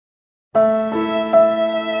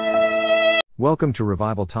Welcome to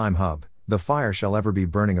Revival Time Hub. The fire shall ever be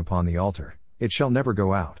burning upon the altar. It shall never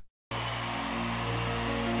go out.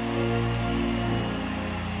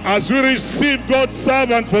 As we receive God's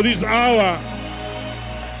servant for this hour,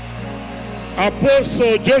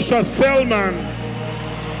 Apostle Joshua Selman.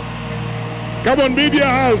 Come on, media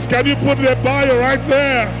house. Can you put the bio right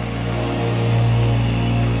there?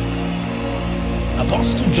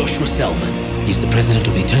 Apostle Joshua Selman is the president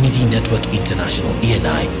of Eternity Network International,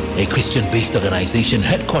 ENI, a Christian-based organization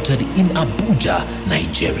headquartered in Abuja,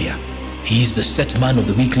 Nigeria. He is the set man of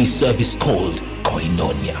the weekly service called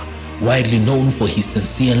Koinonia. Widely known for his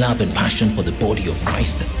sincere love and passion for the body of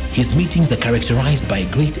Christ, his meetings are characterized by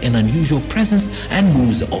a great and unusual presence and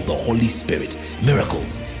moves of the Holy Spirit,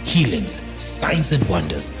 miracles, healings, signs and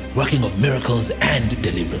wonders, working of miracles and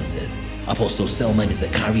deliverances. Apostle Selman is a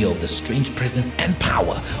carrier of the strange presence and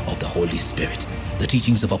power of the Holy Spirit. The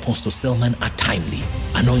teachings of Apostle Selman are timely,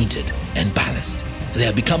 anointed, and balanced. They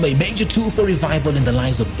have become a major tool for revival in the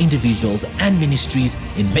lives of individuals and ministries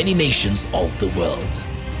in many nations of the world.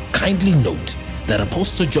 Kindly note that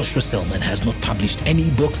Apostle Joshua Selman has not published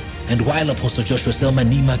any books, and while Apostle Joshua Selman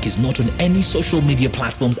Nimmak is not on any social media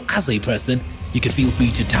platforms as a person, you can feel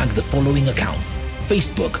free to tag the following accounts: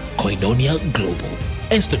 Facebook, Koinonia Global;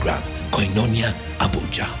 Instagram, Koinonia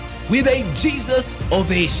Abuja. With a Jesus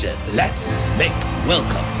ovation, let's make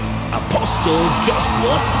welcome Apostle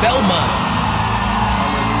Joshua Selman.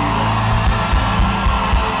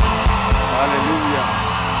 Hallelujah.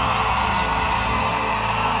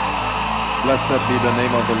 Blessed be the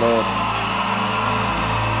name of the Lord.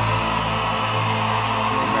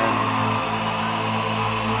 Amen.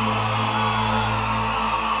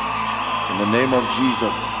 In the name of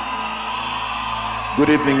Jesus. Good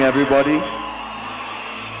evening, everybody.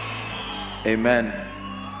 Amen.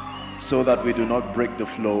 So that we do not break the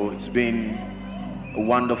flow, it's been a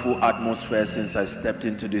wonderful atmosphere since I stepped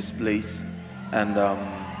into this place, and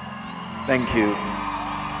thank you.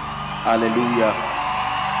 Hallelujah.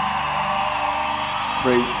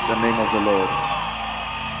 Praise the name of the Lord.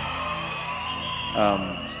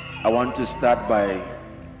 I want to start by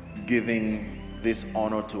giving this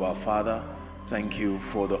honor to our Father. Thank you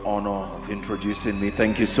for the honor of introducing me.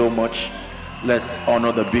 Thank you so much. Let's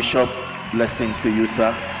honor the Bishop. Blessings to you,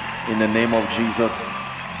 sir, in the name of Jesus.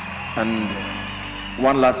 And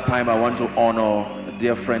one last time, I want to honor a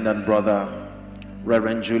dear friend and brother,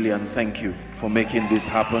 Reverend Julian. Thank you for making this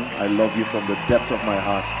happen. I love you from the depth of my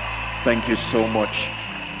heart. Thank you so much.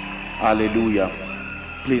 Hallelujah.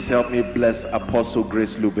 Please help me bless Apostle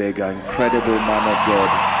Grace Lubega, incredible man of God.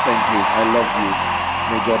 Thank you. I love you.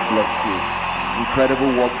 May God bless you. Incredible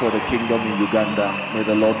work for the kingdom in Uganda. May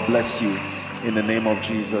the Lord bless you in the name of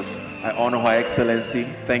Jesus. I honor Her Excellency.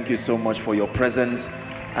 Thank you so much for your presence.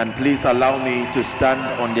 And please allow me to stand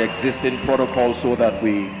on the existing protocol so that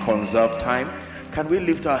we conserve time. Can we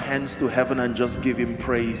lift our hands to heaven and just give Him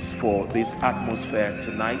praise for this atmosphere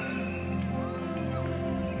tonight?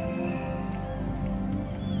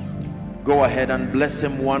 Go ahead and bless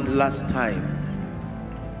Him one last time.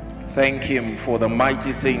 Thank Him for the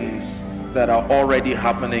mighty things that are already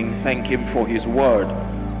happening. Thank Him for His word.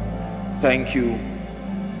 Thank you.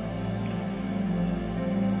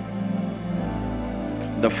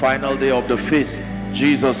 The final day of the feast,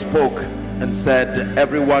 Jesus spoke and said,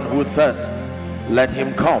 everyone who thirsts, let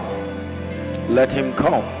him come. Let him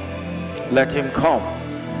come. Let him come.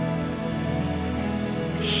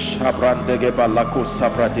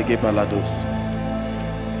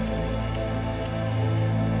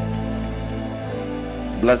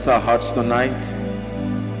 Bless our hearts tonight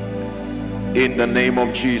in the name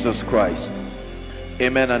of Jesus Christ.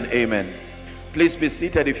 Amen and amen. Please be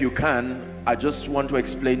seated if you can. I just want to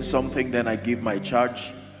explain something, then I give my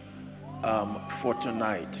charge for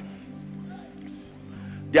tonight.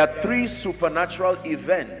 There are three supernatural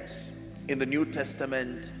events in the New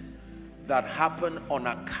Testament that happen on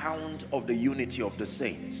account of the unity of the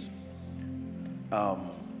saints.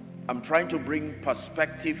 I'm trying to bring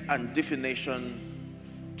perspective and definition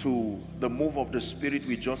to the move of the Spirit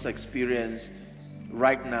we just experienced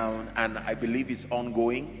right now, and I believe it's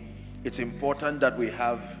ongoing. It's important that we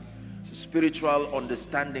have spiritual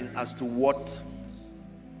understanding as to what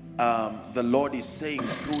the Lord is saying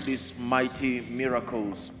through these mighty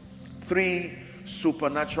miracles. Three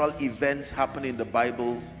supernatural events happen in the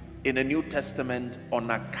Bible, in the New Testament, on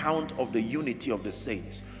account of the unity of the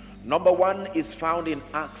saints. Number one is found in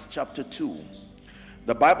Acts chapter 2.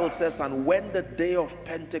 The Bible says, and when the day of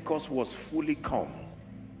Pentecost was fully come,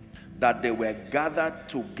 that they were gathered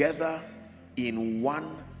together in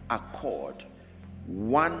one accord.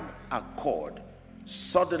 One accord.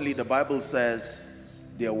 Suddenly, the Bible says,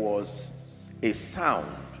 there was a sound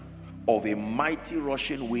of a mighty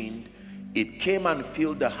rushing wind. It came and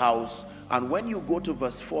filled the house. And when you go to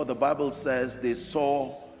verse 4, the Bible says they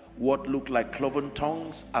saw what looked like cloven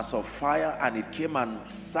tongues as of fire, and it came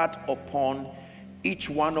and sat upon each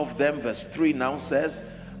one of them. Verse 3 now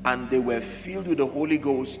says, and they were filled with the Holy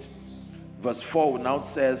Ghost. Verse 4 now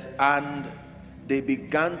says, and they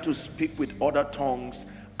began to speak with other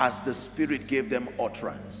tongues as the Spirit gave them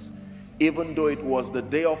utterance. Even though it was the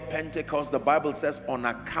day of Pentecost, the Bible says on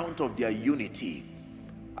account of their unity.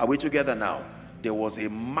 Are we together now? There was a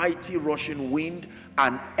mighty rushing wind,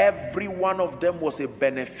 and every one of them was a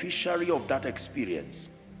beneficiary of that experience.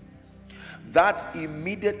 That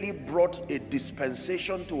immediately brought a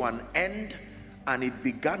dispensation to an end, and it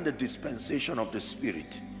began the dispensation of the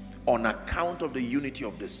Spirit on account of the unity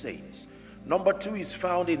of the saints. Number 2 is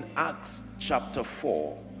found in Acts chapter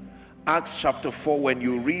 4. Acts chapter 4, when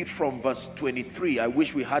you read from verse 23, I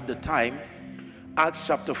wish we had the time. Acts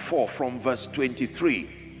chapter 4 from verse 23.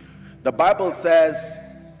 The Bible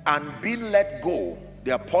says, and being let go,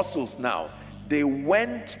 the apostles now, they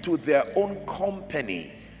went to their own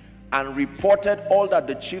company and reported all that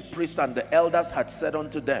the chief priests and the elders had said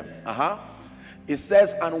unto them. It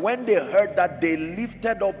says, and when they heard that, they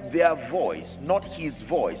lifted up their voice, not his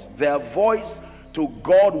voice, their voice to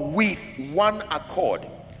God with one accord,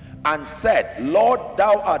 and said, Lord,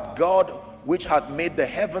 thou art God, which hath made the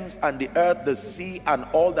heavens and the earth, the sea, and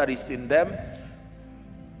all that is in them,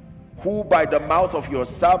 who by the mouth of your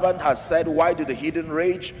servant has said, why do the heathen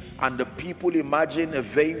rage and the people imagine a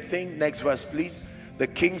vain thing? Next verse please. The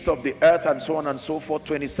kings of the earth, and so on and so forth.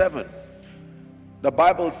 27. The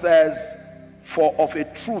Bible says, for of a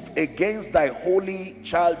truth against thy holy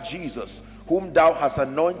child Jesus, whom thou hast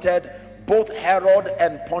anointed, both Herod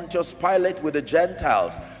and Pontius Pilate with the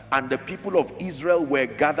Gentiles and the people of Israel were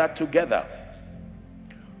gathered together,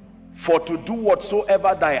 for to do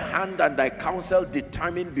whatsoever thy hand and thy counsel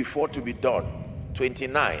determined before to be done.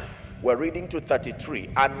 29. We're reading to 33.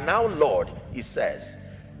 And now, Lord, he says,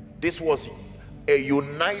 this was a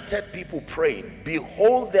united people praying,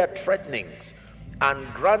 behold their threatenings,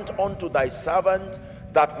 and grant unto thy servant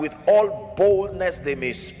that with all boldness they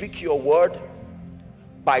may speak your word,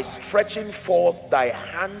 by stretching forth thy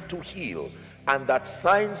hand to heal, and that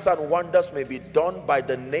signs and wonders may be done by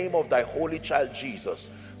the name of thy holy child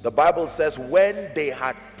Jesus. The Bible says, when they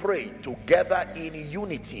had prayed together in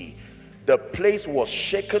unity, the place was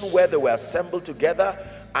shaken where they were assembled together,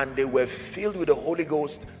 and they were filled with the Holy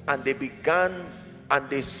Ghost, and they began and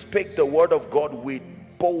they spake the word of God with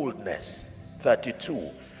boldness. 32.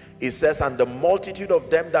 It says, and the multitude of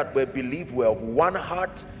them that were believed were of one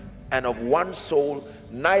heart and of one soul.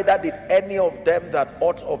 Neither did any of them that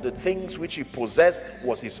aught of the things which he possessed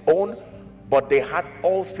was his own, but they had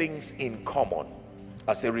all things in common.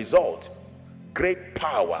 As a result, great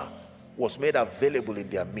power was made available in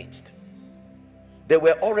their midst. They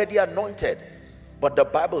were already anointed, but the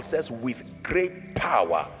Bible says with great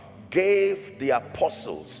power gave the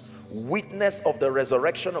apostles witness of the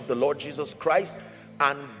resurrection of the Lord Jesus Christ,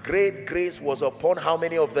 and great grace was upon how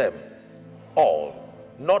many of them? All,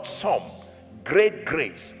 not some. Great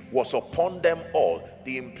grace was upon them all.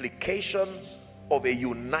 The implication of a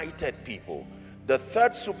united people. The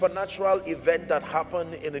third supernatural event that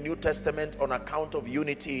happened in the New Testament on account of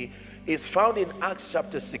unity is found in Acts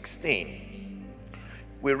chapter 16.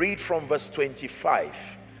 We read from verse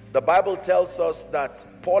 25. The Bible tells us that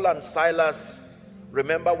Paul and Silas,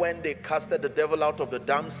 remember when they casted the devil out of the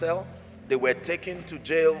damsel? They were taken to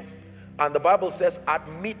jail, and the Bible says at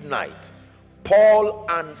midnight, Paul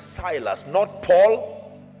and Silas, not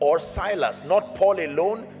Paul or Silas, not Paul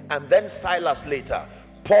alone and then Silas later,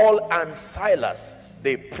 Paul and Silas,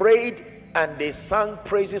 they prayed and they sang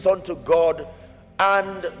praises unto God,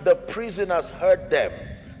 and the prisoners heard them.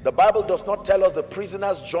 The Bible does not tell us the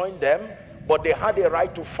prisoners joined them, but they had a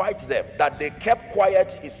right to fight them. That they kept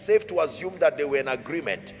quiet is safe to assume that they were in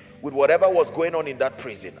agreement with whatever was going on in that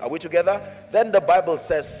prison. Are we together? Then the Bible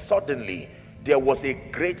says suddenly there was a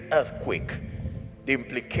great earthquake. The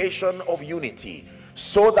implication of unity,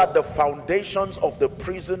 so that the foundations of the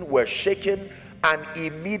prison were shaken, and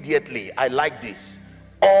immediately, I like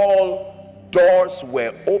this, all doors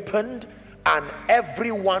were opened and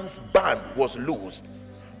everyone's band was loosed.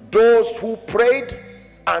 Those who prayed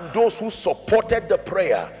and those who supported the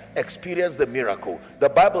prayer experienced the miracle. The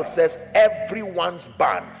Bible says everyone's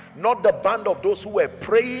band, not the band of those who were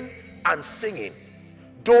praying and singing,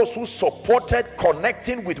 those who supported,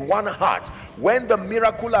 connecting with one heart. When the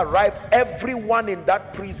miracle arrived, everyone in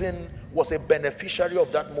that prison was a beneficiary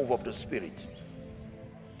of that move of the Spirit.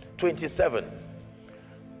 27.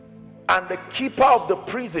 And the keeper of the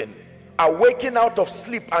prison Awaking out of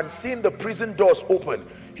sleep and seeing the prison doors open,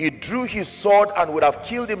 he drew his sword and would have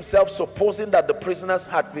killed himself, supposing that the prisoners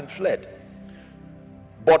had been fled.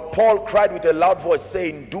 But Paul cried with a loud voice,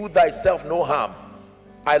 saying, do thyself no harm.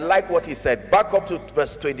 I like what he said. Back up to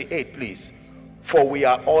verse 28, please. For we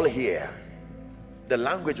are all here. The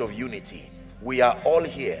language of unity. We are all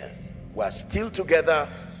here. We are still together.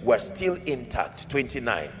 We're still intact.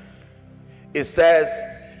 29. It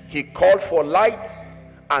says, he called for light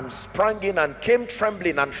and sprang in and came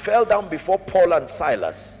trembling and fell down before Paul and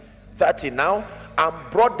Silas. 30 now.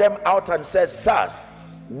 And brought them out and said, sirs,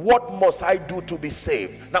 what must I do to be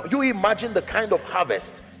saved? Now you imagine the kind of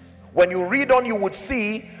harvest. When you read on, you would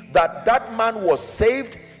see that that man was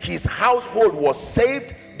saved. His household was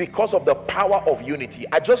saved because of the power of unity.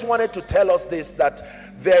 I just wanted to tell us this, that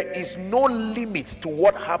there is no limit to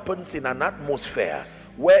what happens in an atmosphere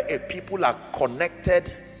where a people are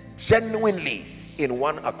connected genuinely in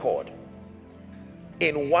one accord.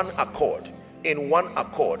 In one accord. In one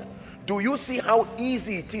accord. Do you see how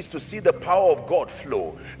easy it is to see the power of God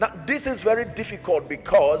flow? Now this is very difficult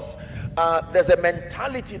because there's a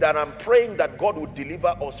mentality that I'm praying that God would deliver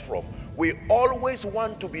us from. We always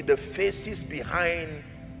want to be the faces behind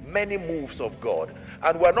many moves of God,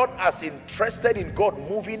 and we're not as interested in God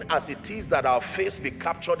moving as it is that our face be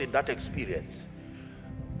captured in that experience.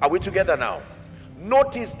 Are we together now?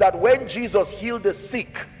 Notice that when Jesus healed the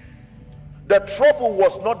sick, the trouble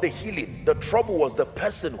was not the healing. The trouble was the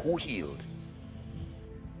person who healed.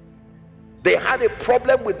 They had a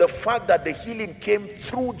problem with the fact that the healing came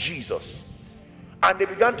through Jesus. And they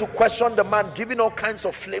began to question the man, giving all kinds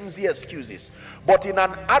of flimsy excuses. But in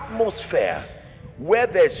an atmosphere where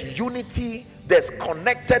there's unity, there's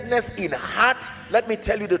connectedness in heart, let me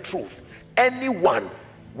tell you the truth. Anyone,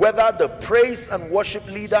 whether the praise and worship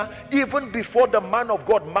leader, even before the man of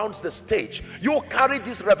God mounts the stage, you carry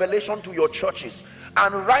this revelation to your churches,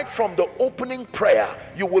 and right from the opening prayer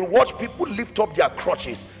you will watch people lift up their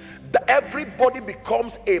crutches. Everybody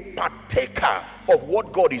becomes a partaker of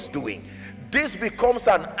what God is doing. This becomes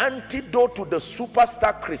an antidote to the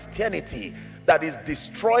superstar Christianity that is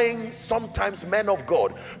destroying sometimes men of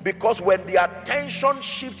God, because when the attention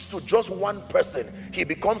shifts to just one person, he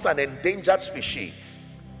becomes an endangered species.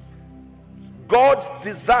 God's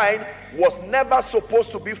design was never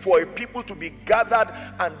supposed to be for a people to be gathered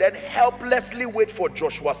and then helplessly wait for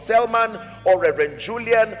Joshua Selman or Reverend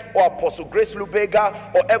Julian or Apostle Grace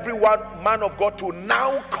Lubega or everyone, man of God, to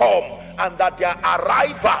now come, and that their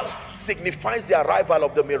arrival signifies the arrival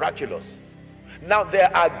of the miraculous. Now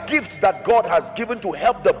there are gifts that God has given to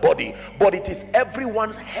help the body, but it is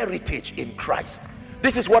everyone's heritage in Christ.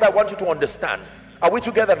 This is what I want you to understand. Are we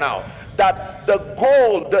together now? That the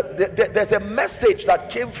goal, there's a message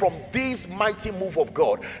that came from this mighty move of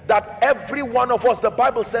God, that every one of us, the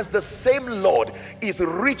Bible says, the same Lord is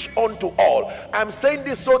rich unto all. I'm saying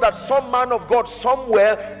this so that some man of God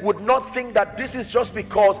somewhere would not think that this is just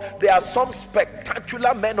because there are some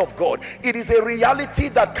spectacular men of God. It is a reality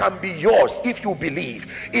that can be yours if you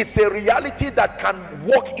believe. It's a reality that can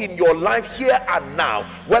work in your life here and now,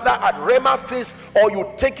 whether at Rhema Feast or you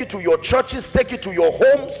take it to your churches, take it to your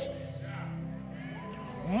homes.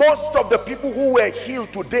 Most of the people who were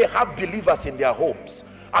healed today have believers in their homes,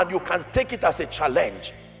 and you can take it as a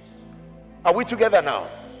challenge. Are we together now?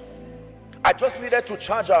 I just needed to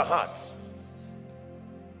charge our hearts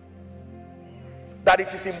that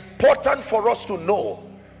it is important for us to know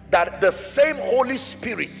that the same Holy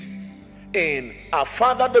Spirit in our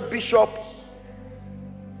father the Bishop,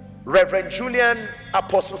 Reverend Julian,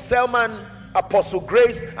 Apostle Selman, Apostle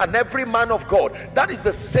Grace, and every man of God, that is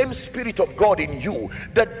the same Spirit of God in you.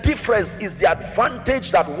 The difference is the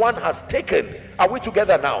advantage that one has taken. Are we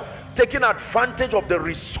together now? Taking advantage of the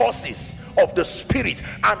resources of the Spirit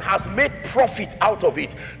and has made profit out of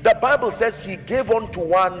it. The Bible says he gave unto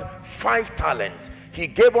one 5 talents, he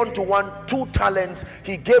gave unto one 2 talents,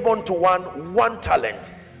 he gave unto one 1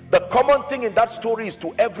 talent. The common thing in that story is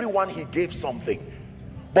to everyone he gave something.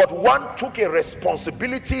 But one took a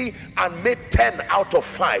responsibility and made 10 out of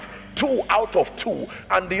 5, 2 out of 2,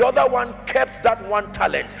 and the other one kept that 1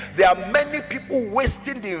 talent. There are many people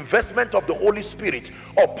wasting the investment of the Holy Spirit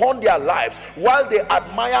upon their lives while they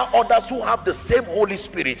admire others who have the same Holy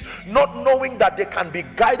Spirit, not knowing that they can be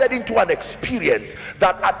guided into an experience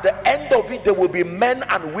that at the end of it there will be men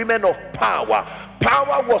and women of power.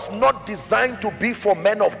 Power was not designed to be for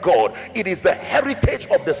men of God. It is the heritage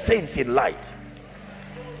of the saints in light.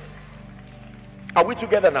 Are we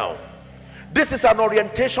together now? This is an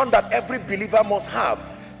orientation that every believer must have.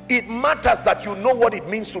 It matters that you know what it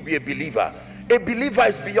means to be a believer. A believer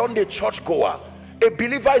is beyond a churchgoer. A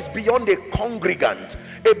believer is beyond a congregant.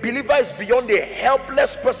 A believer is beyond a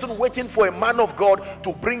helpless person waiting for a man of God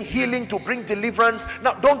to bring healing, to bring deliverance.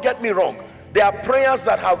 Now, don't get me wrong. There are prayers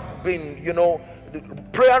that have been,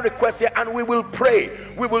 prayer requests here, and we will pray.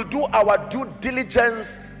 We will do our due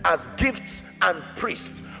diligence as gifts and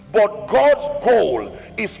priests. But God's goal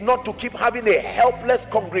is not to keep having a helpless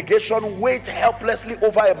congregation wait helplessly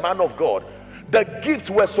over a man of God. The gifts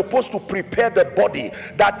were supposed to prepare the body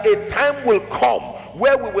that a time will come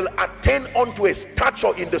where we will attain unto a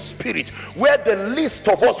stature in the spirit, where the least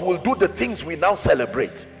of us will do the things we now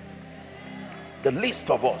celebrate. The least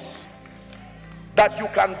of us. That you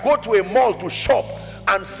can go to a mall to shop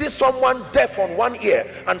and see someone deaf on one ear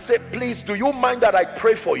and say, please, do you mind that I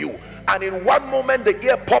pray for you? And in one moment the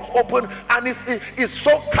ear pops open, and it's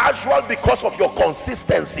so casual because of your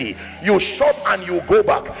consistency. You shop and you go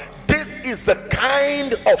back. This is the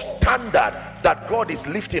kind of standard that God is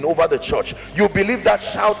lifting over the church. You believe that?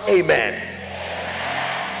 Shout amen.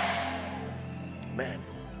 Amen.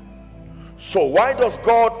 So why does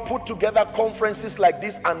God put together conferences like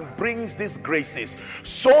this and brings these graces?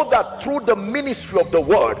 So that through the ministry of the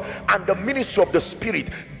word and the ministry of the spirit,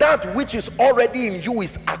 that which is already in you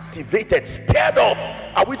is activated, stirred up.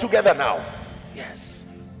 Are we together now? Yes.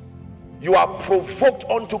 You are provoked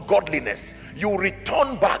unto godliness. You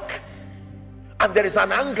return back, and there is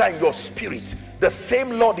an anger in your spirit. The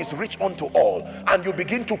same Lord is rich unto all, and you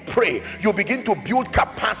begin to pray. You begin to build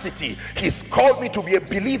capacity. He's called me to be a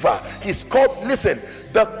believer. He's called, listen,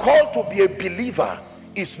 the call to be a believer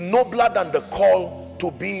is nobler than the call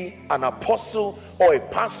to be an apostle or a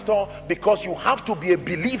pastor, because you have to be a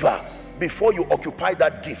believer before you occupy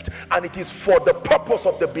that gift. And it is for the purpose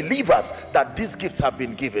of the believers that these gifts have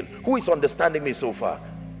been given. Who is understanding me so far?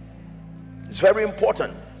 It's very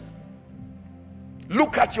important.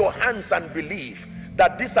 Look at your hands and believe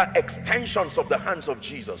that these are extensions of the hands of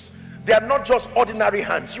Jesus. They are not just ordinary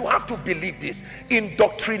hands. You have to believe this.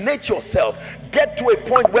 Indoctrinate yourself. Get to a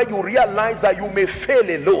point where you realize that you may fail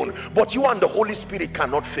alone, but you and the Holy Spirit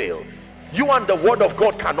cannot fail. You and the Word of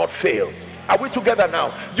God cannot fail. Are we together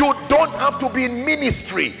now? You don't have to be in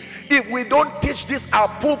ministry. If we don't teach this, our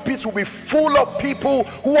pulpits will be full of people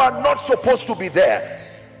who are not supposed to be there.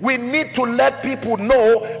 We need to let people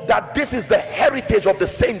know that this is the heritage of the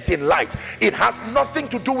saints in light. It has nothing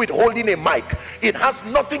to do with holding a mic. It has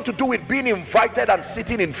nothing to do with being invited and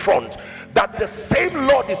sitting in front. That the same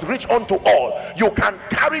Lord is rich unto all. You can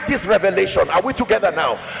carry this revelation. Are we together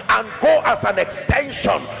now? And go as an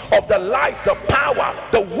extension of the life, the power,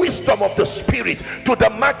 the wisdom of the Spirit to the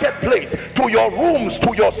marketplace, to your rooms,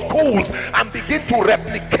 to your schools, and begin to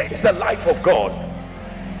replicate the life of God.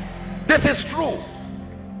 This is true.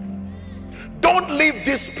 Don't leave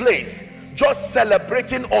this place just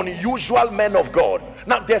celebrating unusual men of God.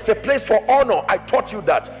 Now, there's a place for honor. I taught you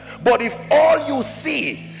that. But if all you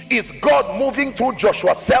see is God moving through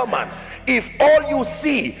Joshua Selman, if all you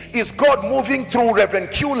see is God moving through Reverend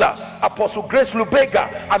Kula, Apostle Grace Lubega,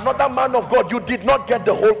 another man of God, you did not get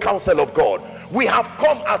the whole counsel of God. We have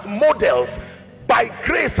come as models by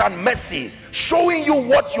grace and mercy, showing you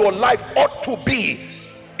what your life ought to be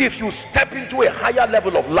if you step into a higher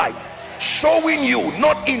level of light. Showing you,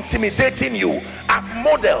 not intimidating you, as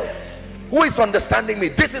models. Who is understanding me?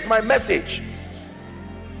 This is my message.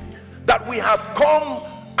 That we have come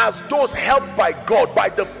as those helped by God, by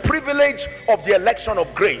the privilege of the election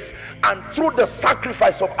of grace, and through the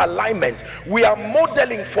sacrifice of alignment, we are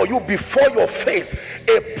modeling for you before your face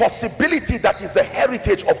a possibility that is the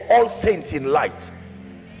heritage of all saints in light.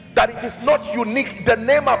 That it is not unique. The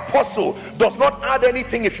name apostle does not add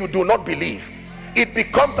anything if you do not believe. It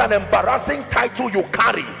becomes an embarrassing title you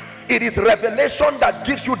carry. It is revelation that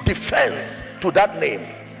gives you defense to that name.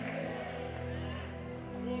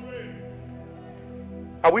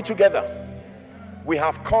 Are we together? We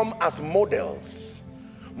have come as models,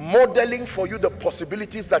 modeling for you the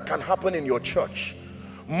possibilities that can happen in your church,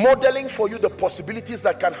 modeling for you the possibilities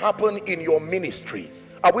that can happen in your ministry.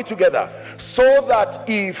 Are we together? So that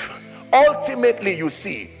if ultimately you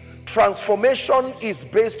see transformation is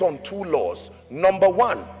based on two laws. Number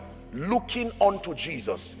one, looking unto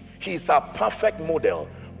Jesus. He is our perfect model.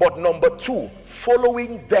 But number two,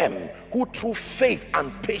 following them who through faith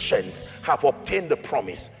and patience have obtained the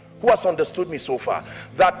promise. Who has understood me so far?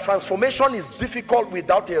 That transformation is difficult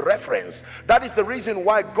without a reference. That is the reason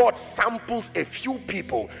why God samples a few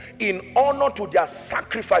people in honor to their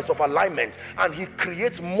sacrifice of alignment, and he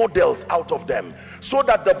creates models out of them, so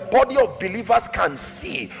that the body of believers can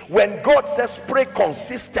see. When God says pray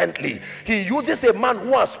consistently, he uses a man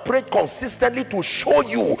who has prayed consistently to show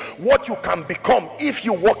you what you can become if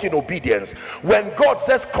you walk in obedience. When God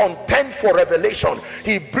says contend for revelation,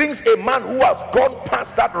 he brings a man who has gone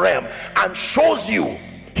past that realm and shows you.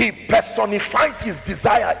 He personifies his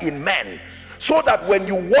desire in men, so that when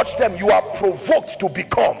you watch them, you are provoked to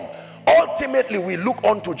become. Ultimately, we look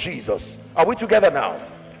unto Jesus. Are we together now?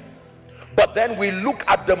 But then we look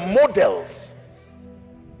at the models.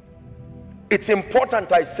 It's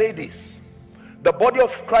important I say this. The body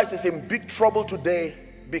of Christ is in big trouble today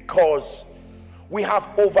because we have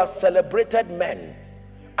over-celebrated men,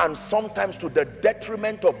 and sometimes to the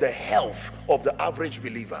detriment of the health of the average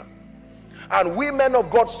believer. And we men of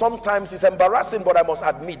God, sometimes it's embarrassing, but I must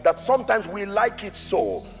admit that sometimes we like it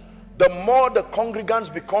so. The more the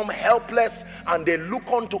congregants become helpless and they look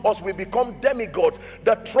unto us, we become demigods.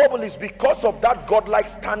 The trouble is, because of that godlike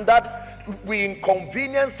standard, we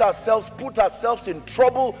inconvenience ourselves, put ourselves in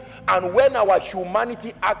trouble, and when our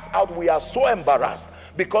humanity acts out, we are so embarrassed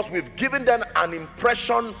because we've given them an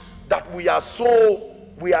impression that we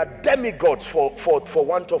are demigods, for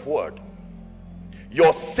want of word.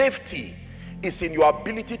 Your safety is in your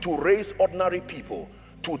ability to raise ordinary people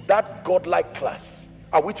to that godlike class.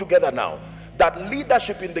 Are we together now? That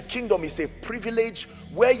leadership in the kingdom is a privilege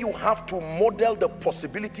where you have to model the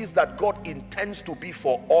possibilities that God intends to be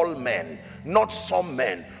for all men, not some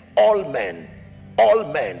men, all men, all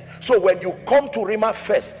men. So when you come to Rhema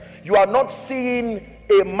FEAST', you are not seeing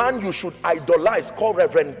a man you should idolize called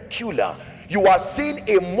Reverend Kula. You are seeing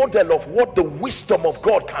a model of what the wisdom of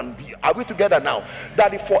God can be. Are we together now?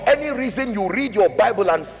 That if for any reason you read your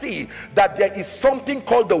Bible and see that there is something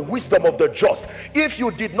called the wisdom of the just, if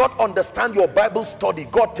you did not understand your Bible study,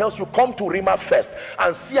 God tells you, come to Rhema FEAST'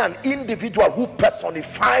 and see an individual who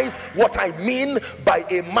personifies what I mean by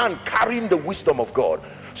a man carrying the wisdom of God.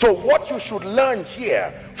 So what you should learn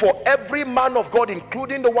here, for every man of God,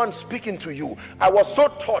 including the one speaking to you, I was so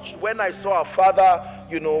touched when I saw our father,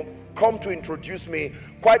 come to introduce me.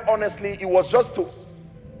 Quite honestly, it was just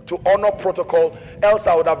to honor protocol, else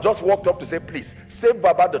I would have just walked up to say, please save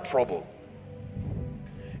Baba the trouble.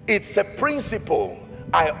 It's a principle.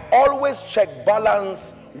 I always check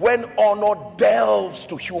balance when honor delves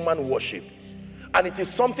to human worship, and it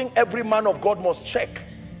is something every man of God must check.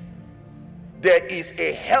 There is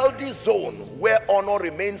a healthy zone where honor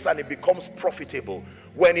remains and it becomes profitable.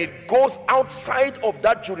 When it goes outside of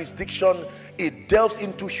that jurisdiction, it delves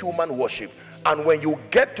into human worship. And when you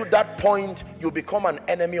get to that point, you become an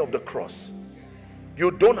enemy of the cross.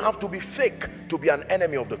 You don't have to be fake to be an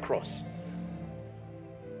enemy of the cross.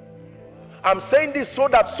 I'm saying this so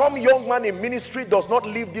that some young man in ministry does not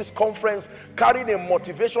leave this conference carrying a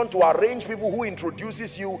motivation to arrange people who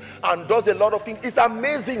introduces you and does a lot of things. It's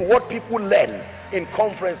amazing what people learn in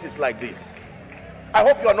conferences like this. I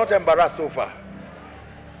hope you are not embarrassed so far.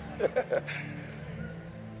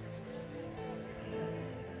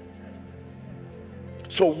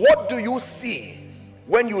 So what do you see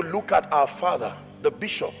when you look at our father, the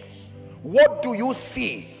bishop? What do you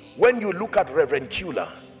see when you look at Reverend Kula?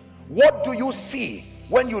 What do you see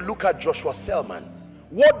when you look at Joshua Selman?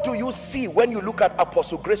 What do you see when you look at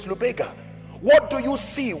Apostle Grace Lubega? What do you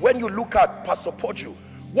see when you look at Pastor Poju?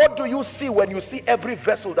 What do you see when you see every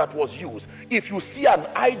vessel that was used? If you see an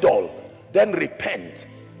idol, then repent.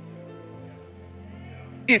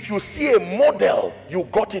 If you see a model, you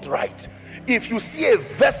got it right. If you see a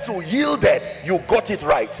vessel yielded, you got it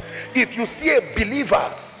right. If you see a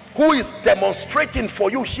believer who is demonstrating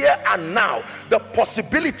for you here and now the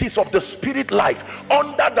possibilities of the spirit life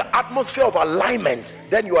under the atmosphere of alignment,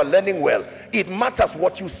 then you are learning well. It matters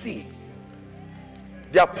what you see.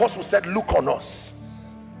 The apostle said, look on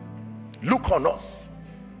us. Look on us.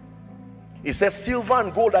 He says, silver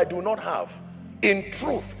and gold I do not have. In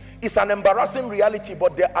truth, it's an embarrassing reality,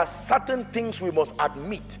 but there are certain things we must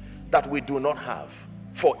admit that we do not have.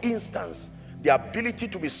 For instance, the ability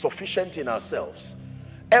to be sufficient in ourselves.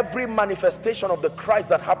 Every manifestation of the Christ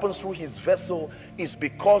that happens through his vessel is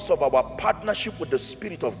because of our partnership with the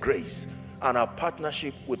Spirit of grace and our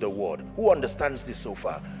partnership with the Word. Who understands this so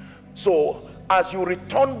far? So as you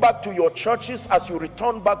return back to your churches, as you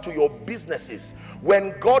return back to your businesses,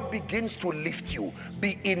 when God begins to lift you,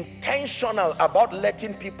 be intentional about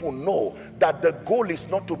letting people know that the goal is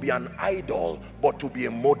not to be an idol, but to be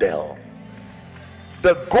a model.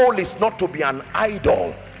 The goal is not to be an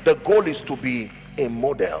idol. The goal is to be a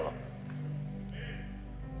model.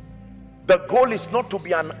 The goal is not to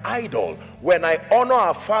be an idol. When I honor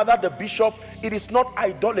our father, the bishop, it is not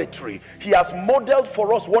idolatry. He has modeled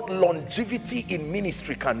for us what longevity in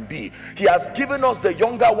ministry can be. He has given us, the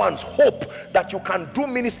younger ones, hope that you can do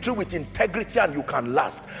ministry with integrity and you can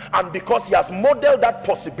last. And because he has modeled that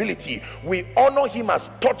possibility, we honor him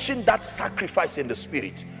as touching that sacrifice in the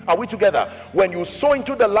spirit. Are we together? When you sow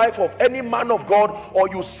into the life of any man of God, or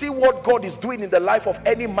you see what God is doing in the life of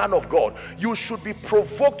any man of God, you should be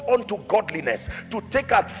provoked unto godliness, to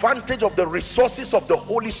take advantage of the resources of the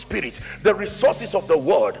Holy Spirit, the resources of the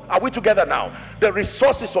word. Are we together now? The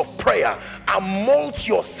resources of prayer, and mold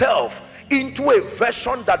yourself into a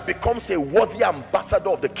version that becomes a worthy ambassador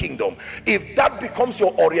of the kingdom. If that becomes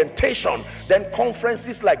your orientation, then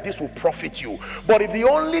conferences like this will profit you. But if the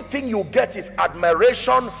only thing you get is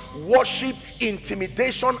admiration, worship,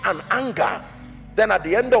 intimidation, and anger, then at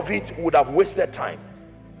the end of it, you would have wasted time.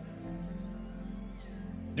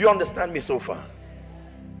 Do you understand me so far?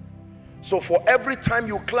 So for every time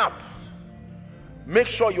you clap, make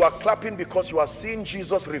sure you are clapping because you are seeing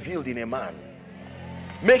Jesus revealed in a man.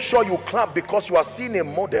 Make sure you clap because you are seeing a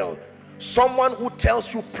model. Someone who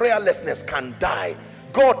tells you prayerlessness can die.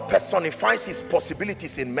 God personifies his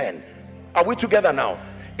possibilities in men. Are we together now?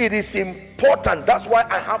 It is important. That's why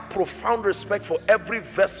I have profound respect for every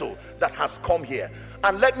vessel that has come here.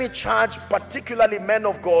 And let me charge particularly men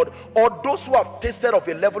of God, or those who have tasted of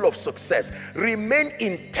a level of success, remain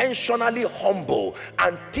intentionally humble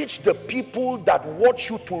and teach the people that watch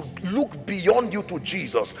you to look beyond you to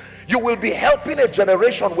Jesus. You will be helping a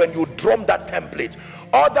generation when you drum that template.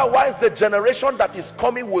 Otherwise, the generation that is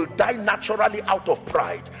coming will die naturally out of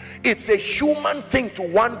pride. It's a human thing to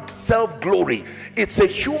want self-glory. It's a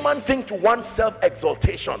human thing to want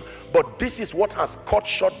self-exaltation. But this is what has cut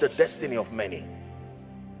short the destiny of many.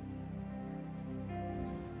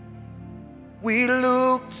 We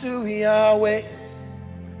look to Yahweh,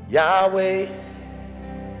 Yahweh,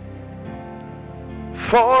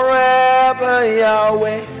 forever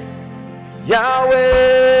Yahweh,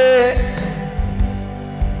 Yahweh.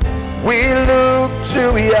 We look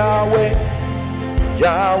to Yahweh,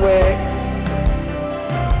 Yahweh,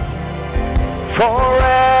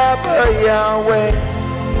 forever Yahweh.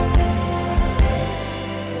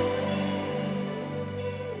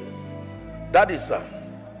 That is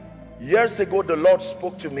years ago the Lord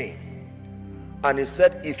spoke to me and he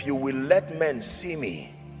said, if you will let men see me,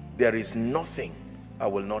 there is nothing I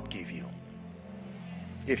will not give you.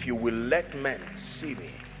 If you will let men see me,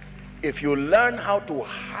 if you learn how to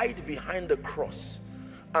hide behind the cross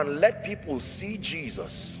and let people see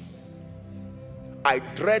Jesus. I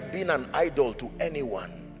dread being an idol to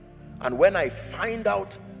anyone, and when I find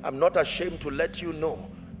out, I'm not ashamed to let you know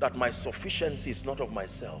that my sufficiency is not of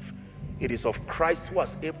myself. It is of Christ who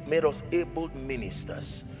has made us able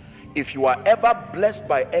ministers. If you are ever blessed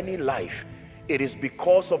by any life, it is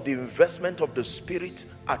because of the investment of the Spirit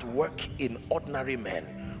at work in ordinary men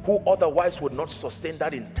who otherwise would not sustain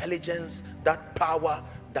that intelligence, that power,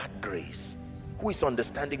 that grace. Who is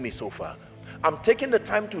understanding me so far? I'm taking the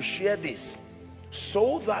time to share this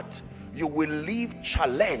so that you will leave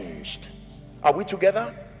challenged. Are we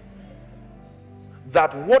together?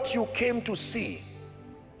 That what you came to see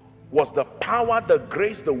was the power, the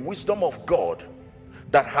grace, the wisdom of God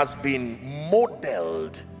that has been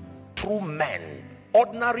modeled through men,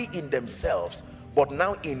 ordinary in themselves, but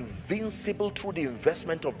now invincible through the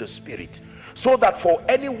investment of the Spirit. So that for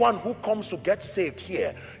anyone who comes to get saved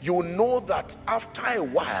here, you know that after a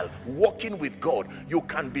while walking with God, you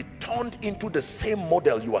can be turned into the same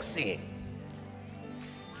model you are seeing.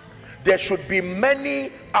 There should be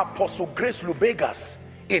many Apostle Grace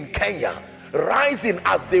Lubegas in Kenya rising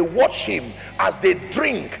as they watch him, as they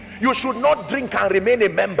drink. You should not drink and remain a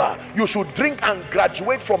member. You should drink and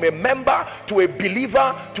graduate from a member to a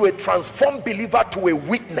believer, to a transformed believer, to a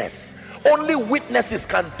witness. Only witnesses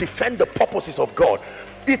can defend the purposes of God.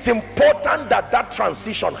 It's important that that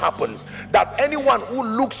transition happens, that anyone who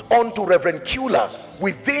looks on to Reverend Kula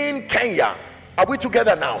within Kenya, are we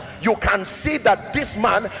together now? You can see that this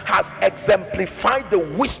man has exemplified the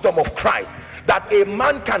wisdom of Christ, that a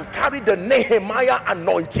man can carry the Nehemiah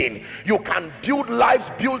anointing. You can build lives,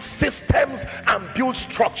 build systems, and build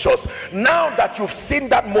structures. Now that you've seen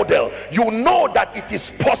that model, you know that it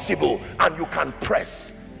is possible and you can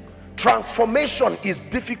press. Transformation is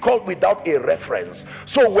difficult without a reference.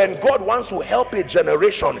 So when God wants to help a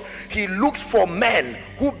generation, he looks for men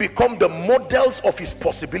who become the models of his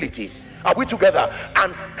possibilities. Are we together?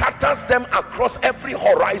 And scatters them across every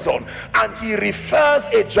horizon, and he refers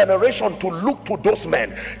a generation to look to those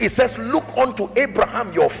men. He says, look unto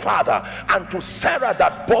Abraham your father, and to Sarah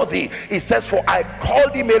that bore thee. He says, for I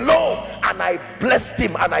called him alone, and I blessed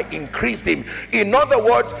him, and I increased him. In other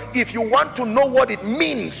words, if you want to know what it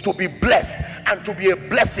means to be blessed and to be a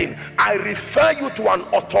blessing, I refer you to an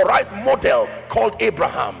authorized model called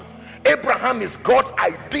Abraham. Abraham is God's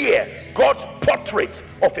idea, God's portrait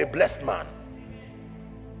of a blessed man.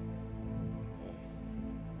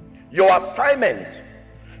 Your assignment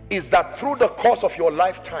is that through the course of your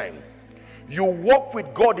lifetime, you walk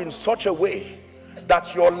with God in such a way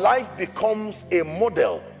that your life becomes a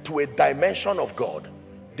model to a dimension of God.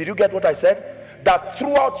 Did you get what I said? That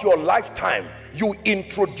throughout your lifetime, you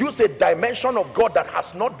introduce a dimension of God that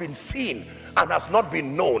has not been seen and has not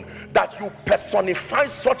been known. That you personify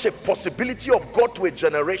such a possibility of God to a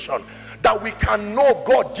generation, that we can know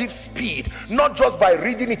God gives speed, not just by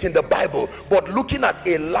reading it in the Bible, but looking at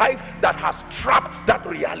a life that has trapped that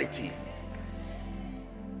reality.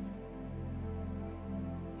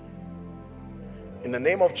 In the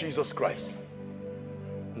name of Jesus Christ.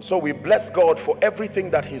 And so we bless God for everything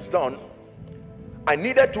that he's done. I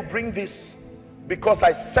needed to bring this because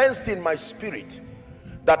I sensed in my spirit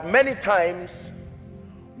that many times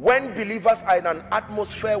when believers are in an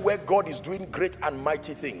atmosphere where God is doing great and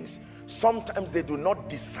mighty things, sometimes they do not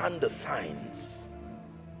discern the signs.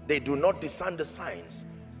 They do not discern the signs.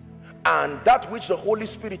 And that which the Holy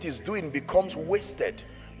Spirit is doing becomes wasted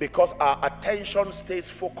because our attention stays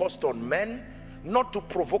focused on men, not to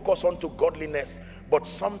provoke us unto godliness, but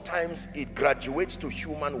sometimes it graduates to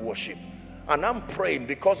human worship. And I'm praying,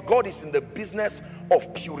 because God is in the business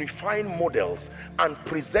of purifying models and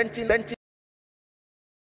presenting.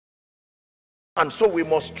 And so we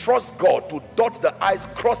must trust God to dot the I's,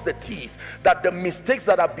 cross the T's, that the mistakes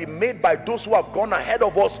that have been made by those who have gone ahead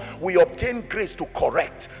of us, we obtain grace to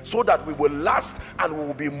correct, so that we will last and we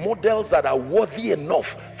will be models that are worthy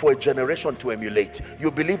enough for a generation to emulate.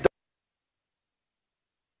 You believe that?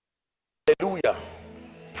 Hallelujah.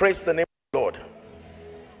 Praise the name of the Lord.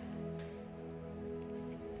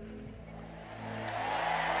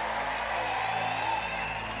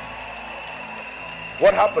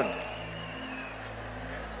 What happened?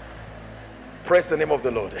 Praise the name of the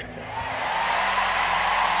Lord.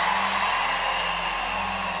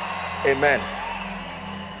 Amen.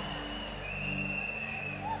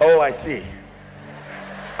 Oh, I see.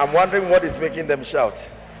 I'm wondering what is making them shout.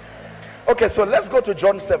 Okay, so let's go to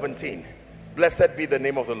John 17. Blessed be the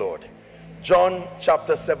name of the Lord. John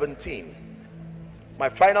chapter 17. My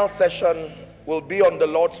final session will be on the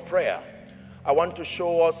Lord's Prayer. I want to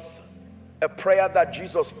show us a prayer that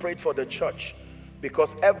Jesus prayed for the church,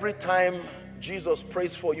 because every time Jesus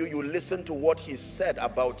prays for you, you listen to what he said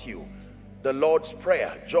about you. The Lord's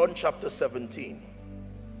Prayer, John chapter 17.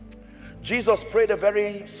 Jesus prayed a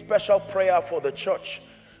very special prayer for the church.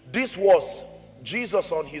 This was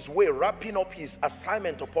Jesus on his way, wrapping up his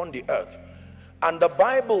assignment upon the earth. And the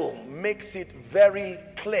Bible makes it very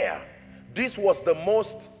clear. This was the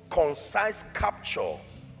most concise capture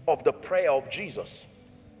of the prayer of Jesus.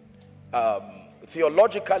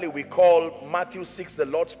 Theologically, we call Matthew 6 the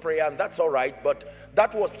Lord's Prayer, and that's all right, but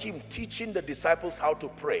that was him teaching the disciples how to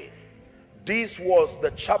pray. This was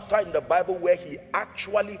the chapter in the Bible where he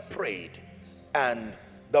actually prayed, and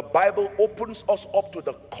the Bible opens us up to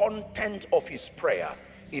the content of his prayer.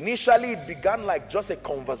 Initially, it began like just a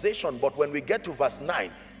conversation, but when we get to verse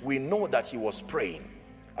 9, we know that he was praying.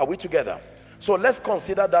 Are we together? So let's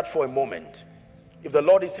consider that for a moment. If the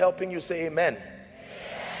Lord is helping you, say amen.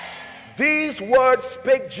 These words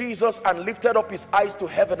spake Jesus, and lifted up his eyes to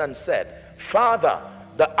heaven and said, Father,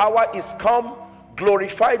 the hour is come,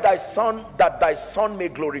 glorify thy Son, that thy Son may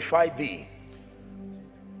glorify thee.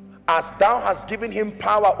 As thou hast given him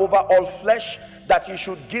power over all flesh, that he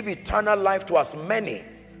should give eternal life to as many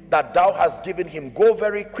that thou hast given him. Go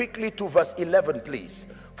very quickly to verse 11, please,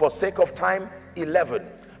 for sake of time. 11.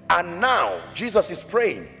 And now Jesus is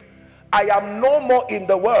praying, I am no more in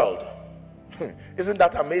the world. Isn't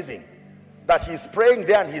that amazing? That he's praying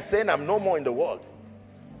there and he's saying, I'm no more in the world,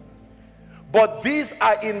 but these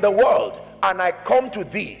are in the world, and I come to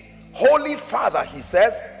thee. Holy Father, he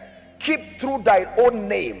says, keep through thy own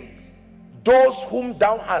name those whom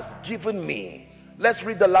thou hast given me. Let's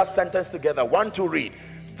read the last sentence together. 1, 2, read.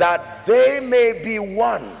 That they may be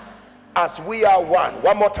one as we are one.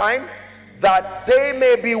 One more time. That they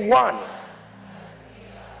may be one.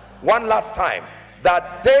 One last time.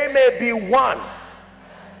 that they may be one.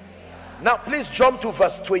 Now please jump to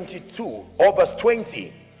verse 22 or verse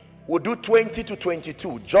 20. We'll do 20 to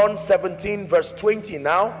 22. John 17 verse 20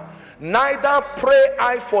 now. Neither pray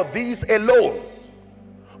I for these alone,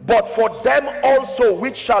 but for them also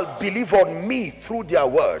which shall believe on me through their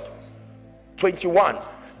word. 21.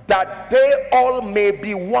 That they all may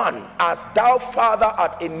be one, as thou, Father,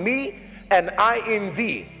 art in me, and I in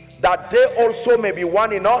thee, that they also may be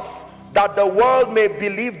one in us, that the world may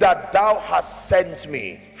believe that thou hast sent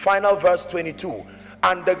me. Final verse 22.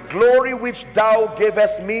 And the glory which thou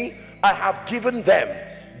gavest me, I have given them,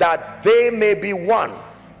 that they may be one,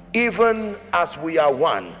 even as we are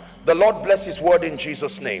one. The Lord bless his word in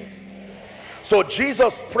Jesus' name. So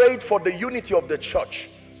Jesus prayed for the unity of the church.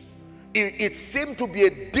 It seemed to be a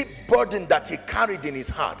deep burden that he carried in his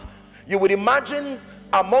heart. You would imagine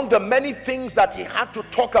among the many things that he had to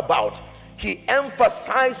talk about, he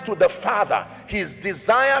emphasized to the Father his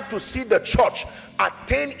desire to see the church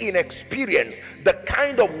attain in experience the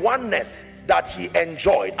kind of oneness that he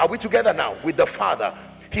enjoyed. Are we together now with the Father?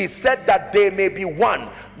 He said that they may be one,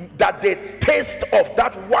 that they taste of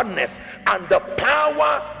that oneness and the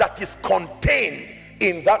power that is contained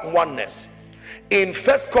in that oneness. In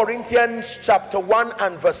 1 Corinthians chapter 1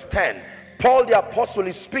 and verse 10, Paul the apostle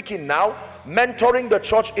is speaking now, mentoring the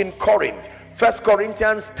church in Corinth. 1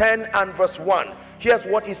 Corinthians 10 and verse 1. Here's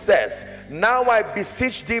what he says. Now I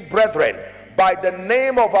beseech thee, brethren, by the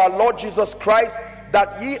name of our Lord Jesus Christ,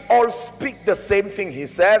 that ye all speak the same thing, he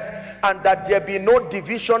says, and that there be no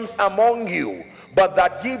divisions among you, but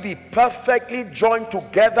that ye be perfectly joined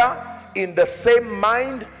together in the same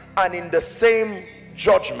mind and in the same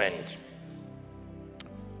judgment.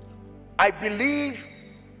 I believe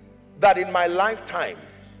that in my lifetime,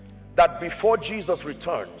 that before Jesus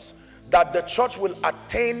returns, that the church will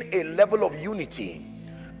attain a level of unity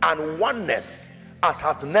and oneness as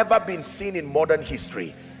have never been seen in modern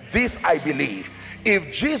history. This I believe.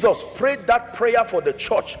 If Jesus prayed that prayer for the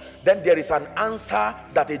church, then there is an answer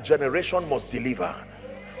that a generation must deliver.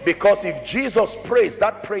 Because if Jesus prays,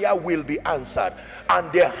 that prayer will be answered.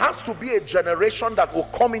 And there has to be a generation that will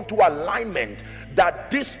come into alignment, that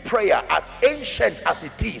this prayer, as ancient as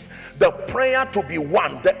it is, the prayer to be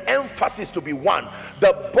one, the emphasis to be one,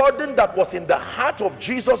 the burden that was in the heart of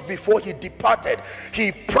Jesus before he departed,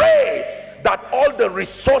 he prayed that all the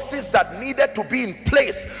resources that needed to be in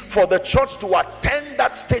place for the church to attain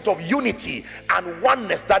that state of unity and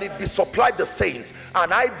oneness, that it be supplied the saints.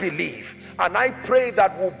 And I believe and I pray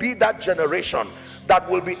that will be that generation that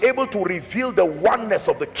will be able to reveal the oneness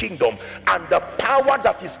of the kingdom and the power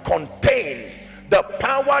that is contained, the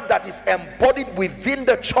power that is embodied within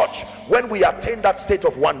the church when we attain that state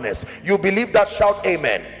of oneness. You believe that? Shout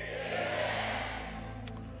amen.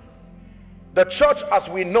 The church, as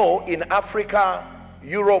we know, in Africa,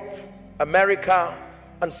 Europe, America,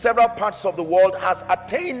 and several parts of the world has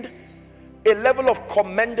attained a level of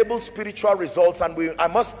commendable spiritual results, and I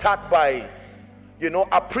must start by,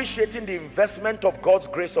 appreciating the investment of God's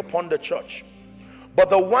grace upon the church. But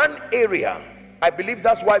the one area, I believe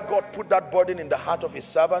that's why God put that burden in the heart of his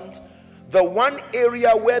servant, the one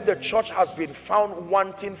area where the church has been found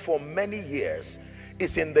wanting for many years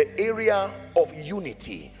is in the area of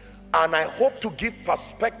unity. And I hope to give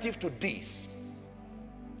perspective to this.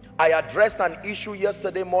 I addressed an issue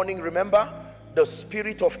yesterday morning, remember? The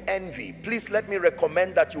spirit of envy. Please let me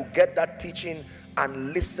recommend that you get that teaching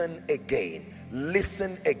and listen again.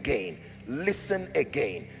 Listen again. Listen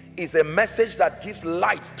again. It's a message that gives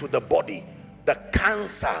light to the body. The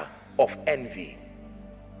cancer of envy.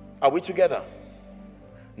 Are we together?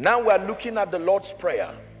 Now we're looking at the Lord's Prayer.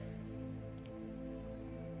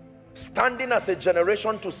 Standing as a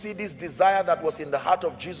generation to see this desire that was in the heart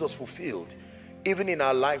of Jesus fulfilled, even in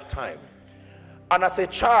our lifetime. And as a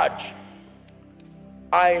charge,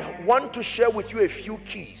 I want to share with you a few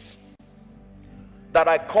keys that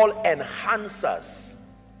I call enhancers.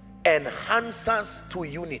 Enhancers to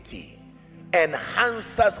unity.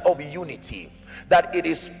 Enhancers of unity. That it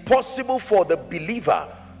is possible for the believer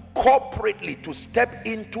corporately to step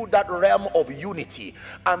into that realm of unity,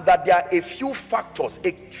 and that there are a few factors,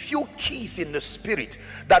 a few keys in the spirit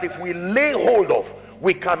that if we lay hold of,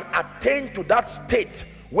 we can attain to that state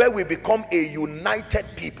where we become a united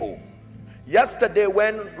people. Yesterday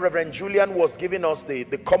when Reverend Julian was giving us the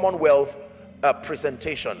Commonwealth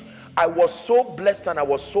presentation, I was so blessed and I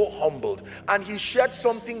was so humbled, and he shared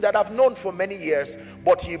something that I've known for many years,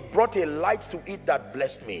 but he brought a light to it that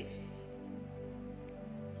blessed me.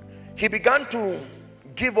 He began to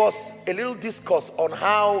give us a little discourse on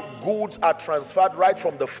how goods are transferred right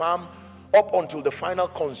from the farm up until the final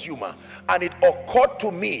consumer. And it occurred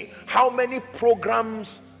to me how many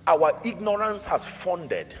programs our ignorance has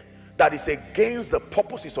funded that is against the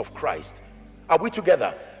purposes of Christ. Are we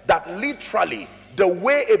together? That literally the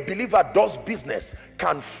way a believer does business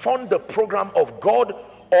can fund the program of God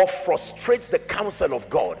or frustrates the counsel of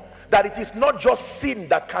God. That it is not just sin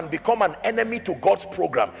that can become an enemy to God's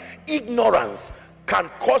program. Ignorance can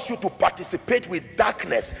cause you to participate with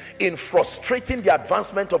darkness in frustrating the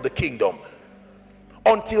advancement of the kingdom.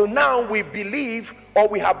 Until now, we believe, or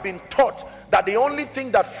we have been taught, that the only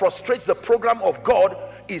thing that frustrates the program of God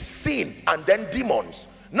is sin and then demons.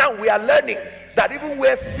 Now we are learning that even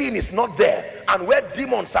where sin is not there and where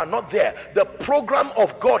demons are not there, the program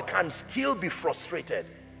of God can still be frustrated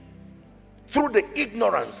through the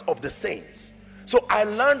ignorance of the saints. So I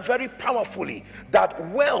learned very powerfully that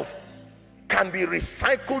wealth can be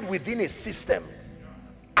recycled within a system,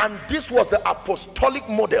 and this was the apostolic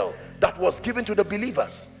model that was given to the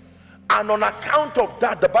believers. And on account of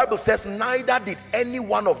that, the Bible says neither did any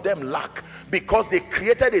one of them lack, because they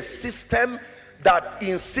created a system that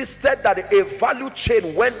insisted that a value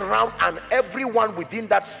chain went round and everyone within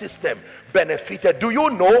that system benefited. Do you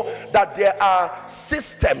know that there are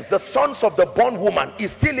systems? The sons of the bondwoman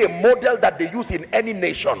is still a model that they use in any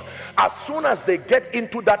nation. As soon as they get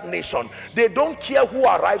into that nation, they don't care who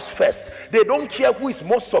arrives first. They don't care who is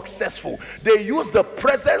most successful. They use the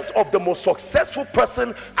presence of the most successful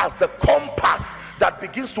person as the compass that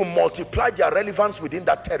begins to multiply their relevance within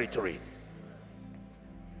that territory.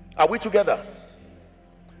 Are we together?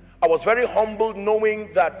 I was very humbled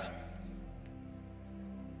knowing that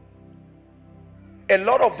a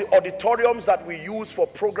lot of the auditoriums that we use for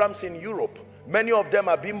programs in Europe, many of them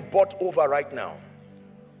are being bought over right now.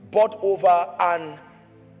 Bought over, and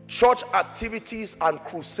church activities and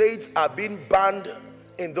crusades are being banned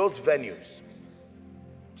in those venues.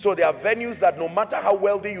 So there are venues that no matter how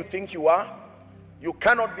wealthy you think you are, you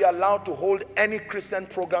cannot be allowed to hold any Christian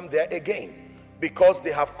program there again, because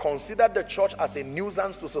they have considered the church as a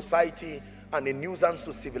nuisance to society and a nuisance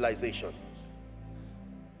to civilization.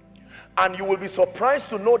 And you will be surprised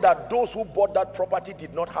to know that those who bought that property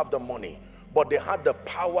did not have the money, but they had the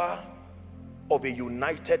power of a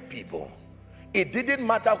united people. It didn't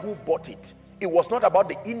matter who bought it. It was not about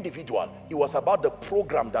the individual. It was about the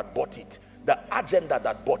program that bought it, the agenda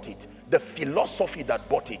that bought it, the philosophy that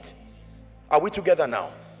bought it. Are we together now?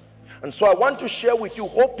 And so I want to share with you,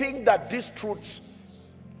 hoping that these truths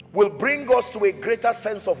will bring us to a greater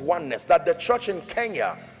sense of oneness, that the church in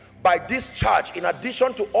Kenya, by this charge, in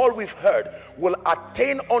addition to all we've heard, will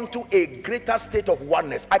attain unto a greater state of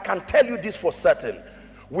oneness. I can tell you this for certain.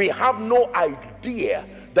 We have no idea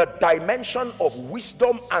the dimension of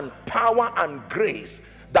wisdom and power and grace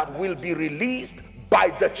that will be released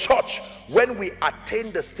by the church when we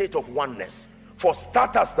attain the state of oneness. For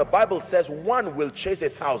starters, the Bible says 1 will chase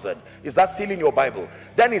 1,000. Is that still in your Bible?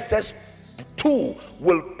 Then it says 2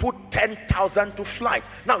 will put 10,000 to flight.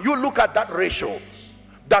 Now you look at that ratio,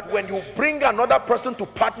 that when you bring another person to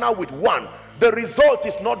partner with 1, the result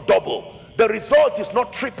is not double, the result is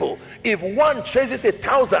not triple. If 1 chases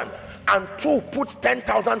 1,000 and 2 puts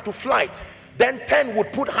 10,000 to flight, then 10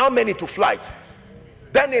 would put how many to flight?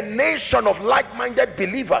 Then a nation of like-minded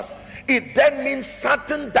believers. It then means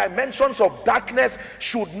certain dimensions of darkness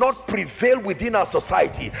should not prevail within our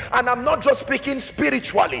society. And I'm not just speaking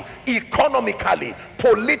spiritually, economically,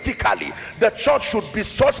 politically. The church should be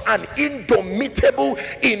such an indomitable,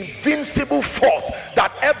 invincible force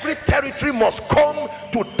that every territory must come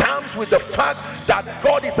to terms with the fact that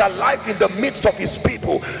God is alive in the midst of his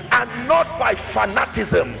people, and not by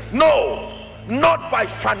fanaticism. No, not by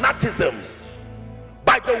fanaticism,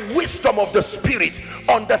 by the wisdom of the Spirit,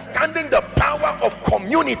 understanding the power of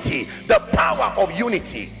community, the power of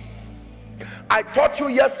unity. I taught you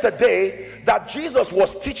yesterday that Jesus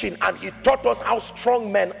was teaching, and he taught us how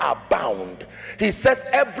strong men are bound. He says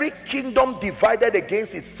every kingdom divided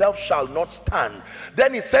against itself shall not stand.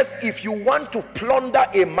 Then he says if you want to plunder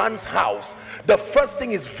a man's house, the first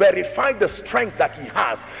thing is verify the strength that he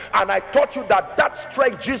has. And I taught you that that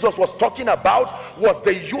strength Jesus was talking about was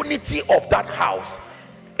the unity of that house.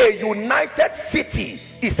 A united city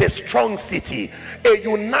is a strong city. A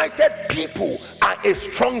united people are a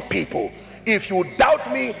strong people. If you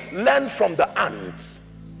doubt me, learn from the ants.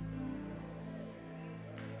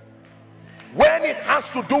 When it has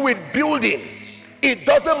to do with building, it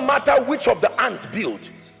doesn't matter which of the ants build.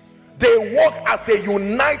 They work as a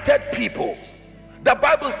united people. The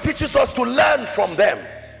Bible teaches us to learn from them,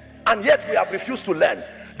 and yet we have refused to learn.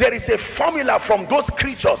 There is a formula from those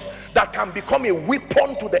creatures that can become a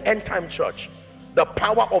weapon to the end time church. The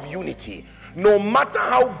power of unity. No matter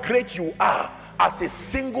how great you are as a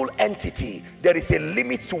single entity, there is a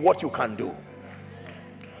limit to what you can do.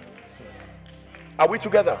 Are we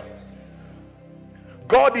together?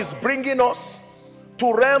 God is bringing us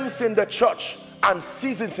to realms in the church and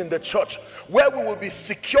seasons in the church where we will be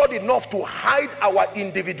secured enough to hide our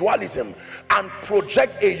individualism and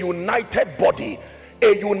project a united body.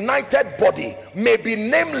 A united body may be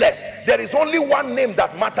nameless. There is only one name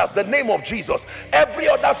that matters, the name of Jesus. Every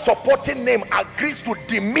other supporting name agrees to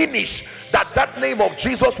diminish that name of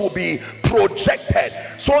Jesus will be projected,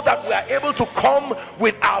 so that we are able to come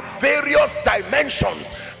with our various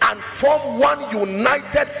dimensions and form one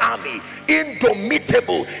united army,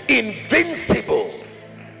 indomitable, invincible.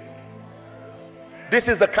 This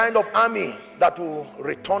is the kind of army that will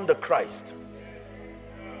return the Christ.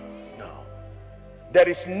 There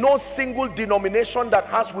is no single denomination that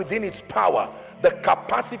has within its power the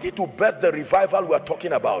capacity to birth the revival we are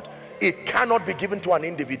talking about. It cannot be given to an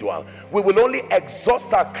individual. We will only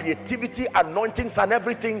exhaust our creativity, anointings and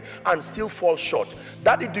everything and still fall short.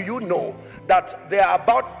 Daddy, do you know that there are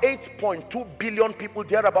about 8.2 billion people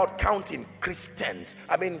there, about counting, Christians,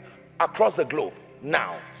 I mean across the globe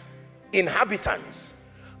now, inhabitants,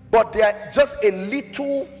 but there are just a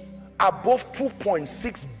little above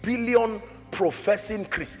 2.6 billion professing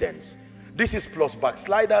Christians. This is plus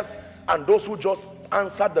backsliders and those who just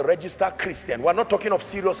answered the register Christian. We're not talking of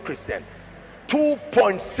serious Christian.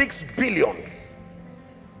 2.6 billion.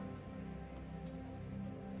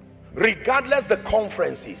 Regardless the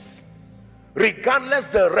conferences, regardless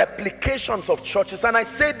the replications of churches, and I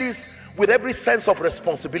say this with every sense of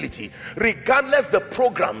responsibility, regardless the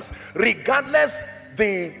programs, regardless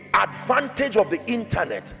the advantage of the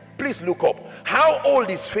internet, please look up. How old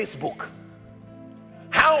is Facebook?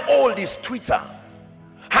 How old is Twitter?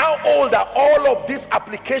 How old are all of these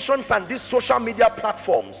applications and these social media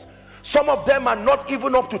platforms? Some of them are not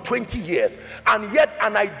even up to 20 years, and yet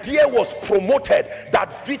an idea was promoted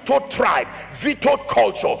that vetoed tribe, vetoed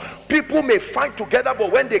culture. People may fight together,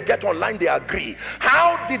 but when they get online they agree.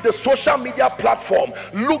 How did the social media platform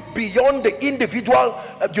look beyond the individual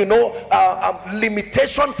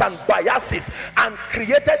limitations and biases and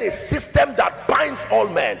created a system that binds all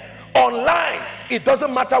men? Online, it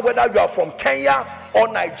doesn't matter whether you are from Kenya or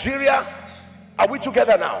Nigeria. Are we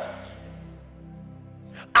together now?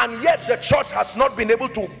 And yet the church has not been able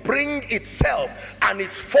to bring itself and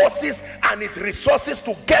its forces and its resources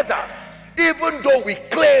together, even though we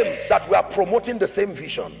claim that we are promoting the same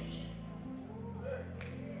vision.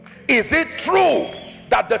 Is it true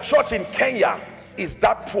that the church in Kenya is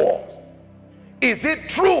that poor? Is it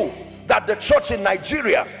true that the church in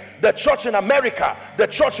Nigeria, the church in America, the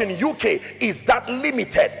church in UK is that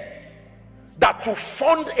limited, that to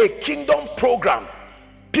fund a kingdom program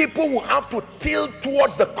people will have to tilt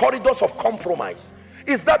towards the corridors of compromise?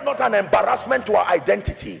 Is that not an embarrassment to our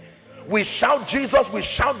identity? We shout Jesus, we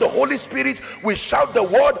shout the Holy Spirit, we shout the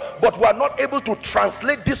word, but we are not able to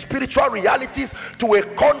translate these spiritual realities to a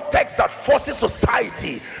context that forces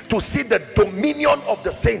society to see the dominion of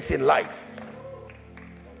the saints in light.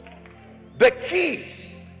 The key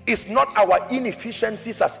is not our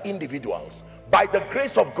inefficiencies as individuals. By the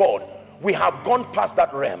grace of God, we have gone past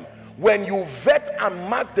that realm. When you vet and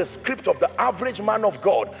mark the script of the average man of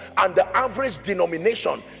God and the average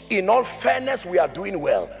denomination, in all fairness, we are doing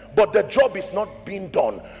well. But the job is not being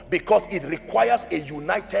done because it requires a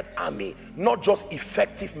united army, not just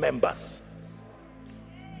effective members.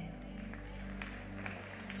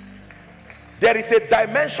 There is a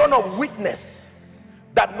dimension of witness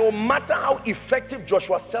that no matter how effective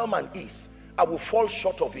Joshua Selman is, I will fall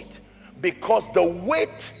short of it, because the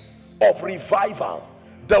weight of revival,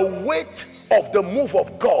 the weight of the move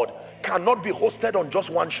of God cannot be hosted on just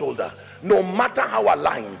one shoulder. No matter how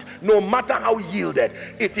aligned, no matter how yielded,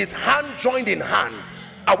 it is hand joined in hand.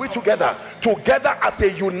 Are we together? Together as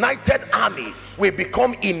a united army, we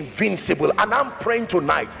become invincible. And I'm praying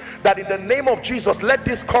tonight that in the name of Jesus, let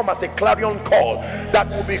this come as a clarion call that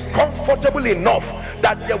will be comfortable enough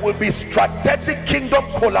that there will be strategic kingdom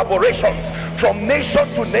collaborations from nation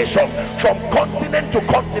to nation, from continent to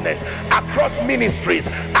continent, across ministries,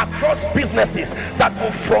 across businesses, that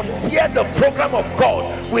will frontier the program of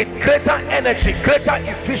God with greater energy, greater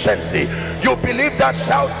efficiency. You believe that?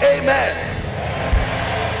 Shout amen.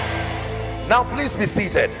 Now please be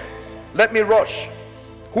seated. Let me rush.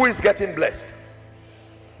 Who is getting blessed?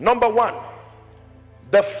 Number one,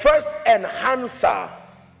 the first enhancer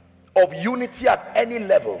of unity at any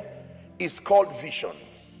level is called vision.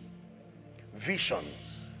 Vision.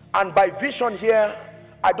 And by vision here,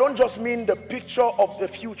 I don't just mean the picture of the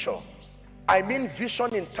future. I mean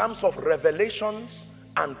vision in terms of revelations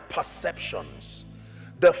and perceptions.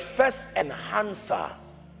 The first enhancer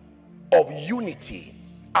of unity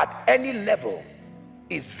at any level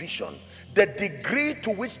is vision. The degree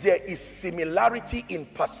to which there is similarity in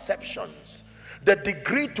perceptions, the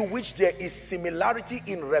degree to which there is similarity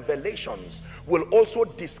in revelations will also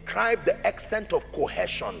describe the extent of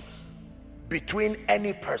cohesion between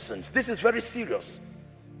any persons. This is very serious.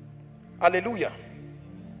 Hallelujah.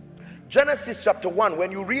 Genesis chapter 1,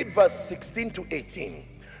 when you read verse 16 to 18,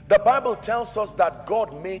 the Bible tells us that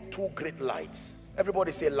God made two great lights.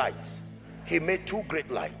 Everybody say lights. He made two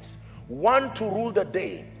great lights. One to rule the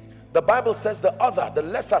day. The Bible says the other, the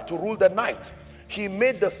lesser, to rule the night. He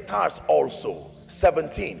made the stars also.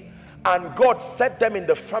 17. And God set them in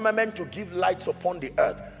the firmament to give lights upon the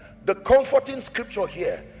earth. The comforting scripture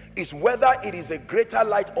here is whether it is a greater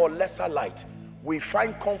light or lesser light, we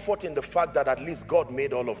find comfort in the fact that at least God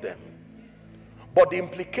made all of them. But the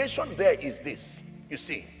implication there is this, you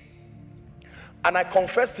see, and I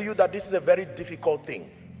confess to you that this is a very difficult thing.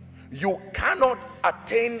 You cannot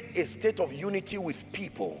attain a state of unity with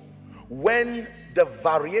people when the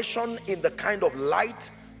variation in the kind of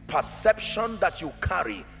light perception that you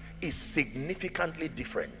carry is significantly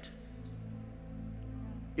different.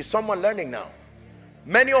 Is someone learning now?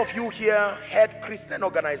 Many of you here head Christian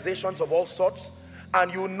organizations of all sorts,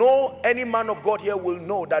 and you know, any man of God here will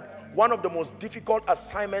know that one of the most difficult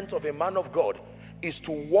assignments of a man of God is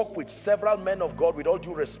to work with several men of God, with all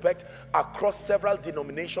due respect, across several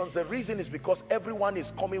denominations. The reason is because everyone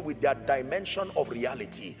is coming with their dimension of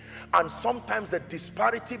reality, and sometimes the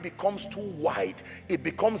disparity becomes too wide. It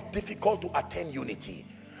becomes difficult to attain unity,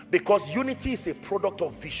 because unity is a product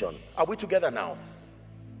of vision. Are we together now?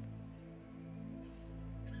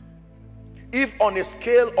 If on a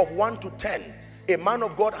scale of 1 to 10, a man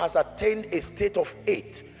of God has attained a state of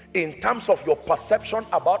 8 in terms of your perception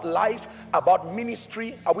about life, about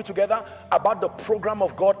ministry, are we together, about the program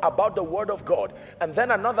of God, about the word of God, and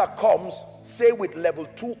then another comes, say with level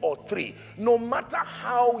 2 or 3, no matter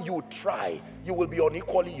how you try, you will be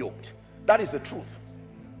unequally yoked. That is the truth.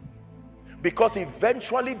 Because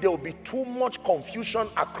eventually there will be too much confusion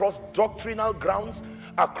across doctrinal grounds,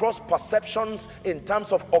 across perceptions in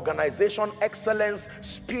terms of organization, excellence,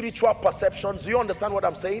 spiritual perceptions. Do you understand what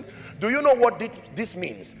I'm saying? Do you know what this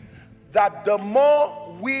means? That the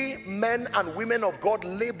more we men and women of God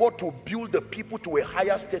labor to build the people to a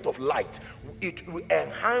higher state of light, it will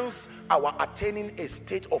enhance our attaining a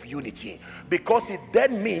state of unity, because it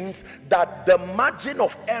then means that the margin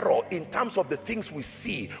of error in terms of the things we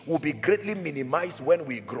see will be greatly minimized when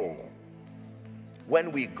we grow.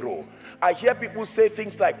 When we grow, I hear people say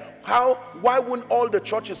things like, why wouldn't all the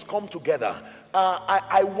churches come together?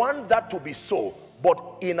 I want that to be so,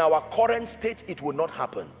 but in our current state it will not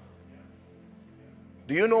happen.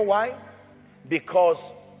 Do you know why?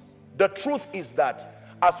 Because the truth is that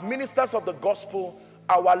as ministers of the gospel,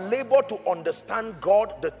 our labor to understand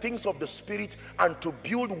God, the things of the spirit, and to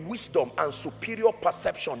build wisdom and superior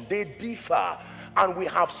perception, they differ, and we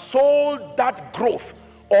have sold that growth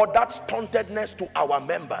or that stuntedness to our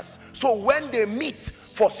members. So when they meet,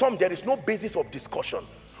 for some there is no basis of discussion.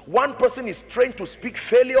 One person is trained to speak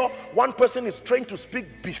failure, one person is trained to speak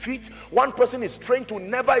defeat, one person is trained to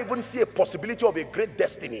never even see a possibility of a great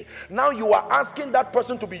destiny. Now you are asking that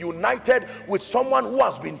person to be united with someone who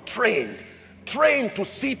has been trained to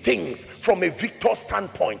see things from a victor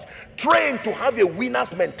standpoint, trained to have a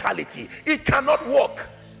winner's mentality. It cannot work.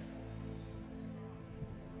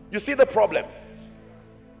 You see the problem?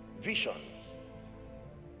 Vision.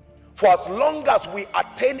 For as long as we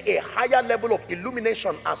attain a higher level of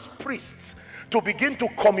illumination as priests, to begin to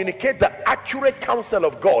communicate the accurate counsel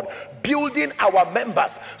of God, building our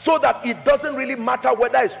members, so that it doesn't really matter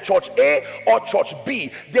whether it's church A or church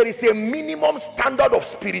B, there is a minimum standard of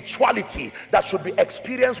spirituality that should be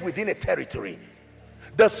experienced within a territory.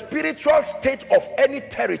 The spiritual state of any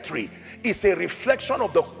territory is a reflection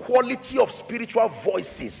of the quality of spiritual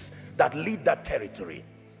voices that lead that territory.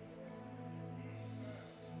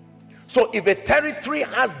 So if a territory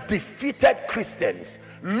has defeated Christians,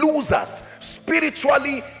 losers,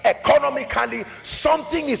 spiritually, economically,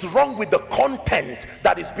 something is wrong with the content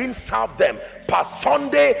that is being served them per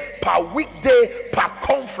Sunday, per weekday, per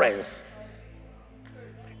conference.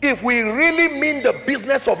 If we really mean the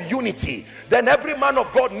business of unity, then every man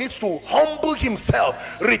of God needs to humble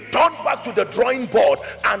himself, return back to the drawing board,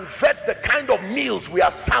 and vet the kind of meals we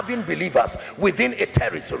are serving believers within a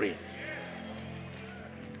territory.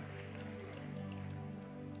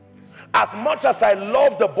 As much as I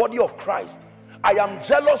love the body of Christ, I am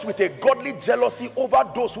jealous with a godly jealousy over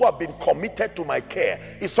those who have been committed to my care.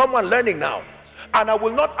 Is someone learning now? And I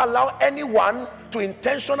will not allow anyone to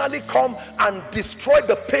intentionally come and destroy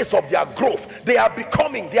the pace of their growth. They are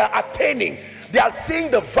becoming, they are attaining, they are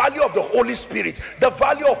seeing the value of the Holy Spirit, the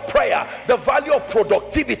value of prayer, the value of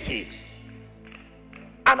productivity.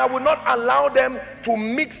 And I will not allow them to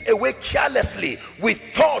mix away carelessly with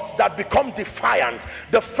thoughts that become defiant.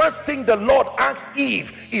 The first thing the Lord asks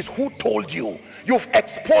Eve is, who told you? You've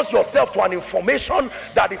exposed yourself to an information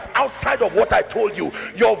that is outside of what I told you.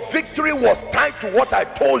 Your victory was tied to what I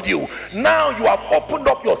told you. Now you have opened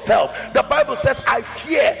up yourself. The Bible says, I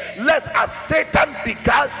fear lest as Satan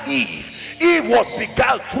beguiled Eve, Eve was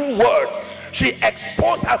beguiled through words. She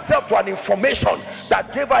exposed herself to an information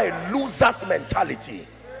that gave her a loser's mentality.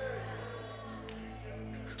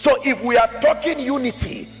 So if we are talking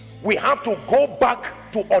unity, we have to go back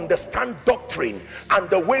to understand doctrine and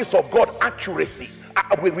the ways of God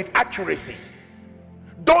with accuracy.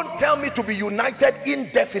 Don't tell me to be united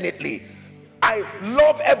indefinitely. I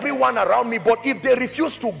love everyone around me, but if they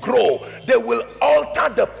refuse to grow, they will alter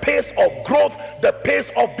the pace of growth, the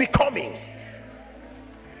pace of becoming.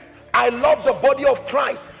 I love the body of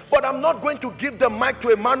Christ, but I'm not going to give the mic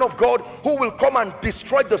to a man of God who will come and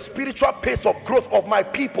destroy the spiritual pace of growth of my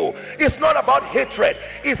people. It's not about hatred,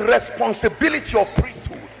 it's responsibility of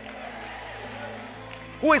priesthood.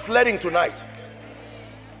 Who is leading tonight?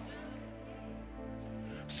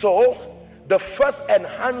 So the first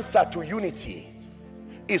enhancer to unity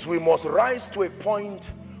is we must rise to a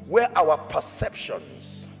point where our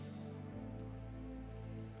perceptions,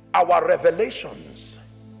 our revelations,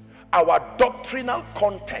 our doctrinal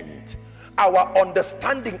content, our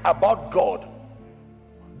understanding about God,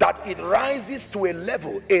 that it rises to a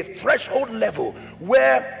level, a threshold level,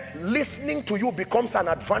 where listening to you becomes an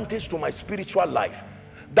advantage to my spiritual life.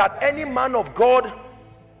 That any man of God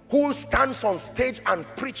who stands on stage and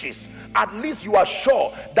preaches, at least you are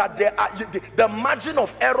sure that the margin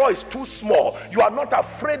of error is too small. You are not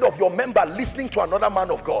afraid of your member listening to another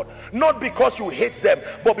man of God, not because you hate them,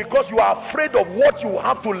 but because you are afraid of what you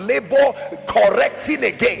have to labor correcting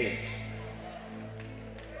again.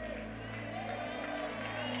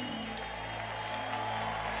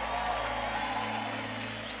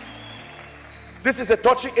 This is a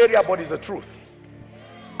touchy area, but it's the truth.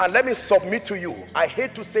 And let me submit to you. I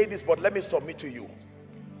hate to say this, but let me submit to you.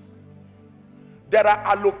 There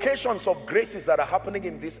are allocations of graces that are happening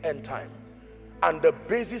in this end time. And the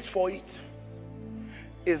basis for it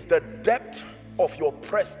is the depth of your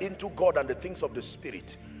press into God and the things of the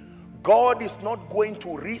Spirit. God is not going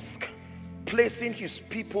to risk placing his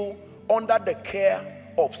people under the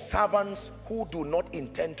care of servants who do not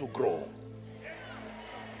intend to grow.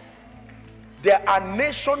 There are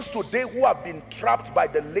nations today who have been trapped by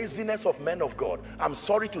the laziness of men of God. I'm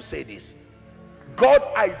sorry to say this. God's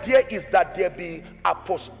idea is that there be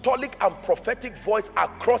apostolic and prophetic voice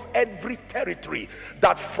across every territory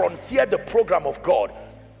that frontier the program of God.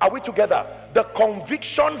 Are we together? The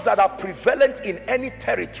convictions that are prevalent in any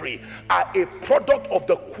territory are a product of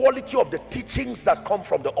the quality of the teachings that come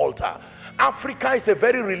from the altar. Africa is a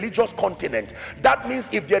very religious continent. That means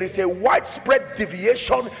if there is a widespread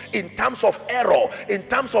deviation in terms of error, in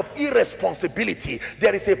terms of irresponsibility,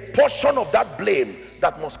 there is a portion of that blame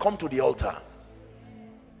that must come to the altar.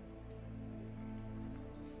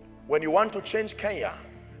 When you want to change Kenya,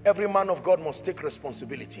 every man of God must take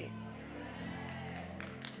responsibility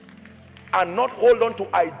and not hold on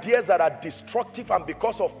to ideas that are destructive, and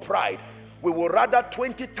because of pride we will rather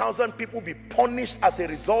 20,000 people be punished as a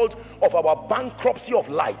result of our bankruptcy of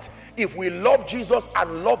light. If we love Jesus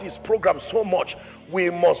and love his program so much, we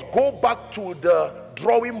must go back to the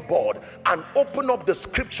drawing board and open up the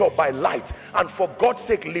scripture by light, and for God's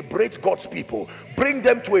sake liberate God's people, bring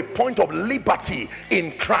them to a point of liberty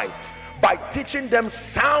in Christ by teaching them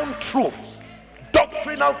sound truth,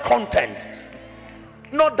 doctrinal content.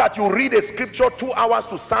 Not that you read a scripture 2 hours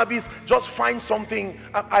to service, just find something.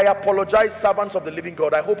 I apologize, servants of the living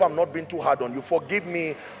God. I hope I'm not being too hard on you. Forgive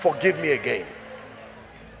me again.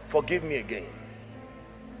 Forgive me again.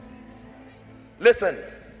 Listen,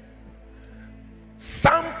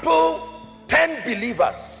 sample 10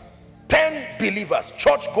 believers,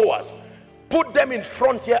 church goers, put them in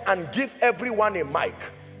front here and give everyone a mic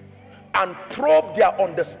and probe their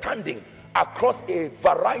understanding across a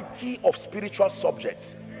variety of spiritual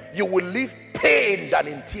subjects. You will leave pained and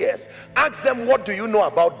in tears. Ask them, what do you know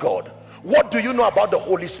about God? What do you know about the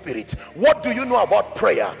Holy Spirit? What do you know about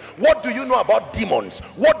prayer? What do you know about demons?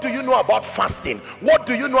 What do you know about fasting? What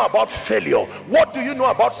do you know about failure? What do you know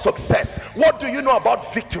about success? What do you know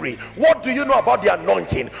about victory? What do you know about the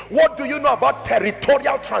anointing? What do you know about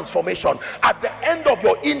territorial transformation? At the end of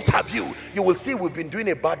your interview, you will see we've been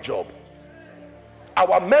doing a bad job.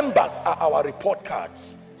 Our members are our report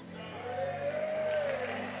cards.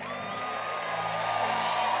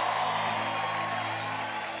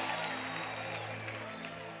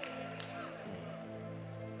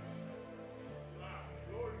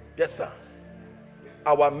 Yes, sir.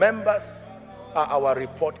 Our members are our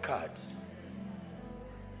report cards.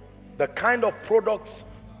 The kind of products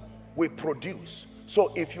we produce.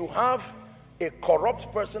 So if you have a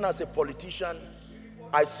corrupt person as a politician,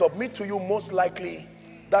 I submit to you, most likely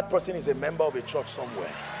that person is a member of a church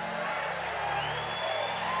somewhere.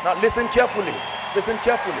 Now listen carefully. Listen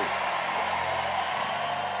carefully.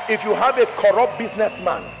 If you have a corrupt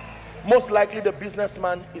businessman, most likely the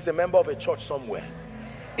businessman is a member of a church somewhere.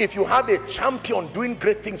 If you have a champion doing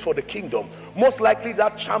great things for the kingdom, most likely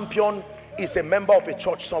that champion is a member of a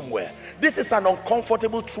church somewhere. This is an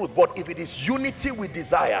uncomfortable truth, but if it is unity we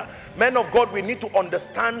desire, men of God, we need to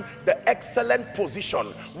understand the excellent position.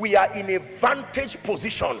 We are in a vantage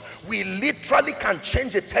position. We literally can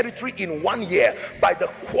change a territory in 1 year by the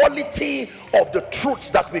quality of the truths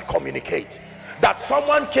that we communicate. That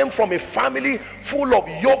someone came from a family full of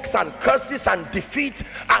yokes and curses and defeat,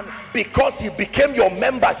 and because he became your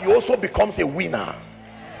member, he also becomes a winner.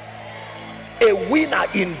 A winner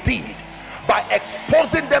indeed. By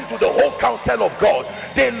exposing them to the whole counsel of God,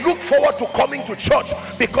 they look forward to coming to church,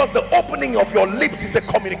 because the opening of your lips is a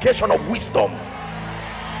communication of wisdom.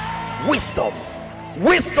 Wisdom.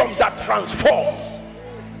 Wisdom that transforms.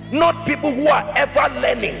 Not people who are ever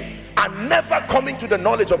learning and never coming to the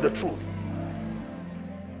knowledge of the truth.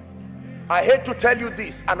 I hate to tell you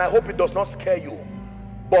this, and I hope it does not scare you,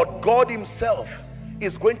 but God himself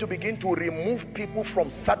is going to begin to remove people from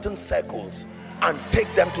certain circles and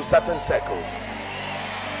take them to certain circles.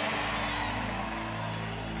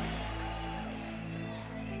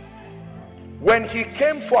 When he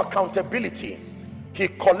came for accountability, he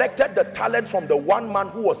collected the talent from the one man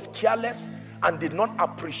who was careless and did not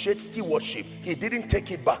appreciate stewardship. He didn't take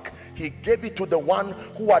it back. He gave it to the one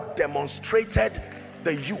who had demonstrated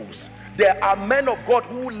the use. There are men of God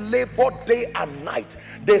who labor day and night.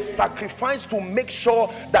 They sacrifice to make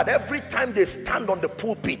sure that every time they stand on the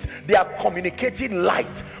pulpit, they are communicating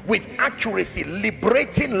light with accuracy,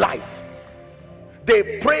 liberating light.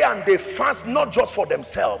 They pray and they fast not just for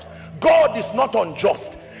themselves. God is not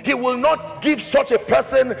unjust. He will not give such a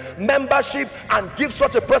person membership and give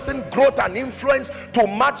such a person growth and influence to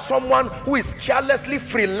match someone who is carelessly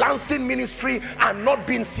freelancing ministry and not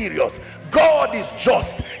being serious. God is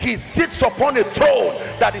just. He sits upon a throne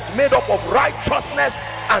that is made up of righteousness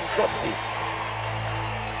and justice.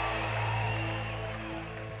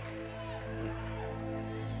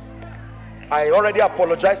 I already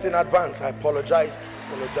apologized in advance. I apologize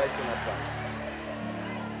in advance.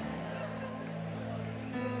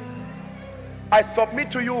 I submit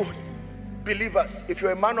to you, believers, if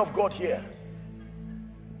you're a man of God here,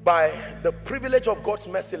 by the privilege of God's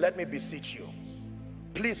mercy, let me beseech you,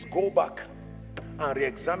 please go back and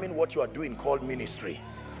re-examine what you are doing called ministry.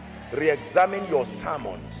 Re-examine your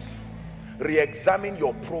sermons. Re-examine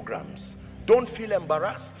your programs. Don't feel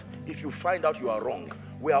embarrassed if you find out you are wrong.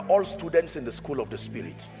 We are all students in the school of the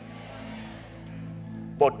Spirit.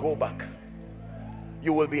 But go back.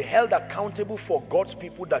 You will be held accountable for God's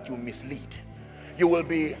people that you mislead. You will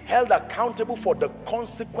be held accountable for the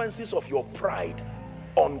consequences of your pride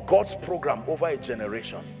on God's program over a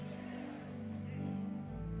generation.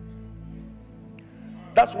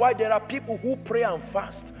 That's why there are people who pray and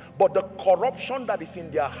fast, but the corruption that is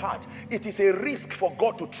in their heart, it is a risk for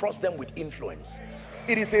God to trust them with influence.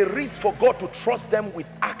 It is a risk for God to trust them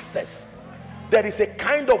with access. There is a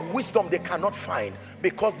kind of wisdom they cannot find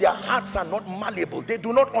because their hearts are not malleable. They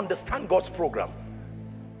do not understand God's program.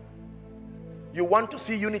 You want to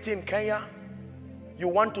see unity in Kenya? You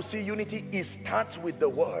want to see unity? It starts with the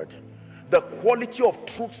word. The quality of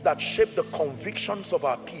truths that shape the convictions of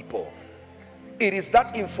our people. It is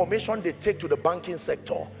that information they take to the banking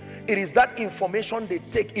sector. It is that information they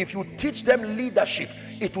take. If you teach them leadership,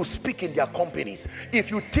 it will speak in their companies. If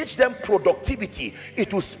you teach them productivity,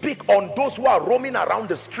 it will speak on those who are roaming around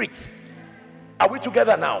the streets. Are we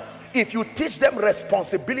together now? If you teach them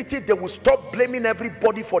responsibility, they will stop blaming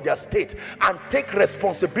everybody for their state and take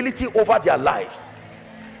responsibility over their lives.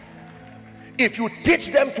 If you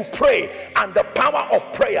teach them to pray and the power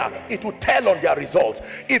of prayer, it will tell on their results.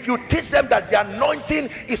 If you teach them that the anointing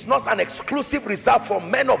is not an exclusive reserve for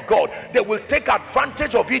men of God, they will take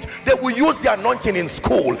advantage of it. They will use the anointing in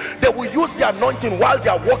school. They will use the anointing while they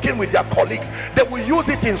are working with their colleagues. They will use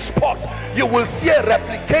it in sports. You will see a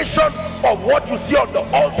replication of what you see on the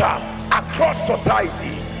altar across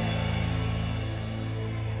society.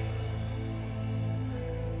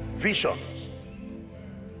 Vision.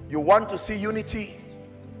 You want to see unity?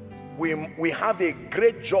 We have a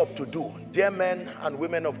great job to do, dear men and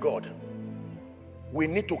women of God. We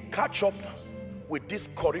need to catch up with this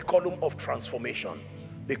curriculum of transformation,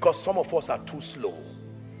 because some of us are too slow.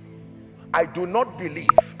 I do not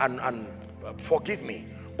believe, and forgive me,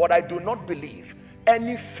 but I do not believe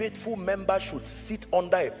any faithful member should sit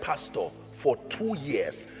under a pastor for 2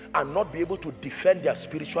 years and not be able to defend their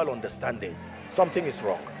spiritual understanding. Something is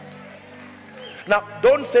wrong. Now,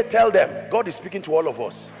 don't say tell them. God is speaking to all of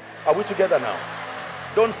us. Are we together now?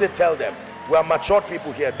 Don't say tell them. We are matured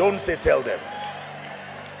people here. Don't say tell them.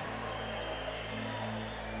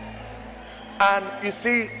 And you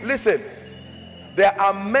see, listen, there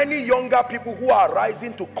are many younger people who are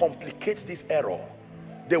rising to complicate this error.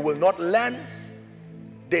 They will not learn.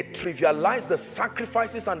 They trivialize the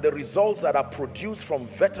sacrifices and the results that are produced from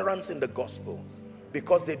veterans in the gospel,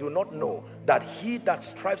 because they do not know that he that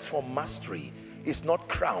strives for mastery is not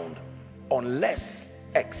crowned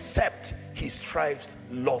except he strives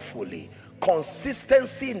lawfully.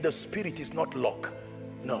 Consistency in the spirit is not luck.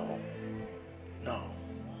 No.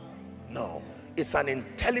 It's an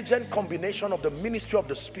intelligent combination of the ministry of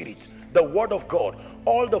the Spirit, the Word of God,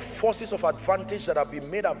 all the forces of advantage that have been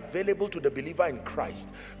made available to the believer in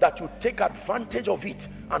Christ, that you take advantage of it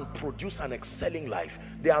and produce an excelling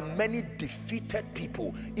life. There are many defeated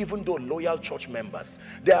people, even though loyal church members.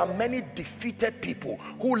 There are many defeated people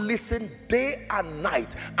who listen day and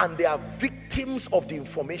night, and they are victims of the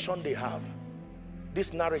information they have.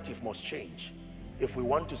 This narrative must change if we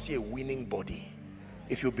want to see a winning body.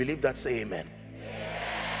 If you believe that, say amen.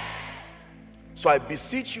 So I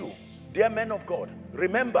beseech you, dear men of God,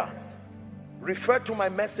 remember, refer to my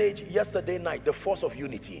message yesterday night, the force of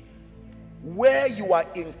unity. Where you are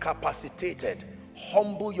incapacitated,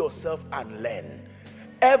 humble yourself and learn.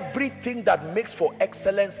 Everything that makes for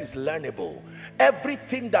excellence is learnable.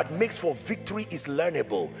 Everything that makes for victory is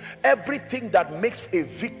learnable. Everything that makes a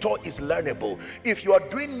victor is learnable. If you are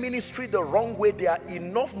doing ministry the wrong way, there are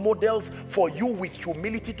enough models for you with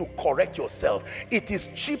humility to correct yourself. It is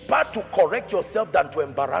cheaper to correct yourself than to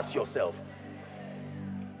embarrass yourself.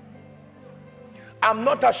 I'm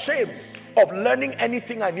not ashamed of learning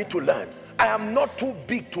anything I need to learn. I am not too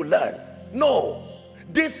big to learn. No.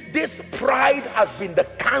 This pride has been the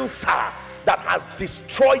cancer that has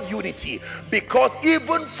destroyed unity, because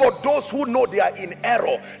even for those who know they are in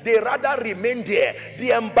error, they rather remain there.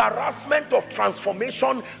 The embarrassment of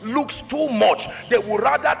transformation looks too much. They would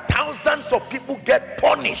rather thousands of people get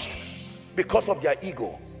punished because of their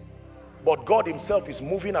ego. But God himself is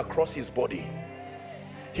moving across his body.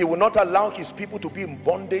 He will not allow his people to be in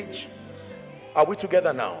bondage. Are we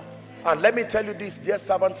together now? And let me tell you this, dear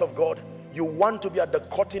servants of God, you want to be at the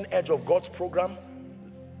cutting edge of God's program?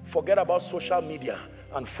 Forget about social media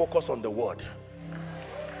and focus on the word.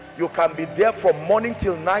 You can be there from morning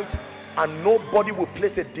till night and nobody will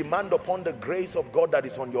place a demand upon the grace of God that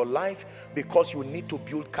is on your life, because you need to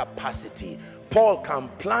build capacity. Paul can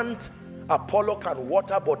plant, Apollo can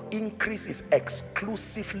water, but increase is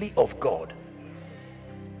exclusively of God.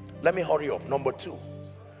 Let me hurry up. Number 2,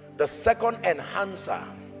 the second enhancer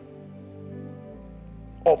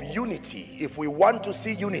of unity, if we want to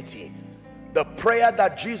see unity, the prayer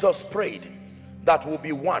that Jesus prayed that will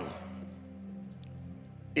be one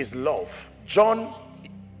is love. John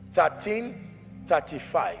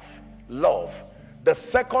 13:35, love. The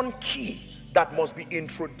second key that must be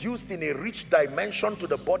introduced in a rich dimension to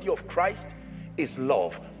the body of Christ is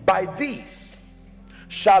love. By this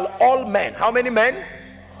shall all men, how many men?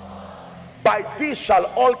 By this shall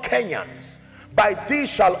all Kenyans, by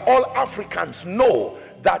this shall all Africans know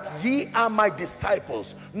that ye are my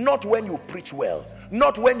disciples. Not when you preach well,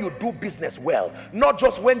 not when you do business well, not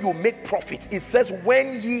just when you make profits. It says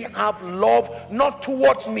when ye have love, not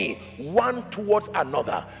towards me, one towards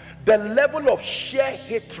another. The level of sheer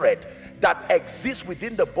hatred that exists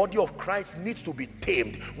within the body of Christ needs to be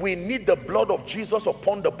tamed. We need the blood of Jesus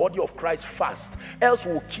upon the body of Christ fast, else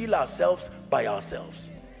we'll kill ourselves by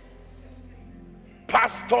ourselves.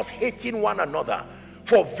 Pastors hating one another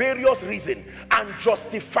for various reasons and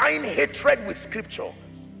justifying hatred with scripture.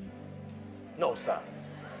 No, sir.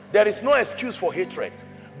 There is no excuse for hatred.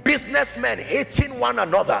 Businessmen hating one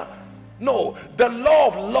another. No, the law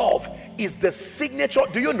of love is the signature.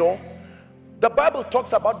 Do you know? The Bible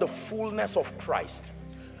talks about the fullness of Christ.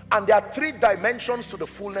 And there are 3 dimensions to the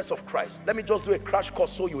fullness of Christ. Let me just do a crash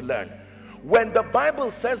course so you learn. When the Bible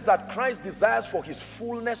says that Christ desires for his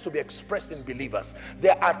fullness to be expressed in believers,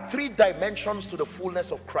 there are 3 dimensions to the fullness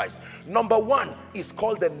of Christ. Number 1 is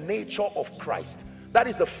called the nature of Christ. That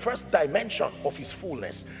is the first dimension of his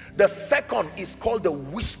fullness. The second is called the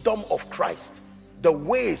wisdom of Christ. the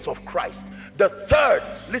ways of Christ. The third,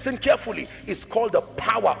 listen carefully, is called the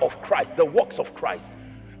power of Christ, the works of Christ,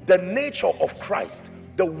 the nature of Christ,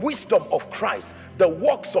 the wisdom of Christ, the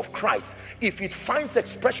works of Christ. If it finds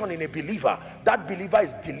expression in a believer, that believer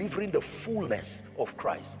is delivering the fullness of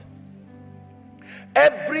Christ.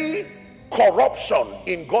 Every corruption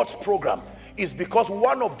in God's program is because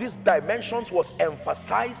one of these dimensions was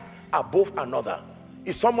emphasized above another.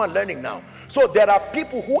 Is someone learning now? So there are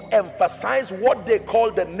people who emphasize what they call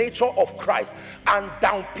the nature of Christ and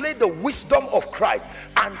downplay the wisdom of Christ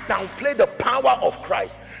and downplay the power of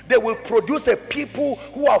Christ. They will produce a people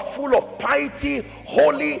who are full of piety,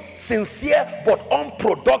 holy, sincere, but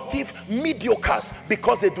unproductive, mediocres,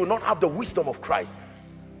 because they do not have the wisdom of Christ.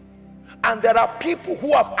 And there are people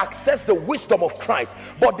who have accessed the wisdom of Christ,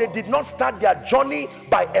 but they did not start their journey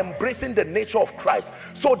by embracing the nature of Christ.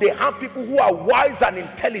 So they have people who are wise and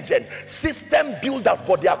intelligent, system builders,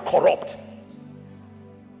 but they are corrupt.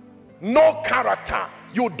 No character.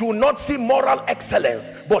 You do not see moral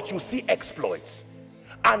excellence, but you see exploits.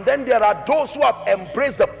 And then there are those who have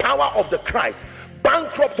embraced the power of the Christ,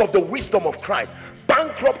 bankrupt of the wisdom of Christ,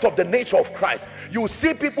 bankrupt of the nature of Christ. You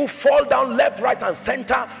see people fall down left, right, and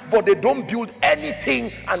center, but they don't build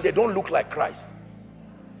anything and they don't look like Christ.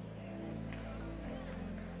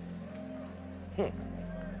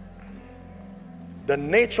 The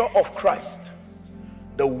nature of Christ,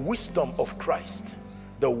 the wisdom of Christ,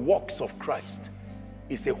 the works of Christ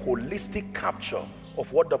is a holistic capture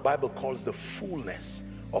of what the Bible calls the fullness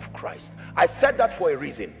of Christ. I said that for a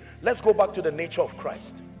reason. Let's go back to the nature of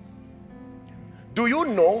Christ. Do you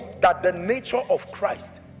know that the nature of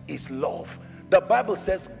Christ is love? The Bible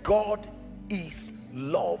says God is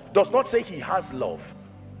love. Does not say he has love.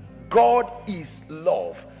 God is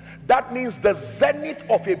love. That means the zenith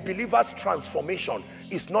of a believer's transformation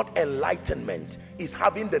is not enlightenment, is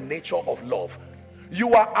having the nature of love.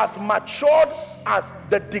 You are as matured as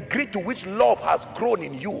the degree to which love has grown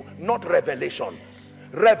in you, not revelation.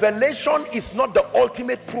 Revelation is not the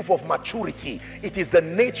ultimate proof of maturity. It is the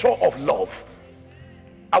nature of love.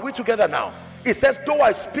 Are we together now? It says, though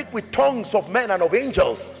I speak with tongues of men and of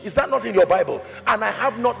angels. Is that not in your Bible? And I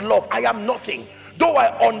have not love, I am nothing. Though I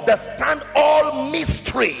understand all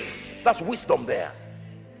mysteries. That's wisdom there.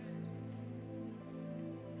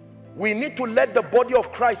 We need to let the body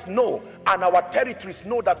of Christ know and our territories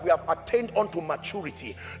know that we have attained unto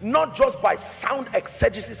maturity, not just by sound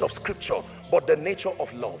exegesis of scripture, but the nature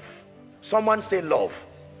of love. Someone say love.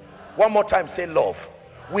 One more time, say love.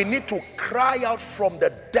 We need to cry out from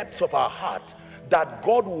the depths of our heart that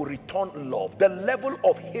God will return love. The level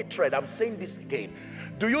of hatred, I'm saying this again.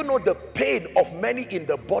 Do you know the pain of many in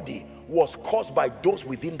the body was caused by those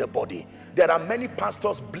within the body? There are many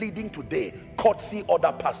pastors bleeding today, courtesy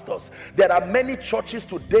other pastors. There are many churches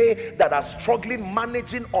today that are struggling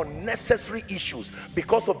managing unnecessary issues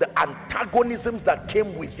because of the antagonisms that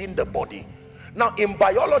came within the body. Now, in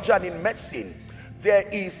biology and in medicine, there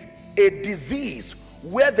is a disease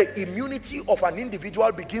where the immunity of an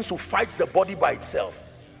individual begins to fight the body by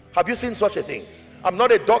itself. Have you seen such a thing? I'm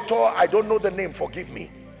not a doctor, I don't know the name, forgive me.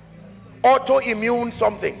 Autoimmune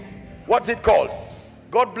something. What's it called?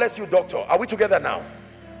 God bless you, doctor. Are we together now?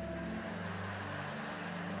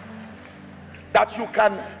 That you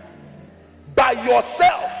can, by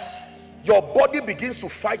yourself, your body begins to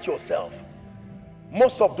fight yourself.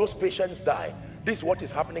 Most of those patients die. This is what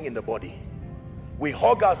is happening in the body. We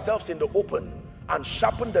hug ourselves in the open and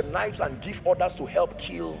sharpen the knives and give orders to help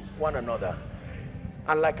kill one another.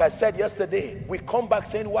 And like I said yesterday, we come back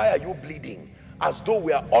saying, why are you bleeding? As though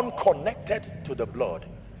we are unconnected to the blood.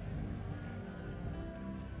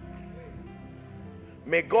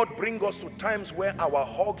 May God bring us to times where our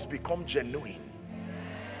hugs become genuine.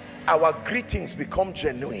 Our greetings become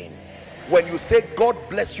genuine. When you say God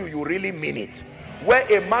bless you, you really mean it. Where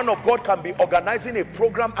a man of God can be organizing a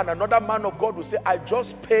program and another man of God will say, I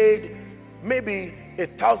just paid maybe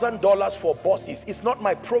 $1,000 for buses. It's not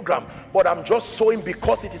my program, but I'm just sowing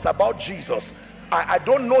because it is about Jesus. I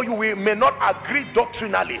don't know you, we may not agree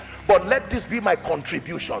doctrinally, but let this be my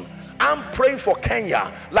contribution. I'm praying for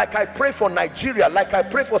Kenya, like I pray for Nigeria, like I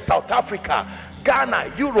pray for South Africa,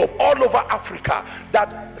 Ghana, Europe, all over Africa,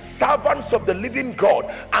 that servants of the living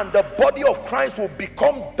God and the body of Christ will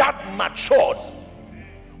become that matured.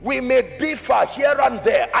 We may differ here and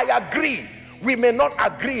there, I agree. We may not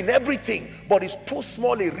agree in everything, but it's too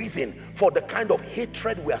small a reason for the kind of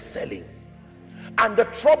hatred we are selling. And the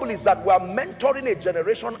trouble is that we are mentoring a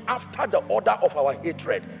generation after the order of our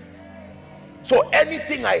hatred. So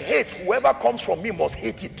anything I hate, whoever comes from me must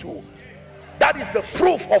hate it too. That is the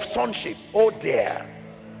proof of sonship. Oh dear,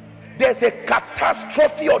 there's a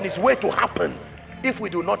catastrophe on its way to happen if we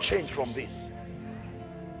do not change from this.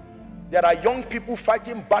 There are young people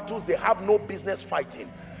fighting battles they have no business fighting.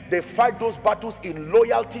 They fight those battles in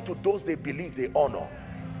loyalty to those they believe they honor.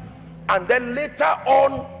 And then later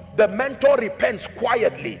on, the mentor repents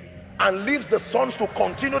quietly and leaves the sons to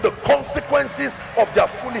continue the consequences of their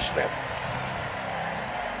foolishness.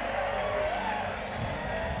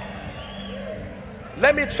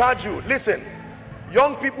 Let me charge you, listen,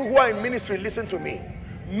 young people who are in ministry, listen to me.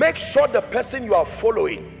 Make sure the person you are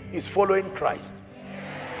following is following Christ.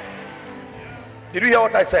 Did you hear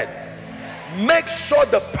what I said? Make sure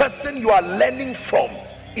the person you are learning from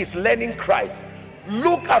is learning Christ.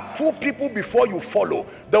 Look at two people before you follow.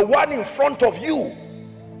 The one in front of you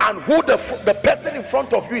and who the person in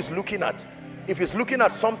front of you is looking at. If he's looking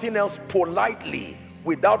at something else, politely,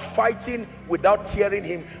 without fighting, without tearing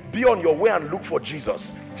him, be on your way and look for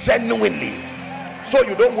Jesus genuinely, so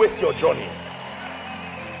you don't waste your journey.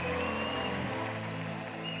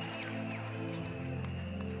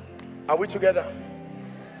 Are we together?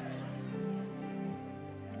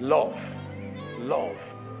 Love,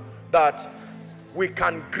 that we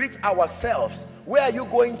can greet ourselves. Where are you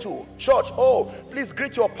going to? Church. Oh, please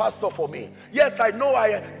greet your pastor for me. Yes, I know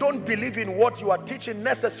I don't believe in what you are teaching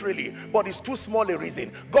necessarily, but it's too small a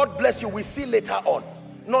reason. God bless you. We see later on.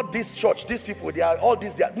 Not this church, these people, they are all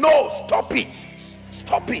this. They are. No, stop it.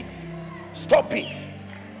 Stop it. Stop it.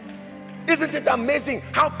 Isn't it amazing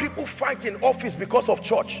how people fight in office because of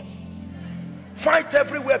church? Fight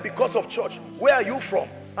everywhere because of church. Where are you from?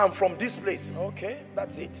 I'm from this place. Okay,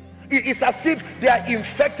 that's it. It's as if they are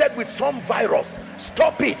infected with some virus.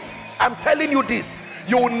 Stop it. I'm telling you this.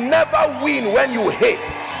 You will never win when you hate.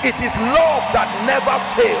 It is love that never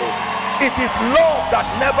fails. It is love that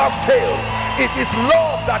never fails. It is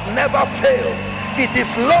love that never fails. It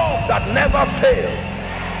is love that never fails.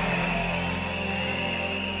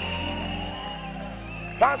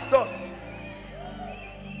 Pastors,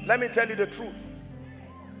 let me tell you the truth.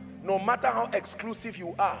 No matter how exclusive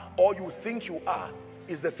you are or you think you are,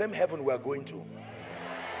 it's the same heaven we are going to.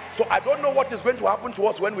 So I don't know what is going to happen to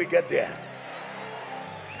us when we get there.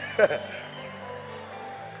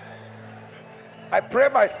 I pray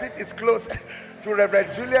my seat is close to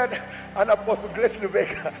Reverend Julian and Apostle Grace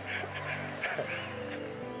Lubeka.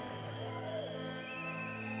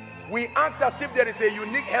 We act as if there is a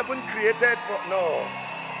unique heaven created for... No.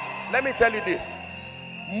 Let me tell you this.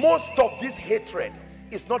 Most of this hatred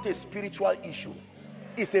is not a spiritual issue.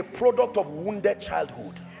 It's a product of wounded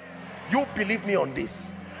childhood. You believe me on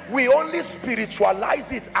this. We only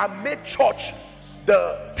spiritualize it and make church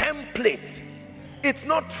the template. It's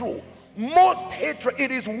not true. Most hatred,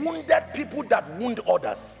 it is wounded people that wound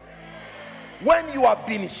others. When you have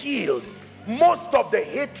been healed, most of the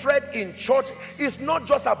hatred in church is not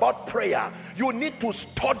just about prayer. You need to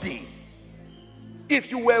study.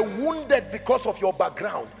 If you were wounded because of your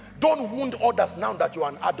background, don't wound others now that you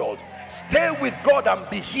are an adult. Stay with God and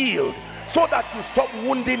be healed so that you stop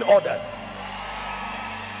wounding others.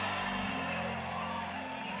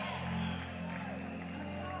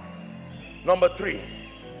 Number 3.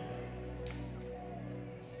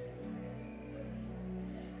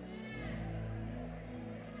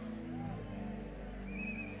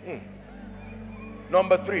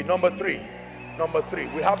 Number three.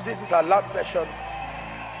 We have, this is our last session.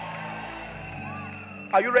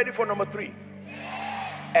 Are you ready for number 3?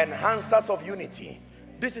 Enhancers of unity.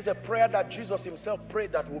 This is a prayer that Jesus himself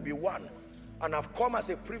prayed that will be one. And I've come as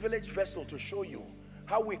a privileged vessel to show you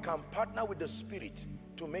how we can partner with the Spirit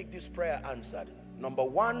to make this prayer answered. Number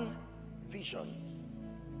 1, vision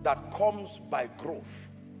that comes by growth.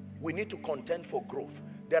 We need to contend for growth.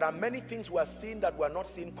 There are many things we are seeing that we are not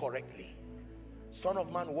seeing correctly. Son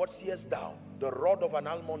of man, what seest thou? The rod of an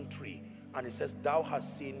almond tree. And it says, thou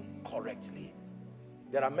hast seen correctly.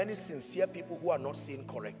 There are many sincere people who are not seeing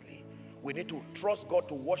correctly. We need to trust God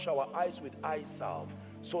to wash our eyes with eye salve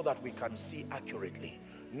so that we can see accurately.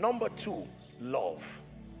 Number 2, love.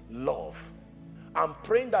 Love. I'm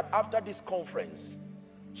praying that after this conference,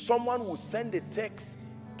 someone will send a text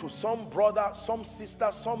to some brother, some sister,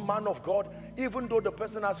 some man of God, even though the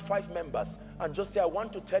person has 5 members, and just say, I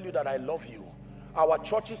want to tell you that I love you. Our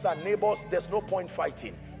churches are neighbors. There's no point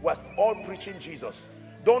fighting. We're all preaching Jesus.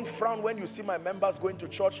 Don't frown when you see my members going to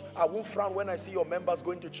church. I won't frown when I see your members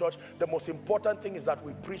going to church. The most important thing is that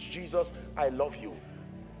we preach Jesus. I love you.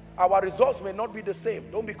 Our results may not be the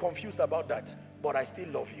same. Don't be confused about that. But I still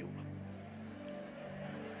love you.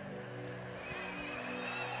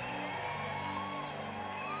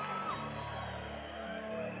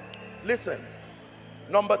 Listen.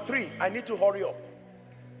 Number 3, I need to hurry up.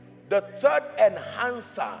 The third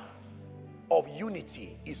enhancer of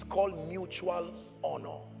unity is called mutual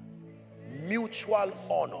honor. Mutual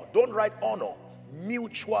honor. Don't write honor.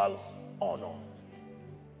 Mutual honor.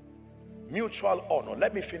 Mutual honor.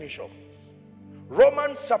 Let me finish up.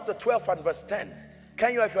 Romans chapter 12 and verse 10.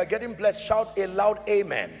 Can you, if you are getting blessed, shout a loud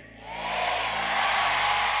amen?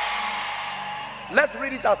 Let's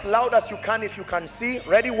read it as loud as you can if you can see.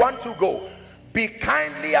 Ready? 1, 2, go. Be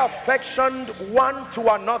kindly affectioned one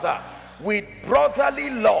to another with brotherly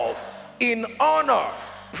love, in honor,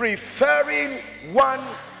 preferring one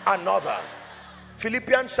another.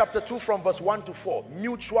 Philippians chapter 2 from verse 1 to 4.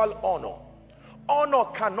 Mutual honor. Honor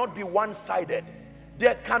cannot be one-sided.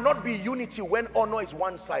 There cannot be unity when honor is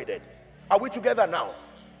one-sided. Are we together now?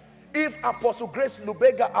 If Apostle Grace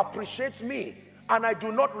Lubega appreciates me and I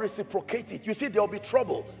do not reciprocate it, you see, there will be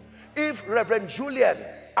trouble. If Reverend Julian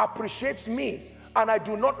appreciates me and I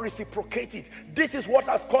do not reciprocate it, this is what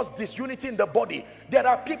has caused disunity in the body. There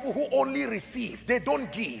are people who only receive, they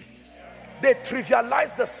don't give. They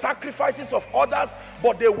trivialize the sacrifices of others,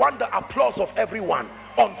 but they want the applause of everyone.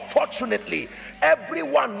 Unfortunately,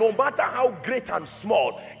 everyone, no matter how great and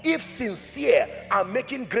small, if sincere, are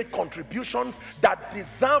making great contributions that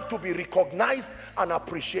deserve to be recognized and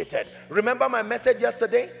appreciated. Remember my message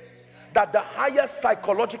yesterday? That the highest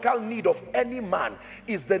psychological need of any man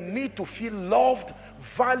is the need to feel loved,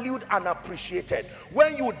 valued, and appreciated.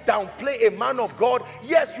 When you downplay a man of God,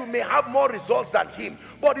 yes, you may have more results than him,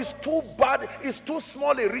 but it's too bad, it's too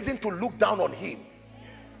small a reason to look down on him.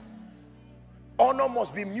 Honor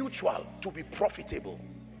must be mutual to be profitable.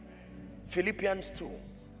 Philippians 2.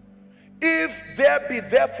 If there be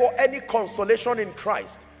therefore any consolation in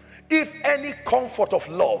Christ, if any comfort of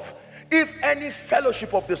love, if any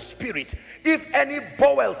fellowship of the Spirit, if any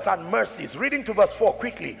bowels and mercies, reading to verse 4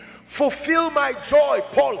 quickly, fulfill my joy,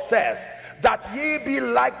 Paul says, that ye be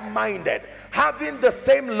like-minded, having the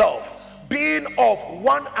same love, being of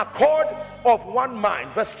one accord, of one mind.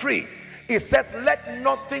 Verse 3, it says, let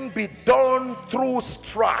nothing be done through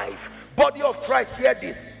strife. Body of Christ, hear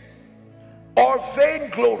this, or vain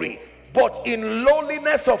glory, but in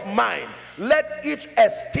lowliness of mind, let each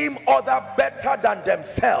esteem other better than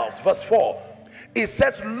themselves. Verse 4, it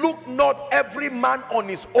says, look not every man on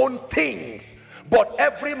his own things, but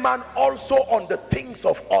every man also on the things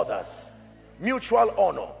of others. Mutual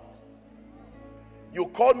honor. You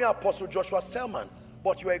call me Apostle Joshua Selman,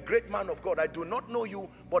 but you are a great man of God. I do not know you,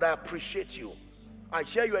 but I appreciate you. I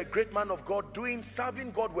hear you are a great man of God,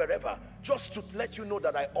 serving God wherever, just to let you know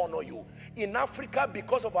that I honor you. In Africa,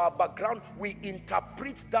 because of our background, we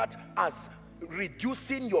interpret that as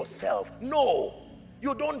reducing yourself. No,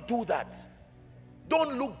 you don't do that.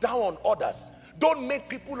 Don't look down on others. Don't make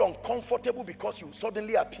people uncomfortable because you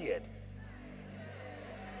suddenly appeared.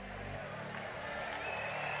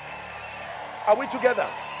 Are we together?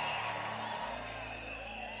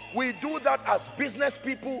 We do that as business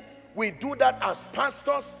people. We do that as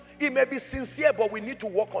pastors. It may be sincere, but we need to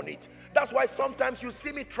work on it. That's why sometimes you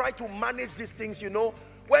see me try to manage these things, you know,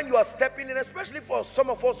 when you are stepping in, especially for some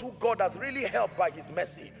of us who God has really helped by his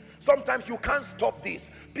mercy. Sometimes you can't stop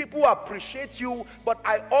this. People appreciate you, but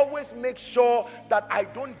I always make sure that I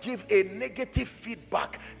don't give a negative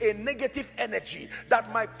feedback, a negative energy,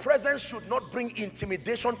 that my presence should not bring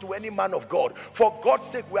intimidation to any man of God. For God's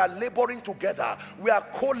sake, we are laboring together. We are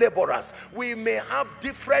co-laborers. We may have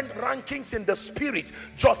different rankings in the spirit,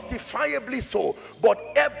 justifiably so, but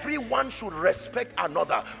everyone should respect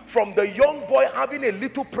another. From the young boy having a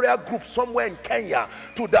little prayer group somewhere in Kenya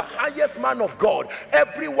to the highest man of God,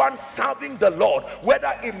 everyone serving the Lord,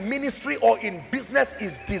 whether in ministry or in business,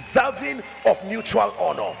 is deserving of mutual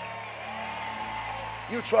honor.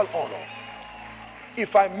 Mutual honor.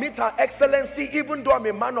 If I meet her excellency, even though I'm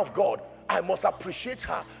a man of God, I must appreciate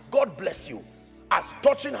her. God bless you. As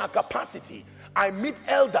touching her capacity, I meet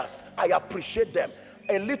elders, I appreciate them.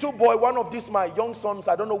 A little boy, one of these my young sons,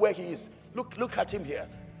 I don't know where he is. Look at him here.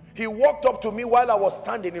 He walked up to me while I was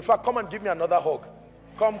standing. In fact, come and give me another hug.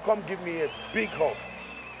 Come give me a big hug.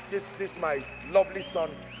 This my lovely son.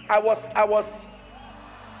 I was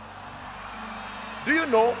do you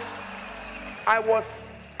know, I was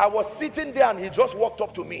sitting there and he just walked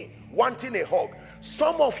up to me wanting a hug.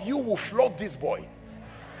 Some of you will flog this boy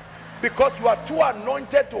because you are too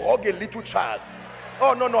anointed to hug a little child.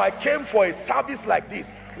 Oh no, I came for a service like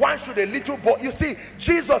this. Why should a little boy? You see,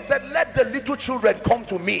 Jesus said, let the little children come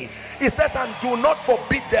to me. He says, and do not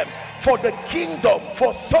forbid them, for the kingdom,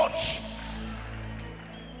 for such.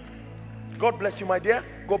 God bless you, my dear.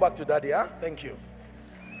 Go back to daddy, huh? Thank you.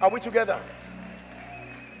 Are we together?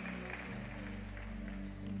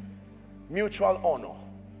 Mutual honor.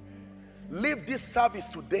 Leave this service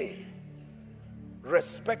today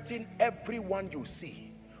respecting everyone you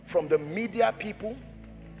see, from the media people.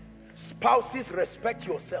 Spouses, respect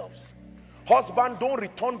yourselves. Husband, don't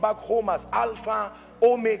return back home as Alpha,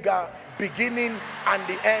 Omega, beginning and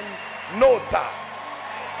the end. No, sir.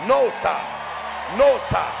 No, sir. No,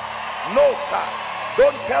 sir. No, sir.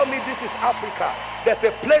 Don't tell me this is Africa. There's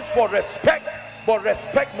a place for respect, but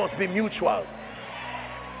respect must be mutual.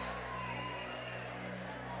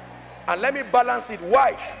 And let me balance it.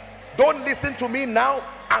 Wife, don't listen to me now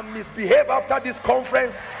and misbehave after this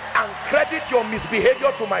conference and credit your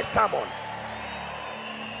misbehavior to my sermon.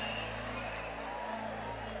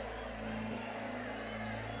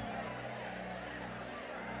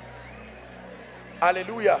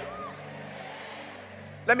 Hallelujah.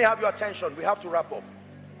 Let me have your attention. We have to wrap up.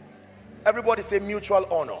 Everybody say mutual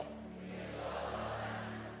honor.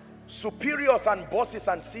 Superiors and bosses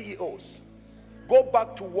and CEOs, go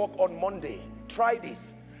back to work on Monday. Try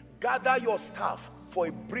this. Gather your staff for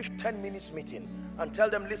a brief 10 minutes meeting and tell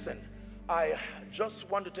them, listen, I just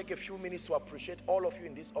want to take a few minutes to appreciate all of you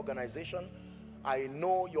in this organization. I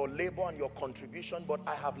know your labor and your contribution, but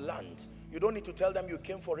I have learned. You don't need to tell them you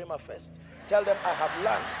came for Rhema first. Tell them, I have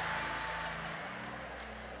learned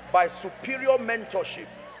by superior mentorship.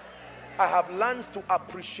 I have learned to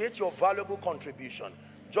appreciate your valuable contribution.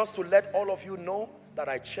 Just to let all of you know that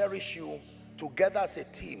I cherish you. Together as a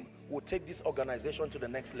team, we'll take this organization to the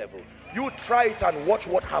next level. You try it and watch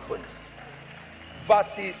what happens.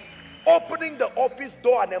 Versus opening the office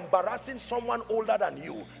door and embarrassing someone older than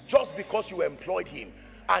you just because you employed him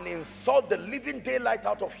and insult the living daylight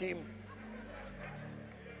out of him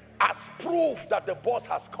as proof that the boss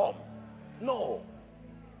has come. No.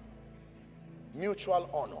 Mutual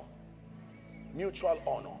honor. Mutual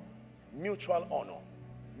honor. Mutual honor.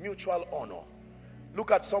 Mutual honor.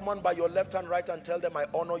 Look at someone by your left and right and tell them, I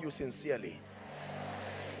honor you sincerely.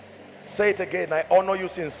 Say it again. I honor you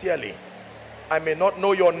sincerely. I may not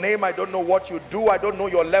know your name. I don't know what you do. I don't know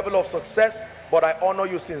your level of success, but I honor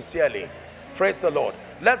you sincerely. Praise the Lord.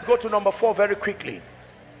 Let's go to number 4 very quickly.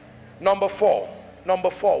 Number 4. Number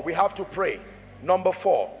 4. We have to pray. Number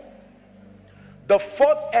 4. The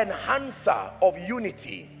fourth enhancer of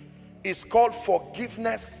unity is called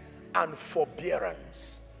forgiveness and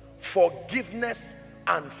forbearance. Forgiveness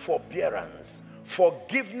and forbearance.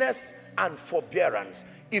 Forgiveness and forbearance.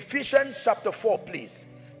 Ephesians chapter 4, please.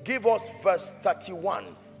 Give us verse 31.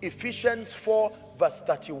 Ephesians 4 verse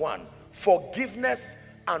 31. Forgiveness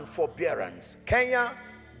and forbearance. Kenya,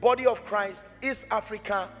 body of Christ, East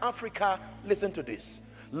Africa, Africa, listen to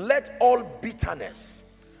this. Let all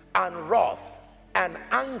bitterness and wrath and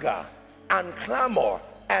anger and clamor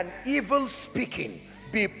and evil speaking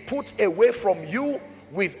be put away from you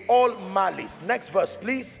with all malice. Next verse,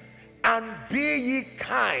 please. And be ye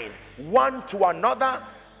kind one to another,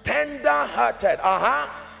 tender-hearted,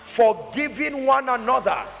 forgiving one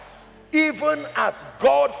another, even as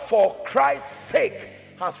God for Christ's sake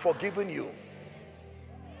has forgiven you.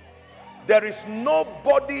 There is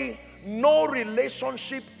nobody, no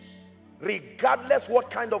relationship, regardless what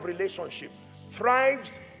kind of relationship,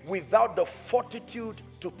 thrives without the fortitude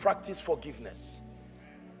to practice forgiveness.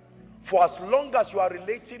 For as long as you are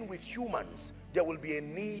relating with humans, there will be a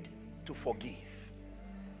need to forgive.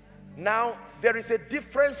 Now, there is a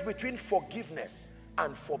difference between forgiveness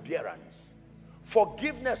and forbearance.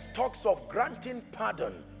 Forgiveness talks of granting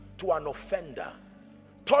pardon to an offender.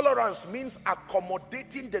 Tolerance means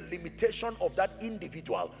accommodating the limitation of that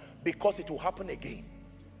individual because it will happen again.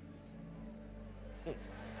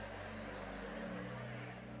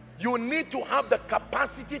 You need to have the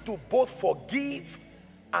capacity to both forgive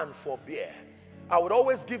and forbear. I would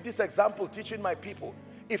always give this example teaching my people.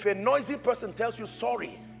 If a noisy person tells you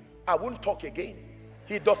sorry, I won't talk again.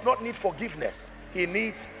 He does not need forgiveness. He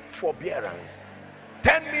needs forbearance.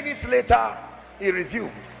 10 minutes later, he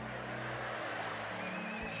resumes.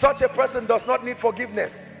 Such a person does not need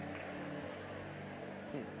forgiveness.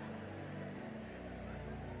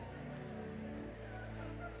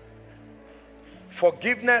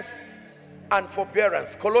 Forgiveness and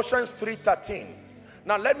forbearance. Colossians 3:13.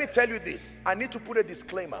 Now let me tell you this. I need to put a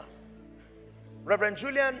disclaimer. Reverend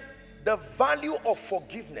Julian, the value of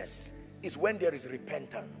forgiveness is when there is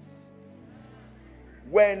repentance.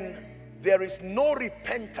 When there is no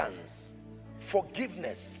repentance,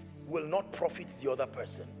 forgiveness will not profit the other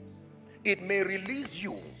person. It may release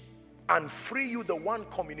you and free you, the one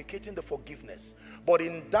communicating the forgiveness, but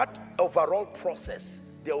in that overall process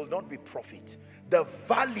there will not be profit. The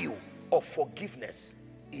value of forgiveness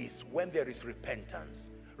is when there is repentance.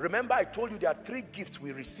 Remember, I told you there are 3 gifts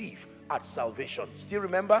we receive at salvation. Still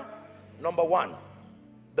remember? Number 1,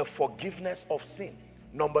 the forgiveness of sin.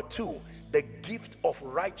 Number 2, the gift of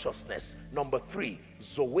righteousness. Number 3,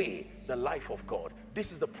 Zoe, the life of God.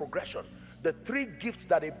 This is the progression. The 3 gifts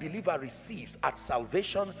that a believer receives at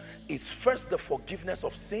salvation is first the forgiveness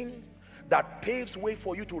of sins that paves way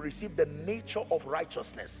for you to receive the nature of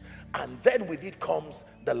righteousness, and then with it comes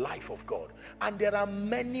the life of God. And there are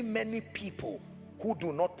many people who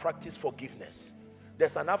do not practice forgiveness.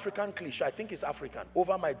 There's an African cliche, I think it's African,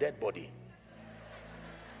 over my dead body.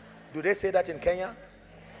 Do they say that in Kenya?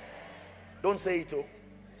 Don't say it, oh.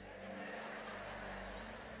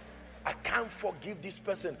 I can't forgive this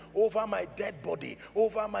person, over my dead body,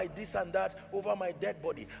 over my this and that, over my dead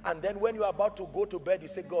body. And then when you're about to go to bed, you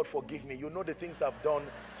say, God, forgive me. You know the things I've done,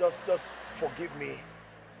 just forgive me.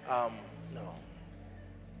 No.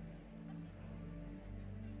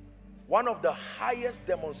 One of the highest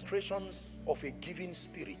demonstrations of a giving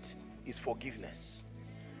spirit is forgiveness.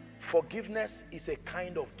 Forgiveness is a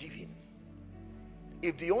kind of giving.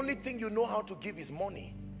 If the only thing you know how to give is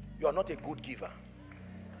money, you are not a good giver.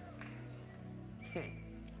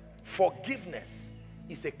 Forgiveness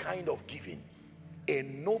is a kind of giving, a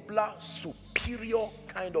nobler, superior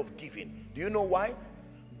kind of giving. Do you know why?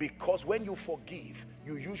 Because when you forgive,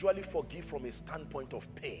 you usually forgive from a standpoint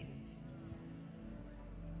of pain.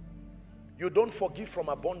 You don't forgive from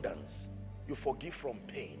abundance, you forgive from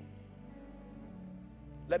pain.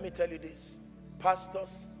 Let me tell you this,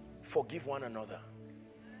 pastors, forgive one another.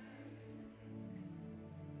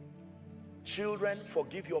 Children,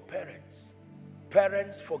 forgive your parents.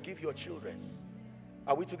 Parents, forgive your children.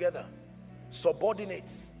 Are we together?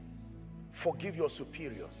 Subordinates, forgive your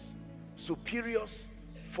superiors. Superiors,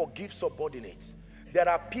 forgive subordinates. There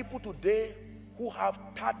are people today who have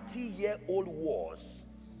 30-year-old wars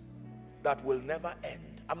that will never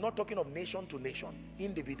end. I'm not talking of nation to nation,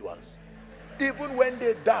 individuals. Even when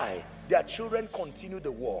they die, their children continue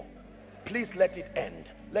the war. Please let it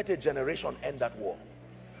end. Let a generation end that war.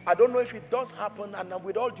 I don't know if it does happen, and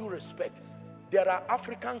with all due respect, there are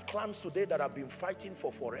African clans today that have been fighting for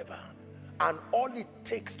forever, and all it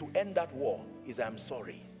takes to end that war is I'm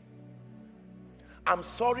sorry. I'm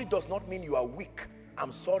sorry does not mean you are weak.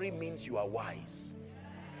 I'm sorry means you are wise.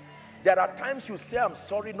 There are times you say I'm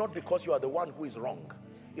sorry not because you are the one who is wrong.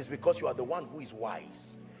 It's because you are the one who is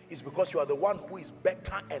wise. It's because you are the one who is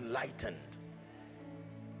better enlightened.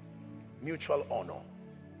 Mutual honor.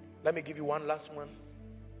 Let me give you one last one,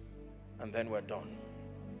 and then we're done.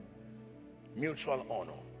 Mutual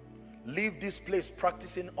honor. Leave this place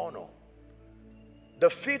practicing honor. The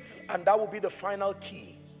 5th, and that will be the final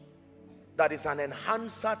key, that is an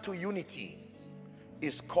enhancer to unity,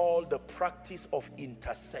 is called the practice of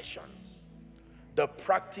intercession. The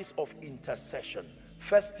practice of intercession.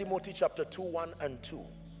 1 Timothy chapter 2, 1 and 2.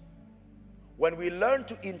 When we learn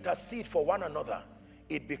to intercede for one another,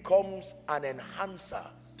 it becomes an enhancer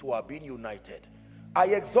to our being united. I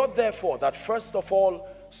exhort therefore that first of all,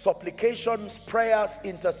 supplications, prayers,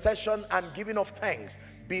 intercession, and giving of thanks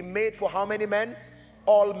be made for how many men?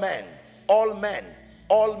 All men, all men,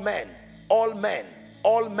 all men, all men,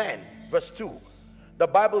 all men. Verse 2, the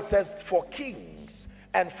Bible says, for kings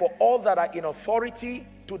and for all that are in authority,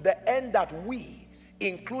 to the end that we,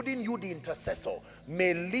 including you the intercessor,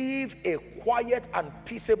 may live a quiet and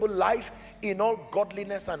peaceable life in all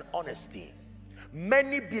godliness and honesty.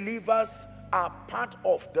 Many believers are part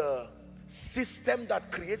of the system that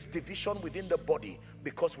creates division within the body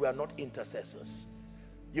because we are not intercessors.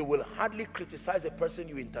 You will hardly criticize a person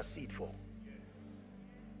you intercede for.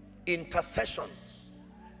 Intercession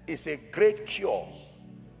is a great cure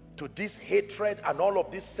to this hatred and all of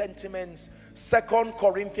these sentiments. 2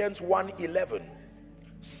 Corinthians 1:11.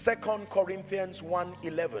 2 Corinthians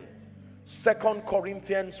 1:11. 2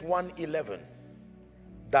 Corinthians 1:11.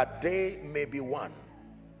 That they may be one.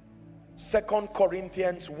 2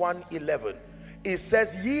 Corinthians 1:11. It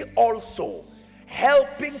says, ye also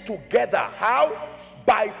helping together. How?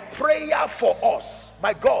 By prayer for us.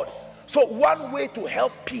 My God. So one way to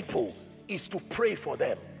help people is to pray for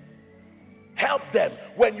them. Help them.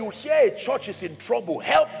 When you hear a church is in trouble,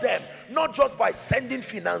 help them. Not just by sending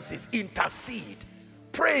finances. Intercede.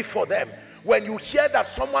 Pray for them. When you hear that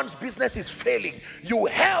someone's business is failing, you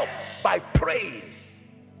help by praying.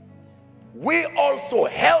 We also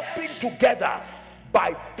helping together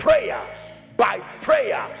by prayer, by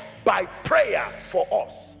prayer, by prayer for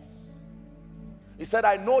us. He said,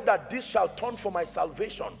 I know that this shall turn for my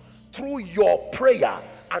salvation through your prayer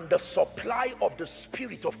and the supply of the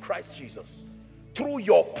Spirit of Christ Jesus. Through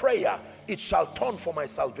your prayer, it shall turn for my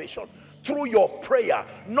salvation. through your prayer,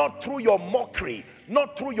 not through your mockery,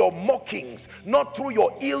 not through your mockings, not through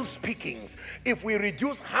your ill speakings. If we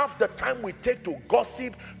reduce half the time we take to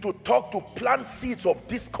gossip, to talk, to plant seeds of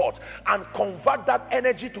discord, and convert that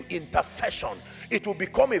energy to intercession, it will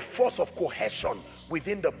become a force of cohesion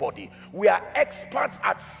within the body. We are experts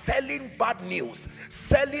at selling bad news,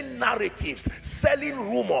 selling narratives, selling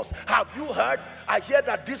rumors. Have you heard? I hear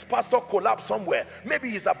that this pastor collapsed somewhere. Maybe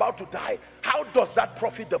he's about to die. How does that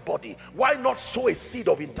profit the body? Why not sow a seed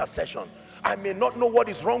of intercession? I may not know what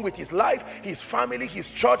is wrong with his life, his family,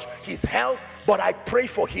 his church, his health, but I pray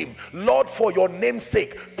for him. Lord, for your name's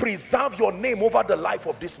sake, preserve your name over the life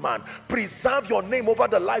of this man. Preserve your name over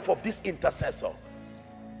the life of this intercessor.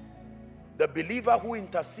 The believer who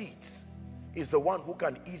intercedes is the one who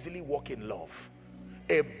can easily walk in love.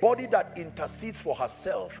 A body that intercedes for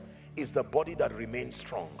herself is the body that remains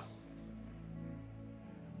strong.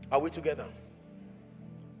 Are we together?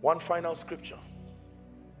 One final scripture.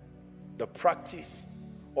 The practice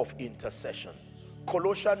of intercession.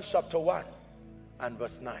 Colossians chapter 1 and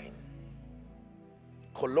verse 9.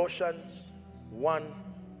 Colossians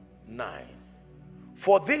 1:9.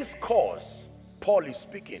 For this cause, Paul is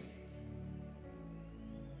speaking,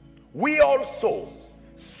 we also,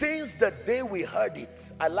 since the day we heard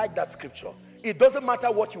it, I like that scripture. It doesn't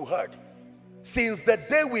matter what you heard. Since the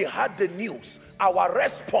day we heard the news, our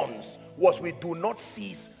response was we do not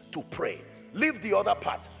cease to pray. Leave the other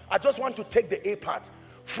part. I just want to take the A part.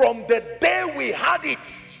 From the day we heard it,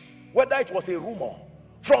 whether it was a rumor,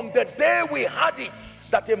 from the day we heard it,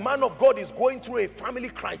 that a man of God is going through a family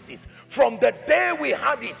crisis, from the day we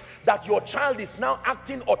heard it, that your child is now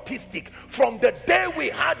acting autistic, from the day we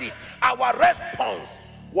heard it, our response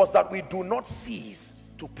was that we do not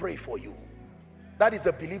cease to pray for you. That is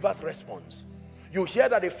the believer's response. You hear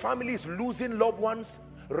that a family is losing loved ones,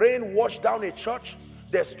 rain washed down a church,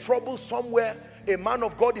 there's trouble somewhere, a man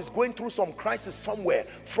of God is going through some crisis somewhere.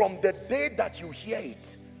 From the day that you hear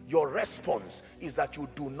it, your response is that you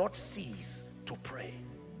do not cease to pray.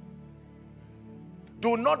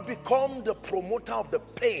 Do not become the promoter of the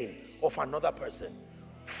pain of another person.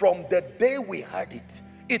 From the day we heard it,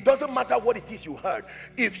 it doesn't matter what it is you heard.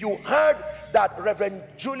 If you heard that Reverend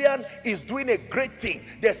Julian is doing a great thing,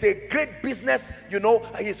 there's a great business, you know,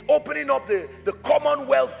 he's opening up the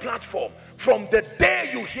Commonwealth platform. From the day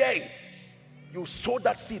you hear it, you sow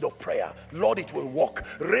that seed of prayer. Lord, it will work.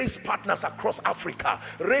 Raise partners across Africa.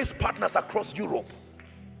 Raise partners across Europe.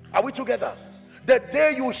 Are we together? The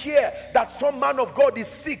day you hear that some man of God is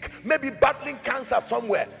sick, maybe battling cancer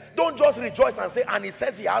somewhere, don't just rejoice and say, and he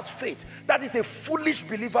says he has faith. That is a foolish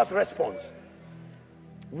believer's response.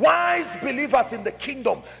 Wise believers in the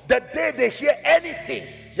kingdom, the day they hear anything,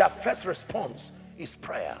 their first response is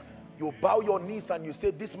prayer. You bow your knees and you say,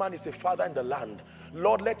 this man is a father in the land.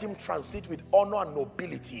 Lord, let him transit with honor and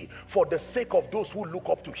nobility for the sake of those who look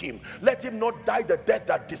up to him. Let him not die the death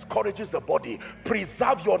that discourages the body.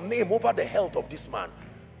 Preserve your name over the health of this man.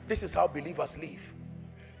 This is how believers live.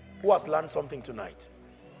 Who has learned something tonight?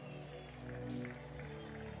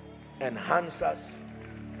 Enhancers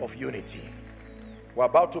of unity. We're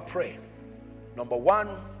about to pray. Number one,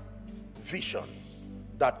 vision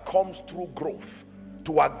that comes through growth.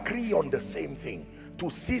 To agree on the same thing, to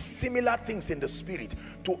see similar things in the spirit,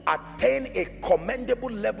 to attain a commendable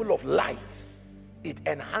level of light. It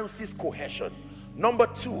enhances cohesion. Number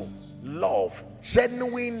two, love,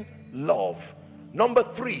 genuine love. Number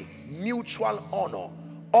three, mutual honor.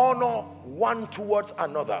 Honor one towards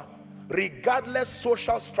another, regardless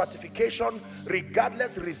social stratification,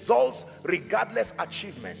 regardless results, regardless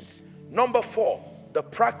achievements. Number four, the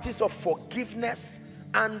practice of forgiveness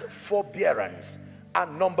and forbearance.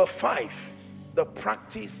 And number five, the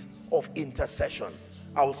practice of intercession.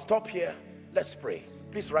 I will stop here. Let's pray.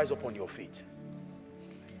 Please rise up on your feet.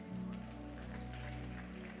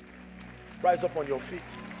 Rise up on your feet.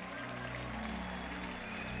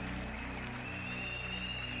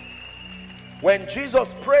 When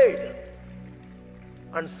Jesus prayed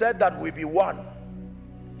and said that we be one,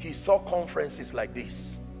 he saw conferences like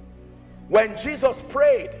this. When Jesus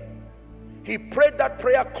prayed, he prayed that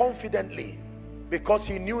prayer confidently, because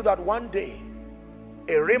he knew that one day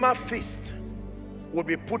a Rhema feast will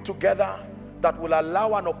be put together that will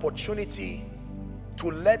allow an opportunity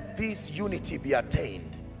to let this unity be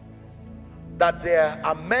attained. That there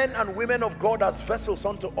are men and women of God as vessels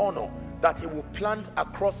unto honor that he will plant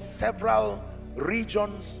across several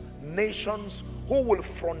regions, nations, who will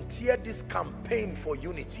frontier this campaign for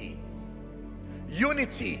unity.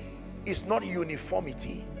 Unity is not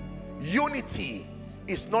uniformity. Unity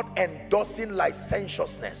is not endorsing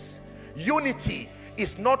licentiousness. Unity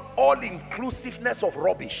is not all-inclusiveness of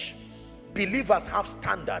rubbish. Believers have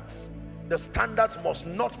standards. The standards must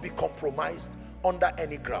not be compromised under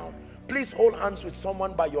any ground. Please hold hands with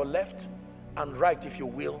someone by your left and right, if you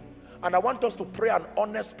will. And I want us to pray an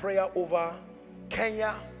honest prayer over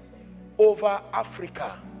Kenya, over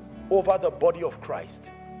Africa, over the body of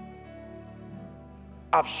Christ.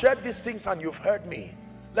 I've shared these things and you've heard me.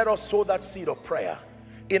 Let us sow that seed of prayer.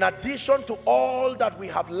 In addition to all that we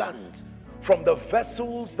have learned from the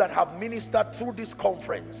vessels that have ministered through this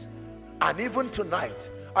conference, and even tonight,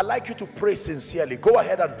 I'd like you to pray sincerely. Go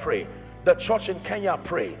ahead and pray. The church in Kenya,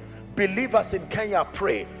 pray. Believers in Kenya,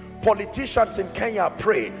 pray. Politicians in Kenya,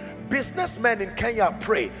 pray. Businessmen in Kenya,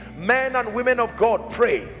 pray. Men and women of God,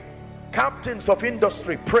 pray. Captains of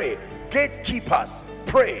industry, pray. Gatekeepers,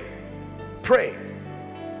 pray. Pray.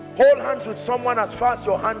 Hold hands with someone as far as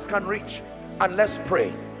your hands can reach, and let's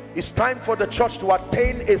pray. It's time for the church to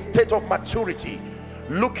attain a state of maturity,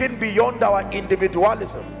 looking beyond our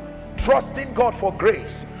individualism, trusting God for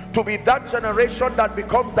grace to be that generation that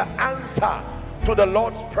becomes the answer to the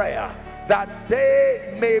Lord's prayer, that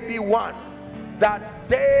they may be one, that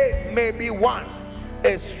they may be one,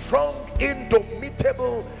 a strong,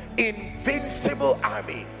 indomitable, invincible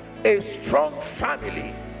army, a strong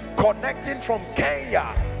family connecting from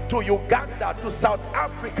Kenya to Uganda, to South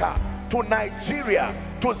Africa, to Nigeria,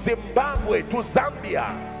 to Zimbabwe, to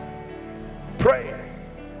Zambia. Pray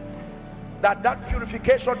that that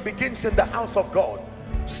purification begins in the house of God.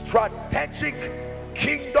 Strategic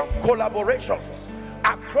kingdom collaborations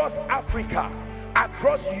across Africa,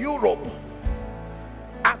 across Europe,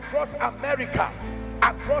 across America,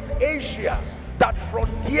 across Asia, that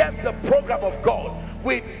frontiers the program of God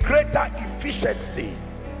with greater efficiency.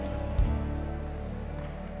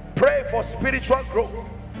 Pray for spiritual growth,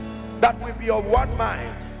 that we be of one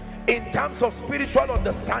mind in terms of spiritual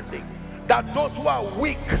understanding, that those who are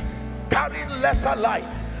weak, carrying lesser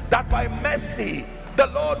light, that by mercy the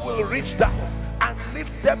Lord will reach down and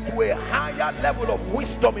lift them to a higher level of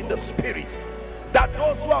wisdom in the spirit, that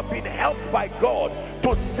those who have been helped by God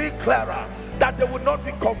to see clearer, that they will not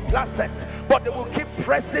be complacent, but they will keep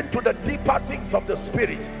pressing to the deeper things of the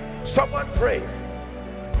spirit. Someone pray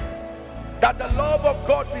that the love of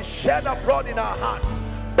God be shed abroad in our hearts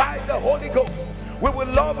by the Holy Ghost. We will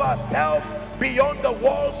love ourselves beyond the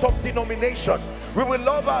walls of denomination. We will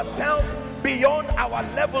love ourselves beyond our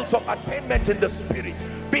levels of attainment in the spirit,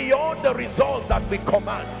 beyond the results that we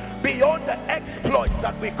command, beyond the exploits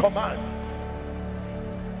that we command.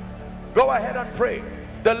 Go ahead and pray.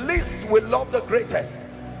 The least will love the greatest.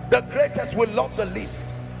 The greatest will love the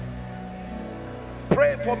least.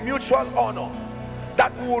 Pray for mutual honor,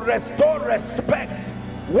 that we will restore respect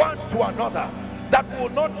one to another, that we will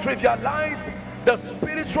not trivialize the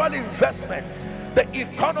spiritual investments, the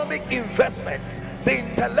economic investments, the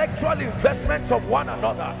intellectual investments of one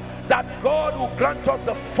another, that God will grant us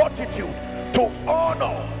the fortitude to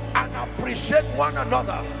honor and appreciate one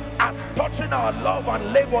another as touching our love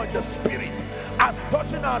and labor in the spirit, as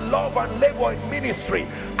touching our love and labor in ministry,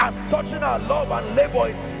 as touching our love and labor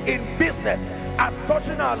in business, as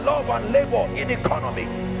touching our love and labor in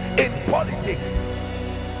economics, in politics.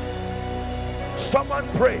 Someone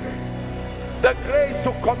pray the grace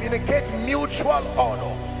to communicate mutual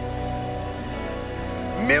honor,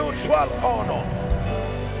 mutual honor,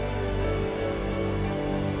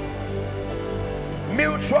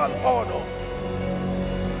 mutual honor.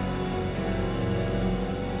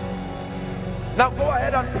 Now go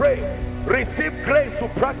ahead and pray. Receive grace to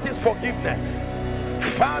practice forgiveness.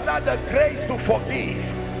 Father, the grace to forgive,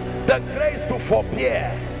 the grace to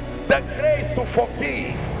forbear, the grace to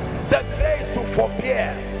forgive, the grace to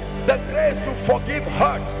forbear, the grace to forgive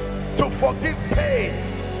hurts, to forgive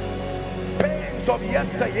pains, pains of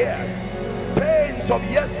yesteryears, pains of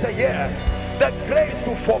yesteryears, the grace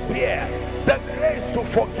to forbear, the grace to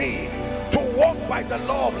forgive, to walk by the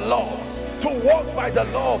law of love, to walk by the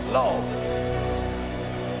law of love.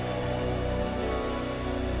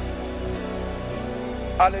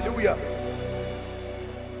 Hallelujah.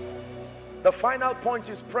 The final point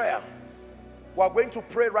is prayer. We are going to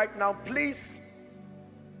pray right now. Please,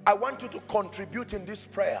 I want you to contribute in this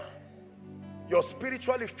prayer. Your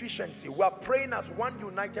spiritual efficiency. We are praying as one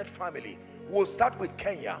united family. We'll start with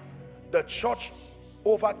Kenya. The church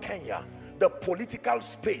over Kenya. The political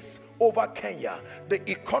space over Kenya. The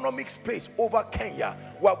economic space over Kenya.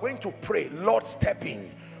 We are going to pray. Lord, step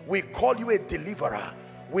in. We call you a deliverer.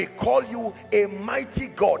 We call you a mighty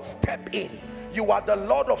God. Step in. You are the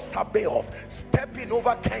Lord of Sabaoth. Step in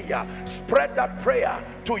over Kenya. Spread that prayer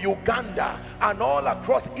to Uganda and all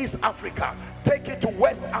across East Africa. Take it to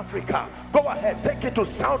West Africa. Go ahead, take it to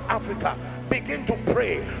South Africa. Begin to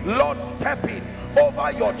pray. Lord, step in.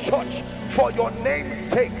 over your church for your name's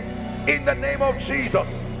sake. In the name of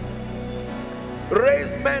Jesus,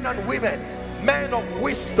 raise men and women, men of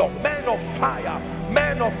wisdom, men of fire,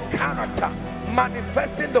 men of character,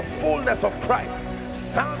 manifesting the fullness of Christ,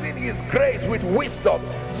 serving his grace with wisdom,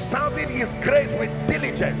 serving his grace with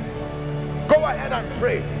diligence. Go ahead and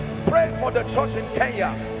pray. Pray for the church in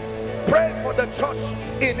Kenya. Pray for the church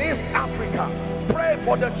in East Africa. Pray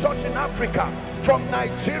for the church in Africa, from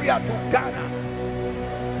Nigeria to Ghana,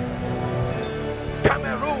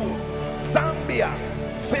 Cameroon, Zambia,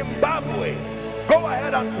 Zimbabwe. Go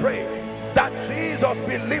ahead and pray that Jesus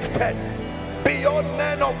be lifted beyond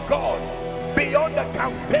men of God, beyond the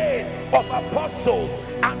campaign of apostles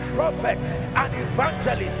and prophets and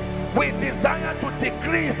evangelists. We desire to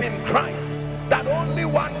decrease in Christ, that only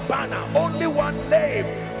one banner, only one name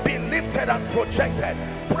be lifted and projected.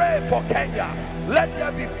 Pray for Kenya. Let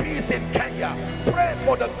there be peace in Kenya. Pray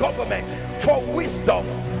for the government, for wisdom.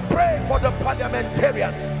 Pray for the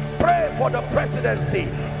parliamentarians. Pray for the presidency.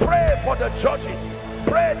 Pray for the judges.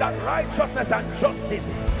 Pray that righteousness and justice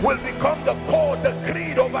will become the code, the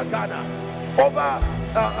creed over Ghana,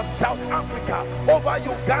 over South Africa, over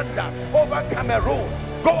Uganda, over Cameroon.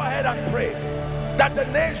 Go ahead and pray that the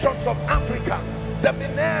nations of Africa, the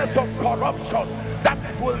menace of corruption, that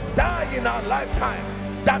it will die in our lifetime,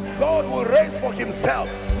 that God will raise for himself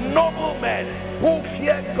noble men who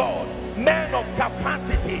fear God, men of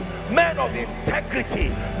capacity, men of integrity,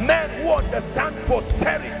 men who understand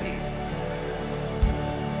posterity.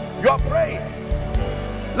 You are praying.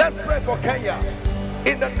 Let's pray for Kenya.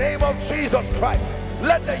 In the name of Jesus Christ,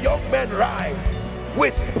 let the young men rise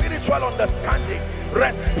with spiritual understanding,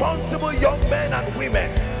 responsible young men and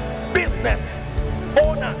women, business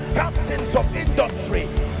owners, captains of industry,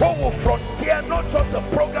 who will frontier not just the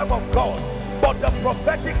program of God, but the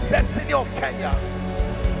prophetic destiny of Kenya.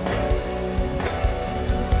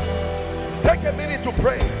 Take a minute to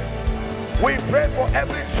pray. We pray for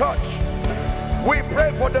every church. We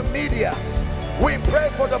pray for the media. We pray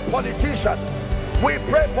for the politicians. We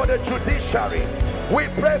pray for the judiciary. We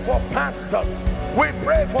pray for pastors. We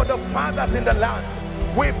pray for the fathers in the land.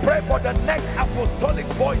 We pray for the next apostolic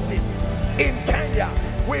voices in Kenya.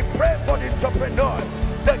 We pray for the entrepreneurs,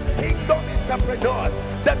 the kingdom entrepreneurs,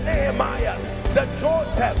 the Nehemiahs, the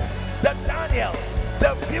Josephs, the Daniels,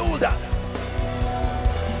 the builders.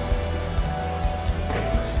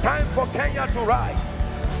 It's time for Kenya to rise.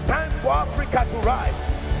 It's time for Africa to rise.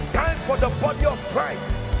 It's time for the body of Christ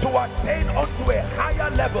to attain unto a higher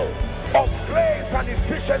level of grace and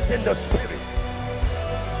efficiency in the spirit.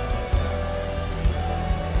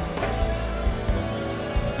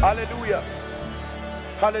 Hallelujah.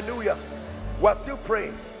 Hallelujah. We're still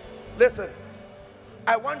praying. Listen,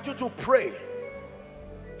 I want you to pray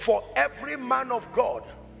for every man of God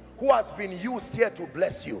who has been used here to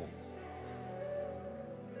bless you.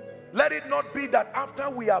 Let it not be that after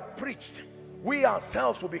we have preached, we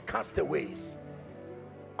ourselves will be castaways.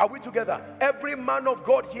 Are we together? Every man of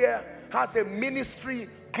God here has a ministry,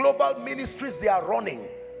 global ministries they are running.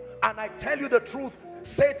 And I tell you the truth,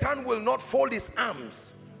 Satan will not fold his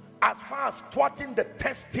arms as far as thwarting the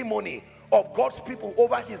testimony of God's people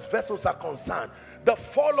over his vessels are concerned. The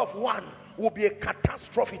fall of one will be a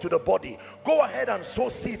catastrophe to the body. Go ahead and sow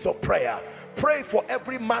seeds of prayer. Pray for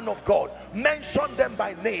every man of God. Mention them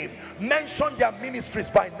by name. Mention their ministries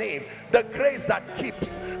by name. The grace that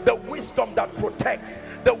keeps, the wisdom that protects,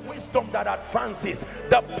 the wisdom that advances,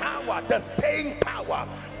 the power, the staying power,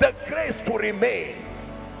 the grace to remain.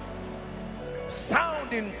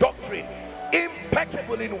 Sound in doctrine,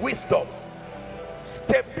 impeccable in wisdom,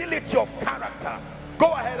 stability of character.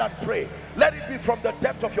 Go ahead and pray. Let it be from the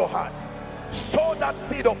depth of your heart. Sow that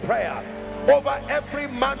seed of prayer over every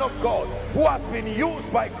man of God who has been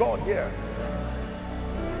used by God here.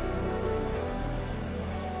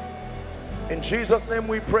 In Jesus' name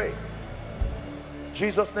we pray.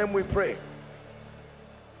 Jesus' name we pray.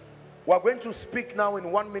 We're going to speak now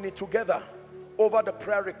in 1 minute together over the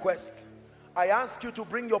prayer request. I ask you to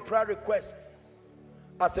bring your prayer request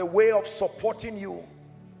as a way of supporting you,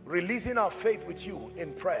 releasing our faith with you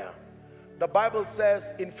in prayer. The Bible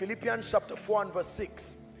says in Philippians chapter 4 and verse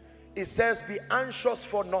 6, it says, be anxious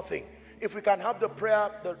for nothing. If we can have the prayer,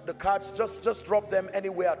 the cards, just drop them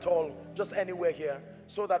anywhere at all, just anywhere here,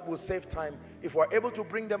 so that we'll save time. If we're able to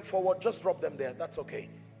bring them forward, just drop them there. That's okay.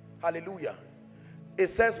 Hallelujah. It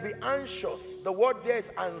says, be anxious. The word there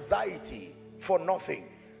is anxiety for nothing.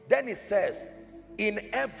 Then it says, in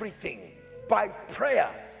everything, by prayer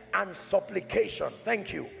and supplication.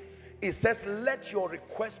 Thank you. It says, let your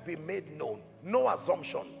request be made known. No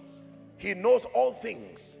assumption. He knows all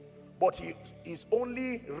things. but he is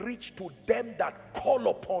only rich to them that call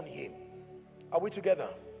upon him. Are we together?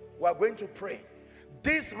 We are going to pray.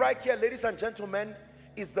 This right here, ladies and gentlemen,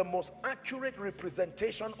 is the most accurate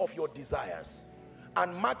representation of your desires.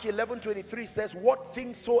 And Mark 11:23 says, what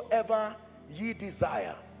things soever ye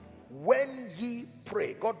desire, when ye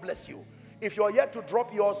pray. God bless you. If you're yet to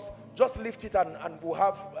drop yours, just lift it and we'll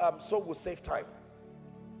have, so we'll save time.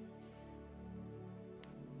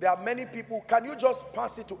 There are many people. Can you just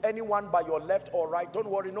pass it to anyone by your left or right? Don't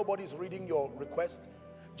worry, nobody's reading your request.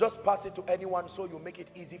 Just pass it to anyone so you make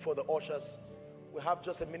it easy for the ushers. We have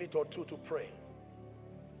just a minute or two to pray.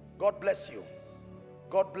 God bless you.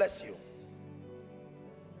 God bless you.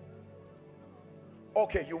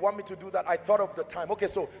 Okay, you want me to do that? I thought of the time. Okay,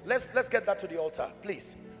 so let's get that to the altar,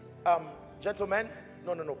 please. Gentlemen,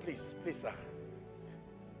 no, please, sir.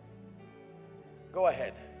 Go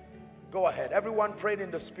ahead. Go ahead. Everyone praying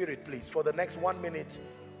in the spirit, please. For the next 1 minute,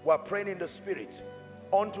 we're praying in the spirit.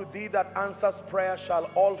 Unto thee that answers prayer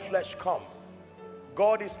shall all flesh come.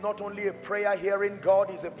 God is not only a prayer hearing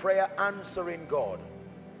God, is a prayer answering God.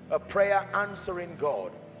 A prayer answering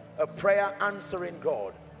God. A prayer answering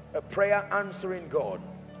God. A prayer answering God.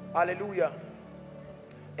 Hallelujah.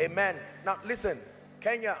 Amen. Now listen,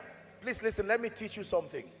 Kenya, please listen. Let me teach you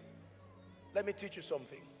something. Let me teach you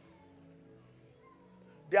something.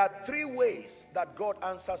 There are 3 ways that God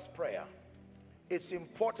answers prayer. It's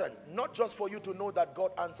important not just for you to know that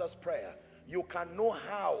God answers prayer. You can know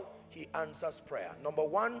how he answers prayer. Number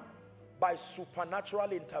 1, by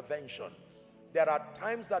supernatural intervention. There are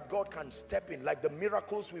times that God can step in, like the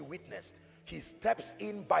miracles we witnessed. He steps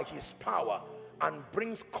in by his power and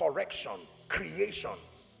brings correction, creation,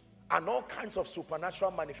 and all kinds of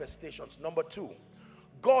supernatural manifestations. Number 2,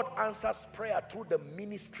 God answers prayer through the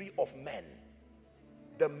ministry of men.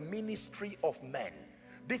 The ministry of men.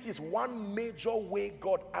 This is one major way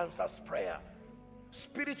God answers prayer.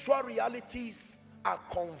 Spiritual realities are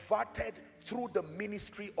converted through the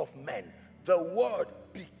ministry of men. The word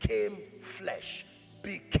became flesh.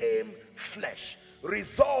 Became flesh.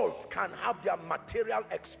 Results can have their material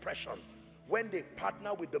expression when they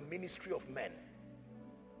partner with the ministry of men.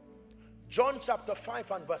 John chapter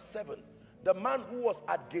 5 and verse 7. The man who was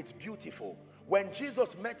at Gates Beautiful, when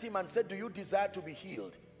Jesus met him and said, do you desire to be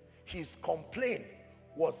healed? His complaint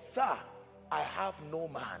was, sir, I have no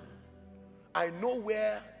man. I know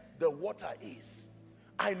where the water is.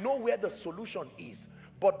 I know where the solution is.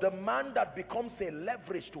 But the man that becomes a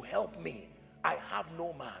leverage to help me, I have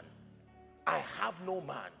no man. I have no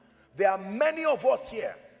man. There are many of us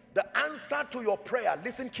here. The answer to your prayer,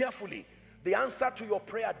 listen carefully. The answer to your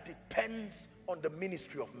prayer depends on the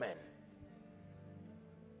ministry of men.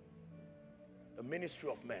 The ministry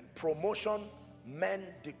of men. Promotion, men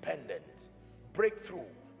dependent. Breakthrough,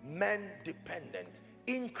 men dependent.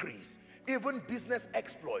 Increase, even business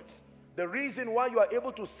exploits. The reason why you are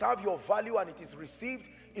able to serve your value and it is received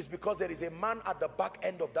is because there is a man at the back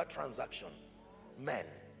end of that transaction. Men.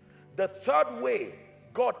 The third way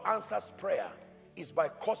God answers prayer is by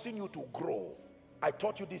causing you to grow. I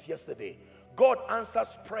taught you this yesterday. God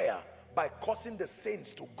answers prayer by causing the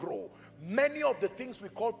saints to grow. Many of the things we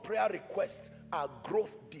call prayer requests are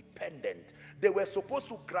growth dependent. They were supposed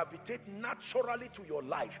to gravitate naturally to your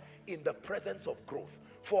life in the presence of growth.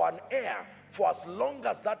 For an heir, for as long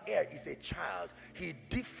as that heir is a child, he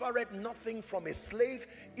differeth nothing from a slave,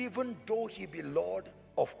 even though he be Lord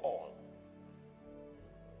of all.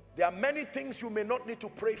 There are many things you may not need to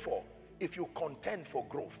pray for if you contend for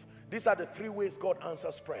growth. These are the 3 ways God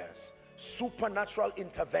answers prayers. Supernatural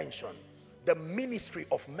intervention, the ministry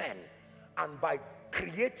of men, and by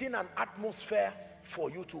creating an atmosphere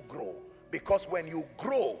for you to grow. Because when you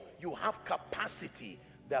grow, you have capacity.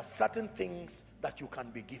 There are certain things that you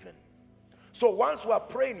can be given. So once we are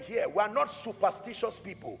praying here, we are not superstitious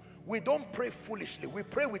people. We don't pray foolishly. We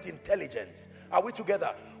pray with intelligence. Are we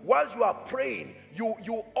together? Whilst you are praying,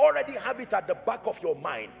 you already have it at the back of your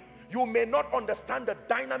mind. You may not understand the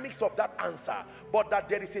dynamics of that answer, but that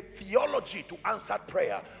there is a theology to answered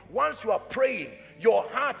prayer. Once you are praying, your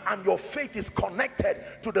heart and your faith is connected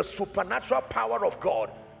to the supernatural power of God.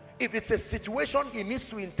 If it's a situation he needs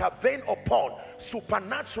to intervene upon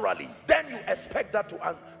supernaturally, then you expect that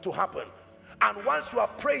to happen. And once you are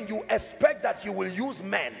praying, you expect that he will use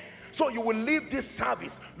men. So you will leave this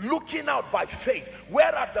service looking out by faith.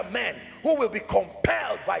 Where are the men who will be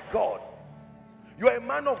compelled by God? You're a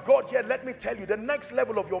man of God here. Let me tell you, the next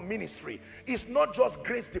level of your ministry is not just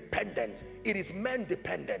grace dependent, it is men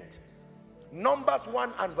dependent. Numbers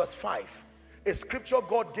 1 and verse 5, a scripture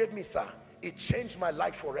God gave me, sir. It changed my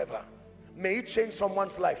life forever. May it change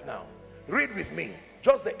someone's life now. Read with me,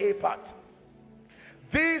 just the A part.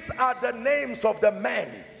 These are the names of the men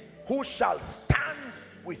who shall stand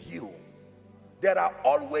with you. There are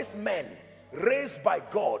always men raised by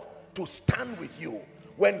God to stand with you.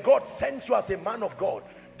 When God sends you as a man of God,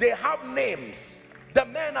 they have names. The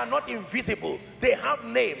men are not invisible. They have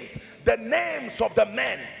names. The names of the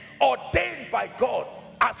men ordained by God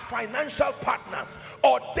as financial partners,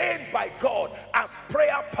 ordained by God as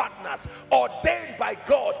prayer partners, ordained by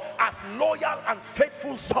God as loyal and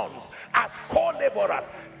faithful sons, as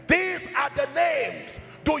co-laborers. These are the names.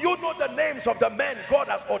 Do you know the names of the men God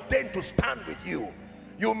has ordained to stand with you?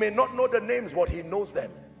 You may not know the names, but he knows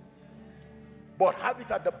them. But have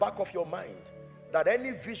it at the back of your mind that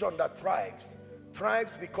any vision that thrives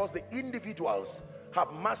because the individuals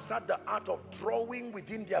have mastered the art of drawing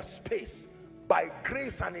within their space by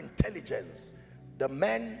grace and intelligence the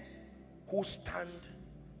men who stand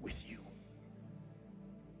with you.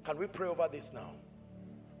 Can we pray over this now?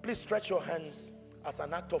 Please stretch your hands as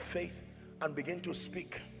an act of faith and begin to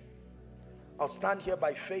speak. I'll stand here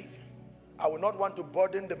by faith. I will not want to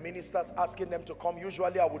burden the ministers asking them to come.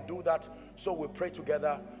 Usually I would do that, so we'll pray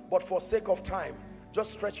together. But for sake of time,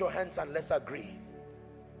 just stretch your hands and let's agree.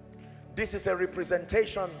 This is a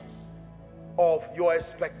representation of your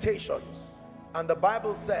expectations. And the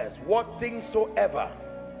Bible says, what things soever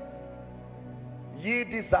ye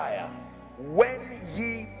desire, when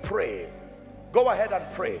ye pray. Go ahead and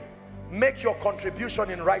pray. Make your contribution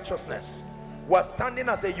in righteousness. We're standing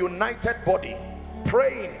as a united body,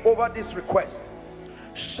 praying over this request.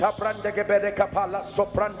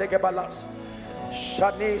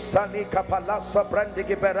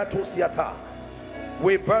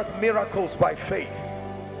 We birth miracles by faith.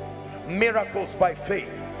 Miracles by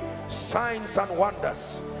faith. Signs and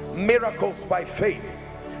wonders. Miracles by faith.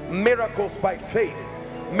 Miracles by faith.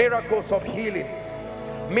 Miracles of healing.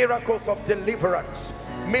 Miracles of deliverance.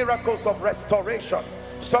 Miracles of restoration.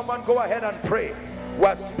 Someone go ahead and pray.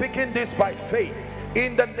 We're speaking this by faith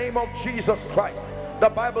in the name of Jesus Christ. The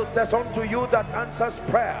Bible says, unto you that answers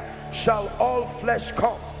prayer shall all flesh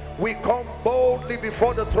come. We come boldly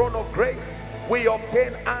before the throne of grace. We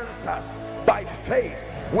obtain answers by faith.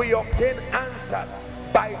 We obtain answers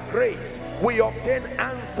by grace. We obtain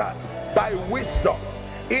answers by wisdom.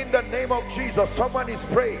 In the name of Jesus, someone is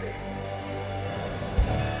praying.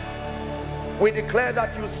 We declare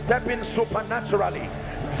that you step in supernaturally.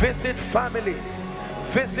 Visit families,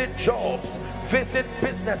 visit jobs, visit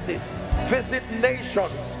businesses, visit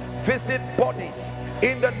nations, visit bodies.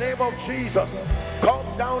 In the name of Jesus, come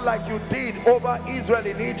down like you did over Israel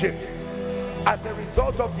in Egypt as a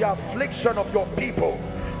result of the affliction of your people.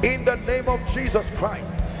 In the name of Jesus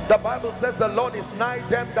Christ, the Bible says the Lord is nigh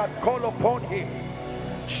them that call upon him.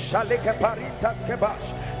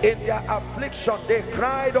 In their affliction they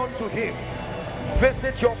cried unto him.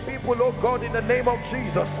 Visit your people, oh God, in the name of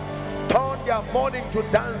Jesus. Turn their mourning to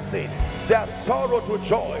dancing, their sorrow to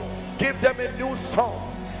joy. Give them a new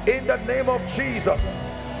song in the name of Jesus.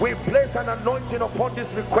 We place an anointing upon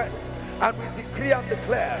this request, and we decree and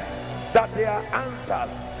declare that there are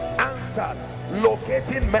answers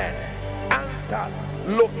locating men, answers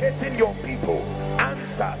locating your people,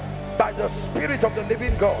 answers by the Spirit of the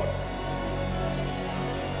living God.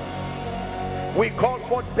 We call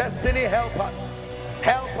for destiny helpers,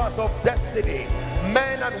 helpers of destiny,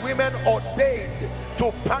 men and women ordained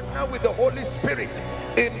to partner with the Holy Spirit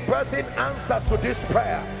in birthing answers to this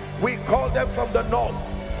prayer. We call them from the north,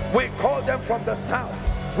 we call them from the south,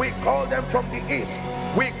 we call them from the east,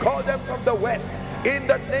 we call them from the west. In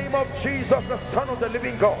the name of Jesus, the Son of the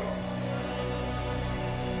living God.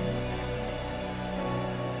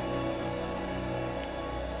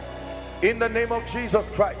 In the name of Jesus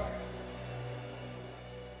Christ.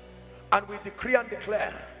 And we decree and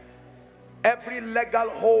declare every legal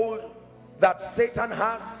hold that Satan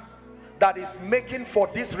has that is making for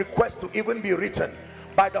this request to even be written,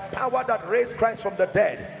 by the power that raised Christ from the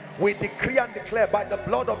dead, we decree and declare by the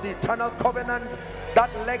blood of the eternal covenant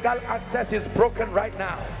that legal access is broken right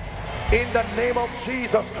now. In the name of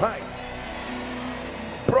Jesus Christ.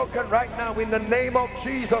 Broken right now in the name of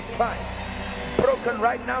Jesus Christ. Broken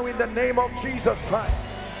right now in the name of Jesus Christ.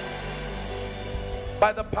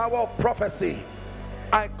 By the power of prophecy,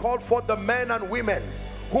 I call for the men and women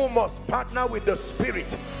who must partner with the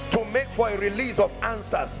Spirit to make for a release of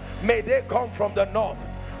answers. May they come from the north,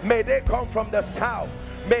 may they come from the south,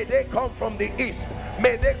 may they come from the east,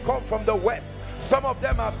 may they come from the west. Some of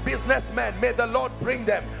them are businessmen, may the Lord bring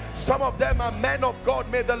them. Some of them are men of God,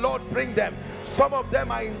 may the Lord bring them. Some of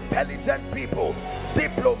them are intelligent people,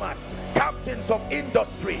 diplomats, captains of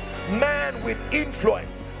industry, men with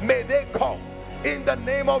influence, may they come. In the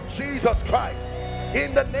name of Jesus Christ,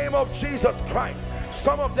 in the name of Jesus Christ,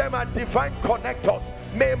 Some of them are divine connectors.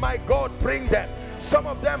 May my God bring them. Some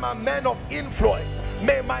of them are men of influence.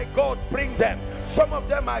 May my God bring them. Some of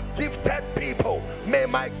them are gifted people. May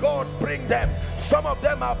my God bring them. Some of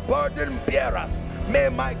them are burden bearers. May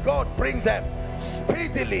my God bring them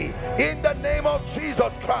speedily in the name of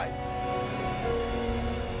Jesus Christ.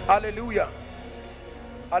 Hallelujah.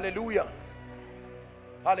 Hallelujah.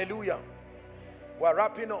 Hallelujah. We're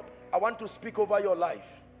wrapping up. I want to speak over your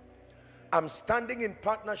life. I'm standing in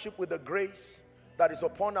partnership with the grace that is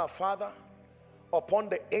upon our Father, upon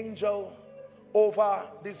the angel over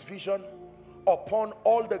this vision, upon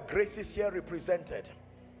all the graces here represented.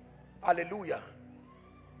 Hallelujah.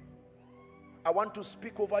 I want to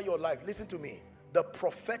speak over your life. Listen to me. The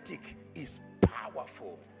prophetic is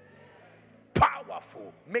powerful.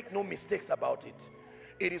 Powerful. Make no mistakes about it.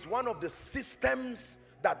 It is one of the systems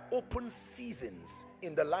that opens seasons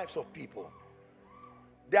in the lives of people.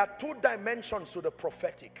 There are two dimensions to the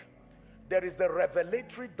prophetic. There is the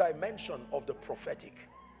revelatory dimension of the prophetic.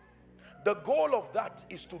 The goal of that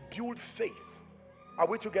is to build faith. Are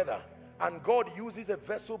we together? And God uses a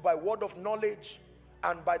vessel by word of knowledge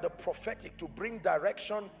and by the prophetic to bring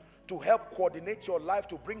direction, to help coordinate your life,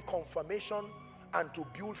 to bring confirmation and to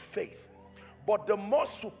build faith. But the more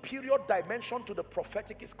superior dimension to the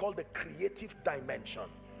prophetic is called the creative dimension,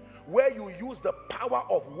 where you use the power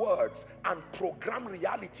of words and program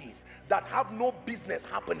realities that have no business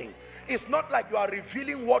happening. It's not like you are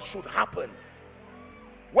revealing what should happen.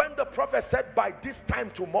 When the prophet said by this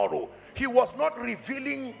time tomorrow, he was not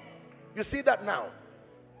revealing. You see that now?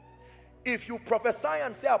 If you prophesy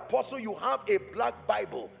and say, Apostle, you have a black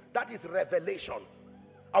Bible, that is revelation.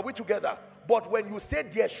 Are we together? But when you say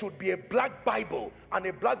there should be a black Bible and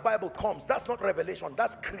a black Bible comes, that's not revelation,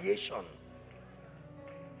 that's creation.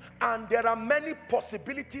 And there are many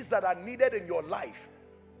possibilities that are needed in your life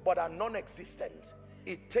but are non-existent.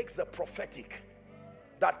 It takes the prophetic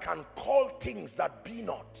that can call things that be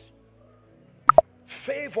not,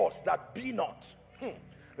 favors that be not,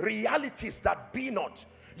 realities that be not.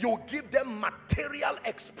 You give them material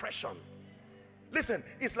expression. Listen,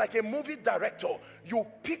 it's like a movie director. You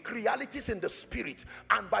pick realities in the spirit,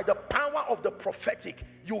 and by the power of the prophetic,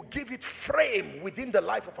 you give it frame within the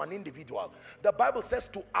life of an individual. The Bible says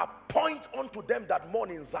to appoint unto them that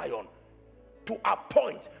mourn in Zion. To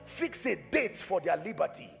appoint, fix a date for their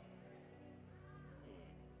liberty.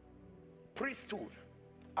 Priesthood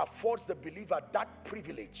affords the believer that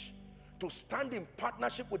privilege to stand in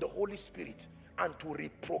partnership with the Holy Spirit and to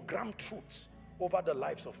reprogram truths over the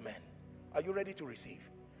lives of men. Are you ready to receive?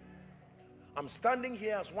 I'm standing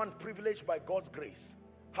here as one privileged by God's grace,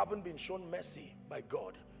 having been shown mercy by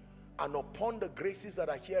God, and upon the graces that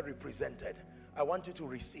are here represented, I want you to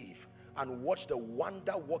receive and watch the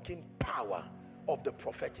wonder-working power of the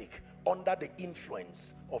prophetic under the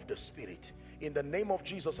influence of the Spirit. In the name of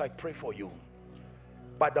Jesus, I pray for you.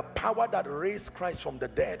 By the power that raised Christ from the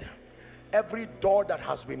dead, every door that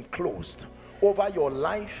has been closed over your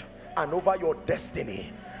life and over your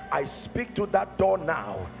destiny, I speak to that door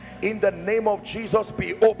now. In the name of Jesus,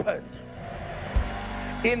 be opened.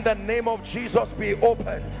 In the name of Jesus, be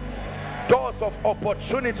opened. Doors of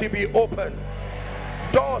opportunity be opened.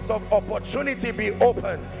 Doors of opportunity be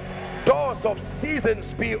opened. Doors of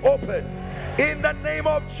seasons be opened. In the name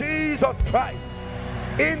of Jesus Christ.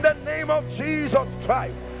 In the name of Jesus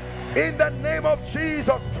Christ. In the name of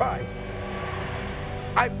Jesus Christ.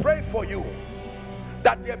 I pray for you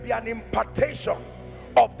that there be an impartation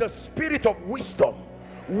of the spirit of wisdom.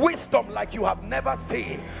 Wisdom like you have never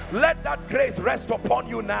seen. Let that grace rest upon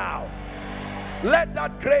you now. Let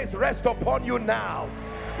that grace rest upon you now.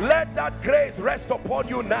 Let that grace rest upon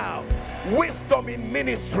you now. Wisdom in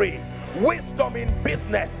ministry, wisdom in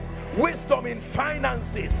business, wisdom in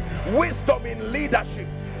finances, wisdom in leadership.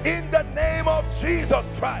 In the name of Jesus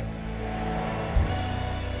Christ.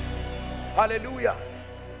 Hallelujah.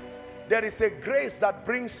 There is a grace that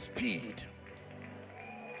brings speed.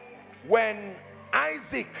 When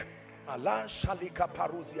Isaac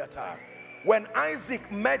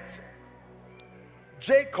met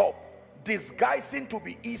Jacob disguising to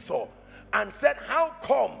be Esau and said, how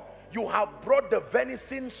come you have brought the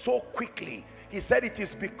venison so quickly? He said, it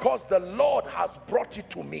is because the Lord has brought it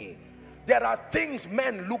to me. There are things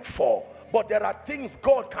men look for, but there are things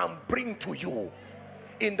God can bring to you.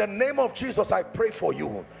 In the name of Jesus, I pray for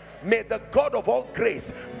you. May the God of all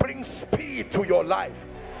grace bring speed to your life.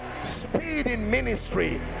 Speed in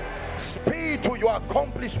ministry, speed to your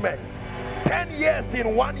accomplishments. 10 years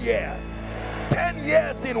in 1 year, 10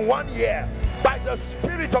 years in 1 year, by the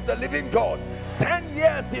Spirit of the living God. 10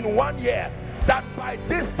 years in 1 year, that by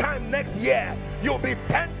this time next year you'll be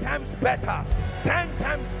 10 times better. 10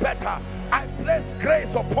 times better. I place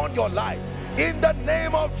grace upon your life in the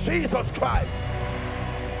name of Jesus Christ.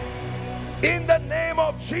 In the name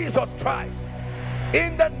of Jesus Christ.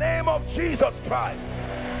 In the name of Jesus Christ.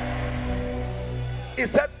 He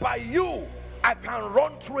said, by you I can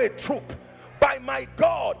run through a troop. By my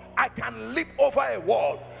God I can leap over a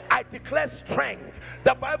wall. I declare strength.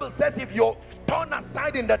 The Bible says if you turn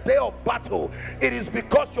aside in the day of battle, it is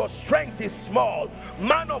because your strength is small.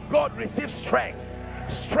 Man of God, receive strength.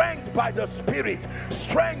 Strength by the Spirit.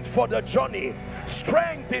 Strength for the journey.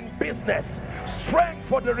 Strength in business. Strength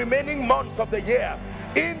for the remaining months of the year.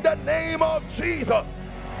 In the name of Jesus.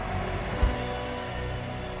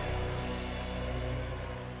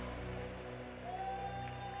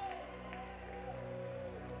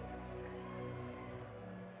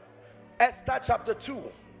 Esther chapter 2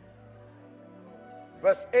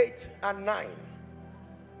 verse 8 and 9.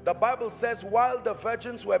 The Bible says, while the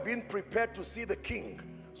virgins were being prepared to see the king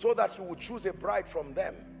so that he would choose a bride from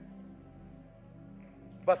them,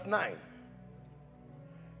 verse 9,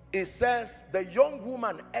 it says, the young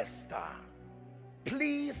woman Esther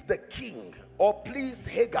pleased the king, or pleased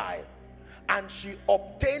Haggai, and she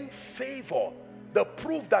obtained favor. The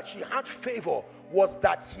proof that she had favor was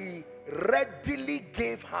that he readily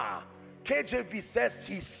gave her. KJV says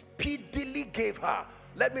he speedily gave her.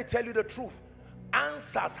 Let me tell you the truth.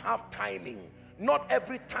 Answers have timing. Not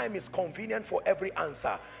every time is convenient for every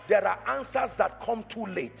answer. There are answers that come too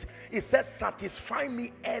late. It says, satisfy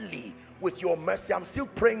me early with your mercy. I'm still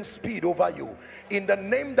praying speed over you. In the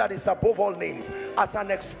name that is above all names, as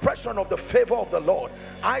an expression of the favor of the Lord,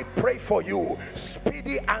 I pray for you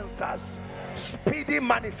speedy answers, speedy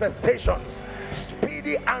manifestations,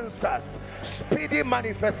 speedy answers, speedy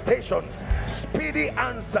manifestations, speedy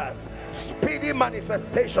answers, speedy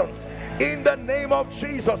manifestations in the name of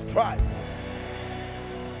Jesus Christ.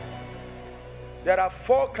 There are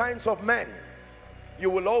 4 kinds of men you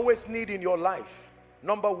will always need in your life.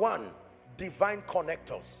 Number 1, divine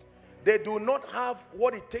connectors. They do not have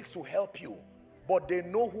what it takes to help you, but they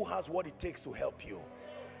know who has what it takes to help you.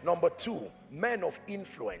 Number 2, men of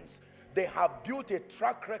influence. They have built a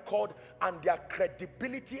track record, and their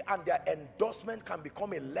credibility and their endorsement can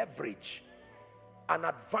become a leverage, an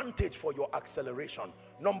advantage for your acceleration.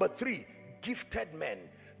 Number 3, gifted men.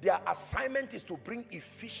 Their assignment is to bring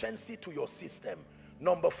efficiency to your system.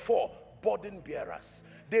 Number 4, burden bearers.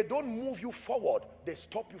 They don't move you forward, they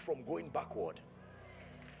stop you from going backward.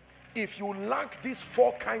 If you lack these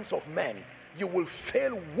 4 kinds of men, you will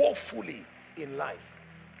fail woefully in life.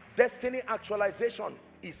 Destiny actualization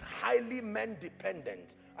is highly men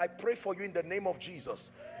dependent. I pray for you in the name of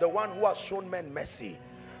Jesus, the one who has shown men mercy,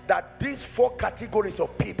 that these 4 categories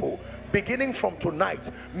of people, beginning from tonight,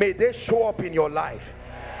 may they show up in your life.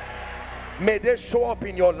 May they show up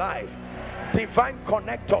in your life. Divine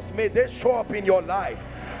connectors, may they show up in your life.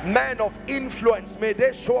 Men of influence, may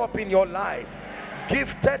they show up in your life.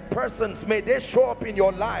 Gifted persons, may they show up in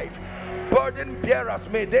your life. Burden bearers,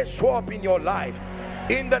 may they show up in your life.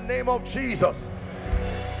 In the name of Jesus.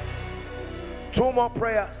 2 more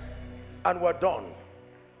prayers and we're done.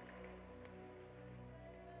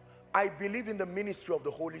 I believe in the ministry of the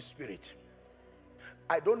Holy Spirit.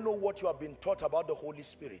 I don't know what you have been taught about the Holy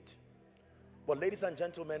Spirit, but ladies and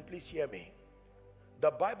gentlemen, please hear me.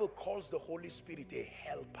 The Bible calls the Holy Spirit a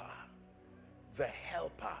helper. The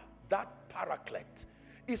helper, that paraclete,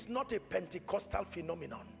 is not a Pentecostal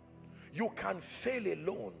phenomenon. You can fail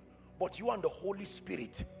alone, but you and the Holy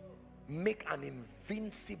Spirit make an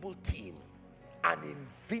invincible team. An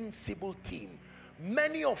invincible team.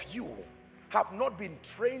 Many of you have not been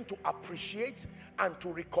trained to appreciate and to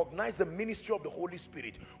recognize the ministry of the Holy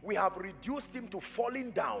Spirit. We have reduced him to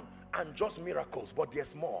falling down and just miracles, but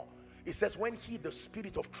there's more. It says, when he, the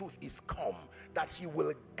Spirit of truth, is come, that he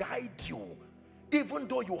will guide you. Even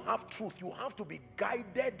though you have truth, you have to be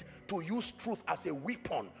guided to use truth as a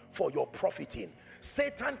weapon for your profiting.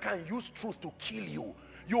 Satan can use truth to kill you.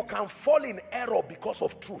 You can fall in error because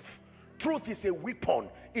of truth. Truth is a weapon.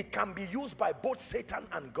 It can be used by both Satan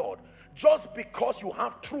and God. Just because you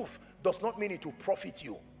have truth does not mean it will profit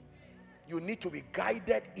you. You need to be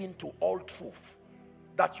guided into all truth.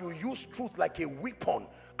 That you use truth like a weapon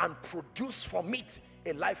and produce from it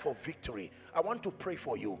a life of victory. I want to pray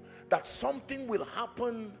for you that something will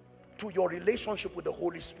happen to your relationship with the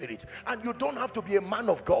Holy Spirit. And you don't have to be a man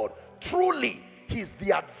of God. Truly, he's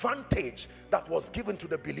the advantage that was given to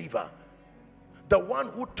the believer. The one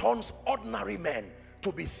who turns ordinary men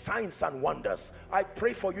to be signs and wonders. I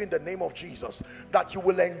pray for you in the name of Jesus that you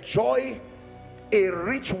will enjoy a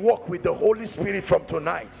rich walk with the Holy Spirit from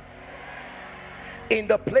tonight. In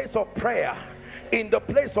the place of prayer, in the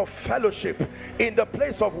place of fellowship, in the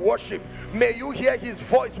place of worship. May you hear his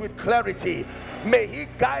voice with clarity. May he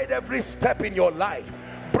guide every step in your life,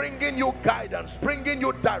 bringing you guidance, bringing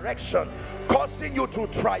you direction, causing you to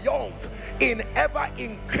triumph in ever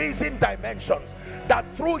increasing dimensions, that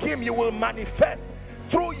through him you will manifest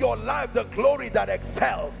through your life the glory that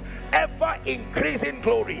excels, ever increasing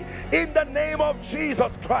glory in the name of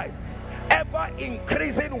Jesus Christ. Ever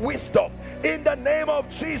increasing wisdom in the name of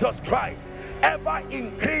Jesus Christ. Ever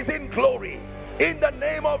increasing glory in the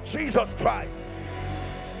name of Jesus Christ.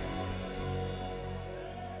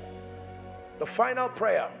 The final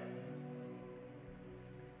prayer,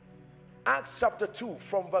 Acts chapter 2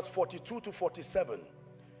 from verse 42 to 47.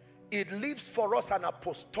 It leaves for us an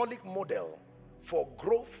apostolic model for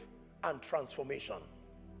growth and transformation.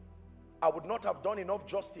 I would not have done enough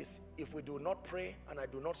justice if we do not pray and I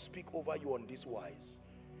do not speak over you on this wise.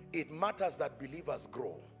 It matters that believers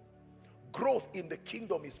grow. Growth in the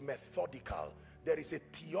kingdom is methodical. There is a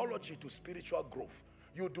theology to spiritual growth.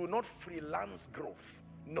 You do not freelance growth.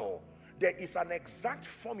 No, there is an exact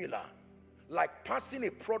formula, like passing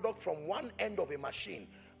a product from one end of a machine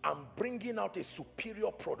and bringing out a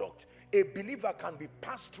superior product. A believer can be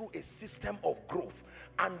passed through a system of growth,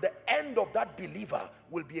 and the end of that believer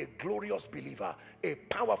will be a glorious believer, a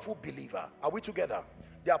powerful believer. Are we together?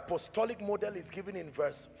 The apostolic model is given in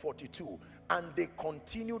verse 42. And they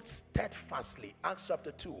continued steadfastly, Acts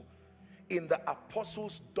chapter 2, in the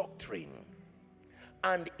apostles' doctrine,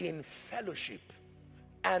 and in fellowship,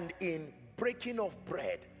 and in breaking of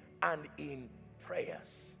bread, and in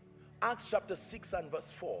prayers. Acts chapter 6 and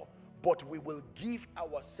verse 4. But we will give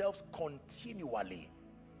ourselves continually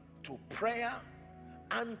to prayer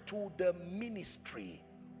and to the ministry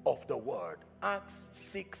of the word. Acts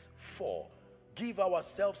 6:4. Give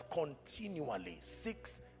ourselves continually,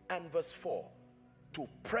 6 and verse 4, to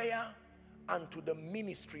prayer and to the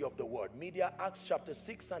ministry of the word. Media, Acts chapter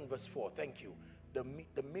 6 and verse 4. Thank you.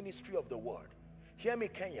 The ministry of the word. Hear me,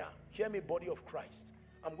 Kenya. Hear me, body of Christ.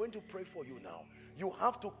 I'm going to pray for you now. You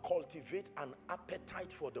have to cultivate an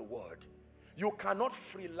appetite for the word. You cannot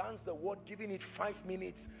freelance the word, giving it 5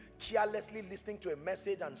 minutes, carelessly listening to a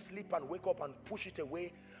message and sleep and wake up and push it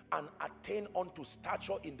away and attain unto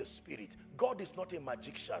stature in the spirit. God is not a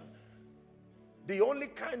magician. The only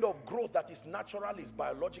kind of growth that is natural is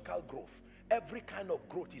biological growth. Every kind of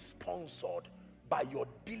growth is sponsored by your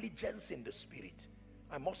diligence in the spirit.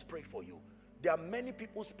 I must pray for you. There are many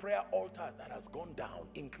people's prayer altar that has gone down,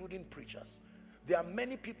 including preachers. There are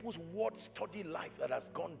many people's word study life that has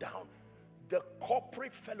gone down. The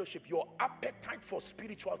corporate fellowship, your appetite for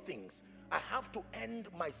spiritual things. I have to end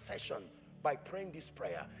my session by praying this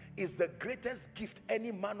prayer. Is the greatest gift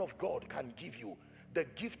any man of God can give you. The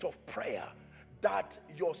gift of prayer, that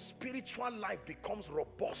your spiritual life becomes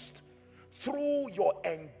robust through your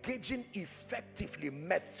engaging effectively,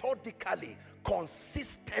 methodically,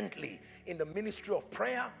 consistently in the ministry of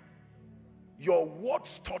prayer, your word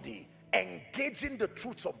study, engaging the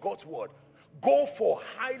truths of God's word. Go for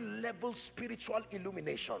high-level spiritual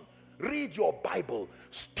illumination. Read your Bible.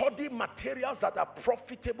 Study materials that are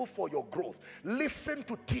profitable for your growth. Listen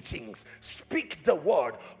to teachings. Speak the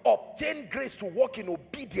word. Obtain grace to walk in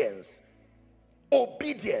obedience.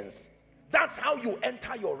 Obedience. That's how you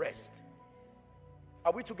enter your rest.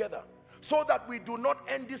 Are we together? So that we do not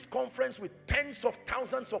end this conference with tens of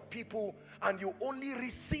thousands of people and you only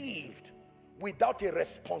received without a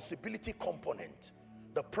responsibility component.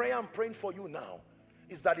 The prayer I'm praying for you now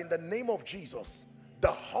is that in the name of Jesus,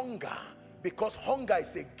 the hunger, because hunger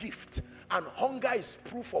is a gift and hunger is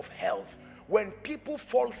proof of health. When people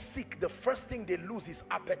fall sick, the first thing they lose is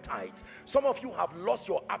appetite. Some of you have lost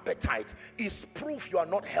your appetite. It's proof you are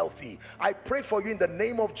not healthy. I pray for you in the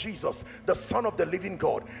name of Jesus, the Son of the living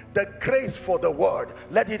God. The grace for the word,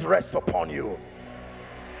 let it rest upon you.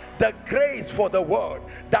 The grace for the word,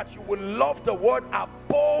 that you will love the word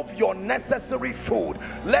above your necessary food.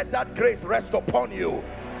 Let that grace rest upon you.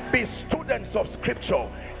 Be students of scripture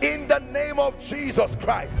in the name of Jesus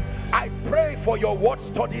Christ. I pray for your word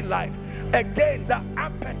study life. Again, the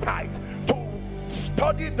appetite to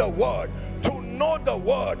study the word, to know the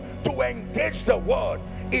word, to engage the word.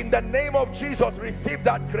 In the name of Jesus, receive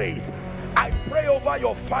that grace. I pray over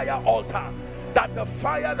your fire altar, that the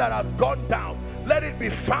fire that has gone down, let it be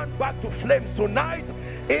fanned back to flames tonight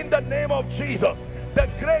in the name of Jesus. The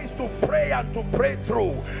grace to pray and to pray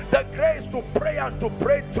through. The grace to pray and to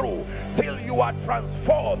pray through till you are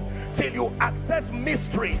transformed, till you access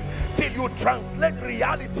mysteries, till you translate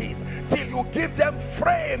realities, till you give them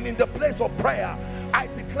frame in the place of prayer. I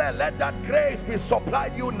declare, let that grace be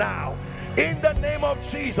supplied you now in the name of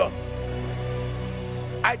Jesus.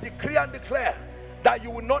 I decree and declare that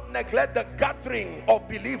you will not neglect the gathering of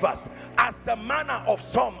believers as the manner of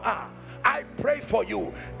some are. I pray for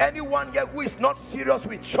you. Anyone here who is not serious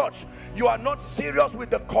with church, you are not serious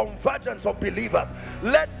with the convergence of believers,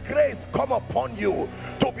 let grace come upon you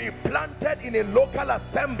to be planted in a local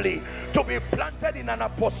assembly, to be planted in an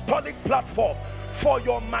apostolic platform for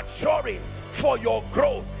your maturing, for your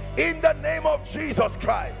growth, in the name of Jesus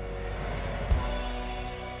Christ.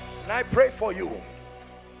 And I pray for you,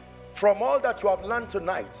 from all that you have learned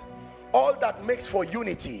tonight, all that makes for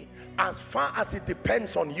unity, as far as it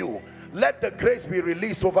depends on you, let the grace be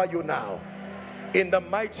released over you now, in the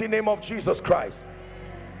mighty name of Jesus Christ.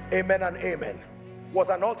 Amen and amen. Was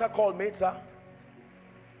an altar call made, sir?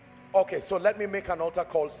 Okay, so let me make an altar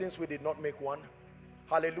call since we did not make one.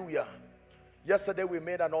 Hallelujah. Yesterday we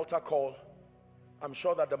made an altar call. I'm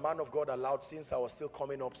sure that the man of God allowed, since I was still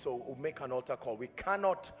coming up, so we'll make an altar call. We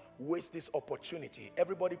cannot waste this opportunity.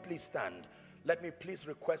 Everybody please stand. Let me please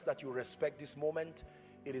request that you respect this moment.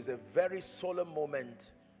 It is a very solemn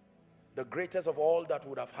moment, the greatest of all that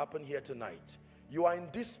would have happened here tonight. You are in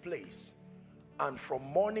this place, and from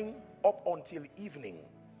morning up until evening,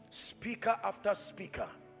 speaker after speaker,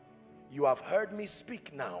 you have heard me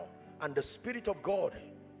speak now, and the Spirit of God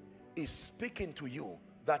is speaking to you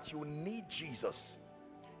that you need Jesus.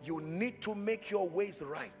 You need to make your ways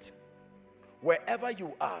right. Wherever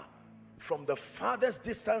you are, from the farthest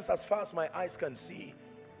distance as far as my eyes can see,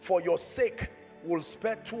 for your sake, we'll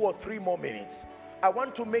spare 2 or 3 more minutes. I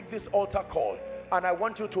want to make this altar call, and I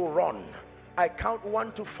want you to run. I count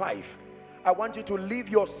 1 to 5. I want you to leave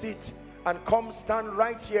your seat and come stand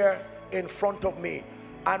right here in front of me.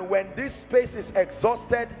 And when this space is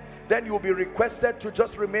exhausted, then you'll be requested to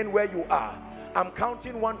just remain where you are. I'm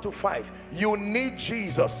counting 1 to 5. You need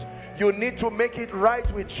Jesus. You need to make it right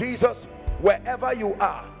with Jesus wherever you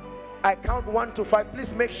are. I count 1 to 5.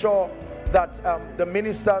 Please make sure that the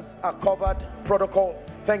ministers are covered. Protocol.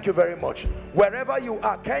 Thank you very much. Wherever you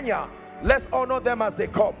are, Kenya, let's honor them as they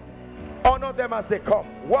come. Honor them as they come.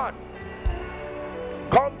 1.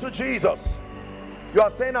 Come to Jesus. You are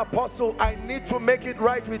saying, Apostle, I need to make it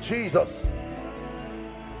right with Jesus.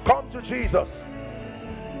 Come to Jesus.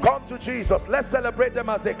 Come to Jesus. Let's celebrate them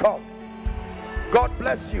as they come. God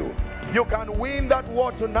bless you. You can win that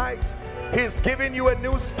war tonight. He's giving you a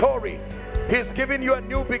new story. He's giving you a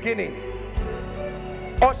new beginning.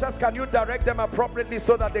 Ushers, can you direct them appropriately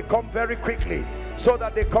so that they come very quickly? So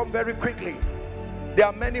that they come very quickly. There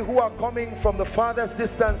are many who are coming from the farthest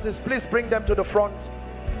distances. Please bring them to the front.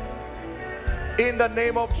 In the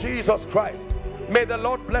name of Jesus Christ. May the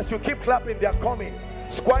Lord bless you. Keep clapping. They are coming.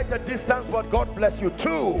 It's quite a distance, but God bless you.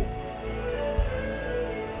 2.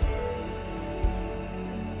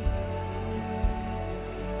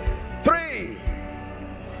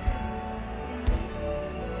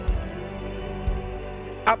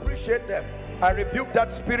 Appreciate them. I rebuke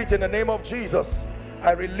that spirit in the name of Jesus.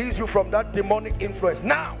 I release you from that demonic influence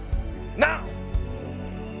now. Now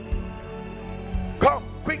come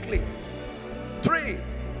quickly. 3.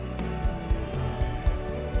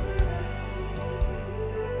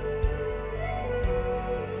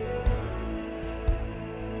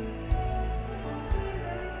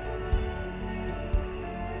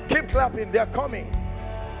 Keep clapping. They're coming.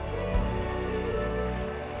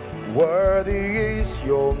 Worthy is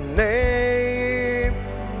your name,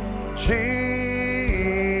 Jesus.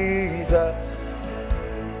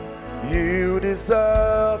 You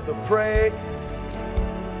deserve the praise.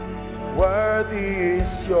 Worthy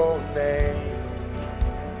is your name.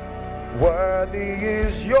 Worthy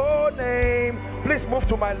is your name. Please move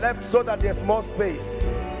to my left so that there's more space.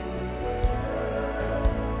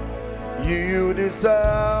 You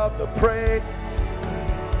deserve the praise.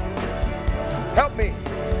 Help me.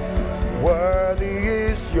 Worthy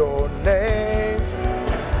is your name,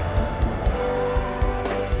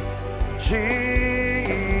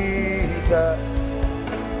 Jesus.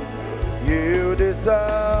 You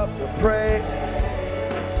deserve the praise.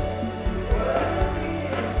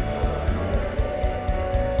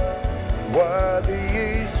 Worthy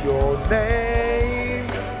is your name,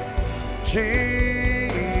 Jesus.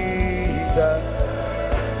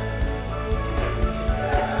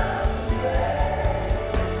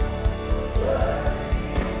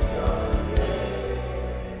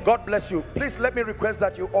 God bless you. Please let me request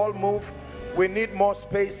that you all move. We need more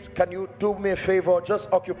space. Can you do me a favor?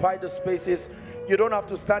 Just occupy the spaces. You don't have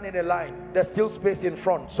to stand in a line. There's still space in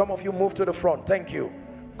front. Some of you move to the front. Thank you.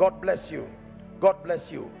 God bless you. God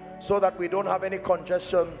bless you. So that we don't have any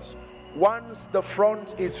congestions. Once the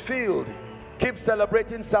front is filled, keep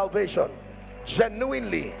celebrating salvation.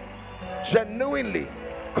 Genuinely, genuinely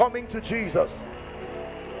coming to Jesus.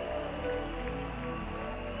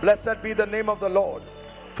 Blessed be the name of the Lord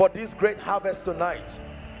for this great harvest tonight.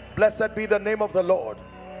 Blessed be the name of the Lord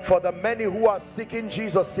for the many who are seeking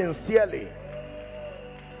Jesus sincerely.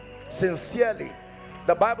 Sincerely.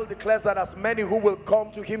 The Bible declares that as many who will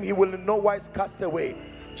come to him, he will in no wise cast away.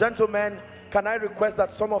 Gentlemen, can I request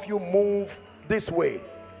that some of you move this way?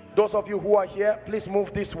 Those of you who are here, please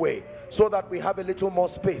move this way so that we have a little more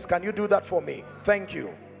space. Can you do that for me? Thank you.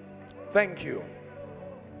 Thank you.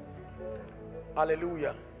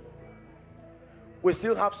 Hallelujah. We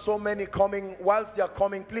still have so many coming. Whilst they are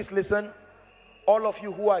coming, please listen. All of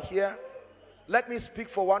you who are here, let me speak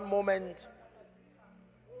for one moment.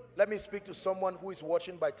 Let me speak to someone who is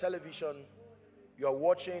watching by television. You are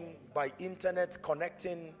watching by internet,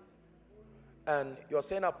 connecting, and you're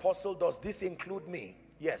saying, Apostle, does this include me?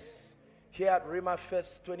 Yes. Here at Rhema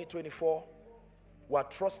FEAST 2024, we're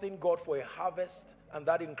trusting God for a harvest, and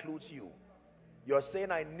that includes you. You're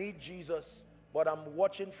saying, I need Jesus, but I'm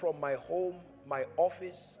watching from my home, my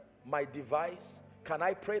office, my device. Can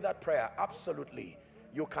I pray that prayer? Absolutely.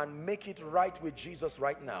 You can make it right with Jesus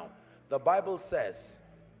right now. The Bible says,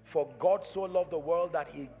 for God so loved the world that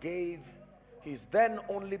he gave his then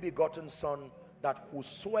only begotten Son, that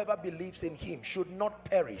whosoever believes in him should not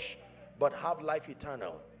perish but have life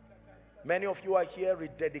eternal. Many of you are here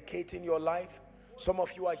rededicating your life. Some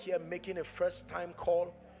of you are here making a first time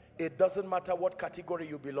call. It doesn't matter what category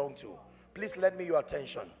you belong to. Please lend me your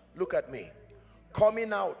attention. Look at me.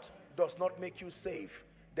 Coming out does not make you safe.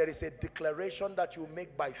 There is a declaration that you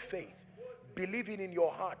make by faith, believing in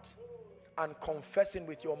your heart and confessing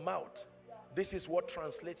with your mouth. This is what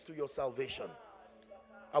translates to your salvation.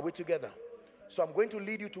 Are we together? So I'm going to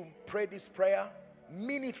lead you to pray this prayer.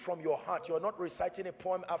 Mean it from your heart. You're not reciting a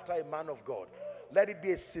poem after a man of God. Let it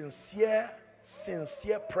be a sincere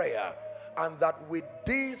prayer, and that with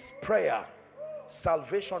this prayer,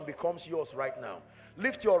 salvation becomes yours right now.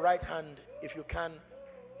 Lift your right hand if you can.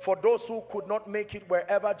 For those who could not make it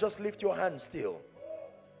wherever, just lift your hand still.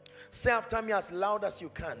 Say after me as loud as you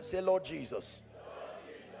can. Say, Lord Jesus,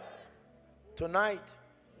 tonight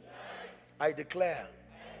I declare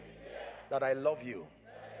that I love you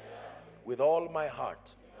with all my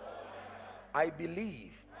heart. I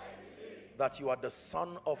believe that you are the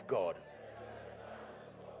Son of God.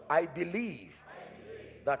 I believe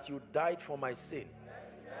that you died for my sin.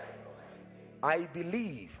 I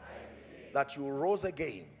believe that you rose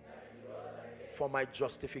again for my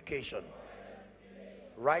justification.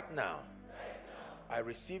 Right now, I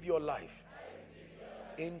receive your life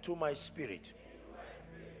into my spirit.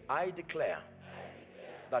 I declare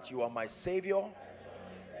that you are my Savior,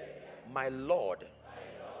 my Lord,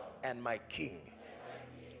 and my King.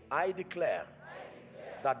 I declare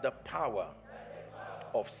that the power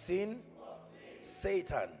of sin,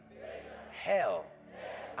 Satan, hell,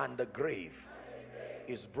 and the grave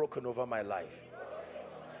is broken over my life.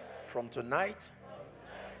 From tonight,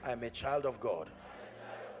 I am a child of God.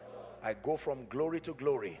 I go from glory to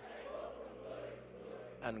glory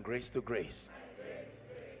and grace to grace.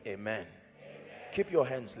 Amen. Keep your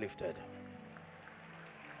hands lifted.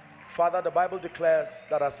 Father, the Bible declares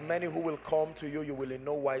that as many who will come to you, you will in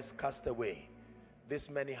no wise cast away. This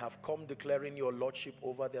many have come declaring your lordship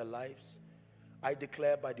over their lives. I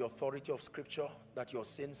declare by the authority of Scripture that your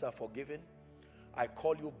sins are forgiven. I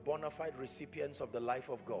call you bona fide recipients of the life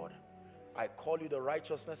of God. I call you the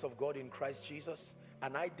righteousness of God in Christ Jesus.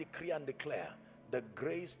 And I decree and declare the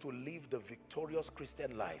grace to live the victorious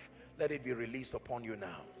Christian life. Let it be released upon you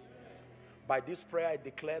now. By this prayer, I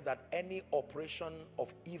declare that any operation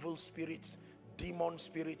of evil spirits, demon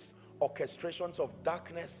spirits, orchestrations of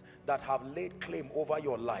darkness that have laid claim over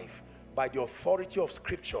your life, by the authority of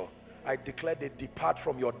Scripture, I declare they depart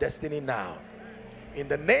from your destiny now. In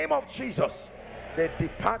the name of Jesus, they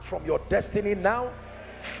depart from your destiny now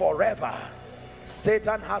forever.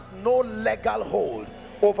 Satan has no legal hold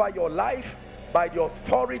over your life. By the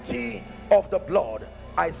authority of the blood,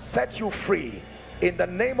 I set you free in the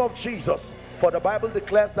name of Jesus. For the Bible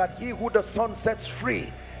declares that he who the Son sets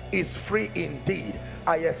free is free indeed.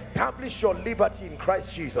 I establish your liberty in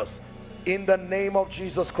Christ Jesus. In the name of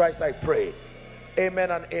Jesus Christ I pray.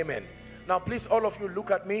 Amen and amen. Now please, all of you,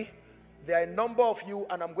 look at me. There are a number of you,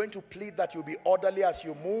 and I'm going to plead that you be orderly as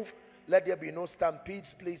you move. Let there be no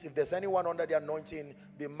stampedes, please. If there's anyone under the anointing,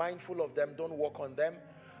 be mindful of them. Don't walk on them.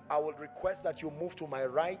 I will request that you move to my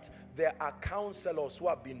right. There are counselors who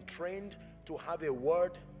have been trained to have a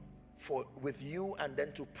word with you, and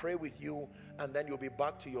then to pray with you, and then you'll be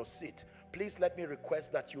back to your seat. Please let me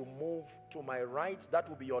request that you move to my right. That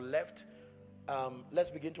will be your left.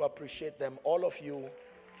 Let's begin to appreciate them. All of you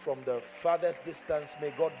from the farthest distance,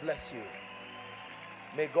 may God bless you.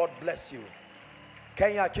 May God bless you.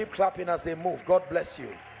 Kenya, keep clapping as they move. God bless you.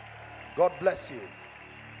 God bless you.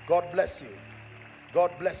 God bless you.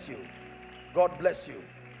 God bless you. God bless you.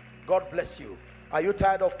 God bless you. Are you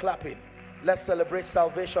tired of clapping? Let's celebrate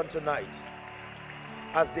salvation tonight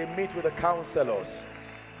as they meet with the counselors.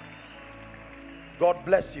 God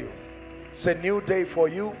bless you. It's a new day for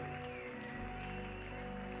you.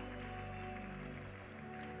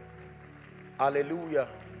 Hallelujah.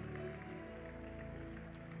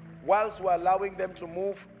 Whilst we're allowing them to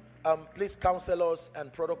move, please, counselors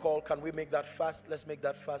and protocol, can we make that fast? Let's make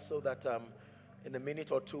that fast so that in a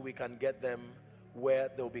minute or two we can get them where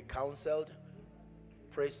they'll be counseled.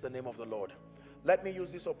 Praise the name of the Lord. Let me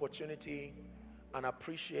use this opportunity and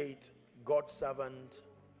appreciate God's servant,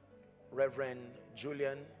 Reverend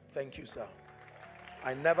Julian. Thank you, sir.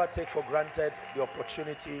 I never take for granted the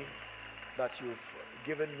opportunity that you've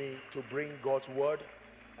given me to bring God's word,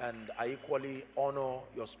 and I equally honor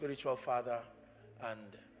your spiritual father and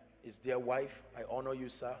his dear wife. I honor you,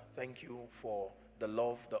 sir. Thank you for the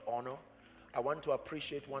love, the honor. I want to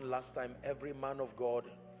appreciate one last time every man of God,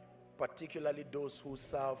 particularly those who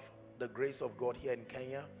serve the grace of God here in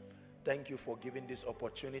Kenya. Thank you for giving this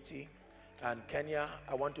opportunity. And Kenya,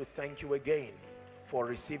 I want to thank you again for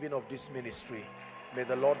receiving of this ministry. May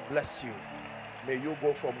the Lord bless you. May you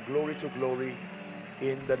go from glory to glory.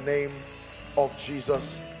 In the name of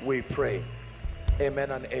Jesus we pray.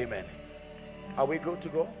 Amen and amen. Are we good to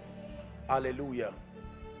go? Hallelujah.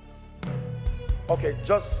 Okay,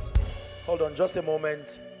 just hold on just a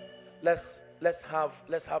moment. Let's have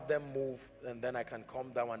them move, and then I can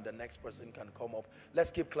come down and the next person can come up.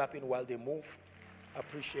 Let's keep clapping while they move.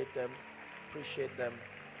 Appreciate them. Appreciate them.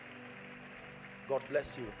 God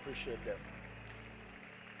bless you. Appreciate them.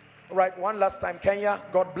 All right, one last time, Kenya.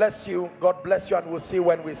 God bless you. God bless you, and we'll see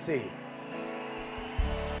when we see.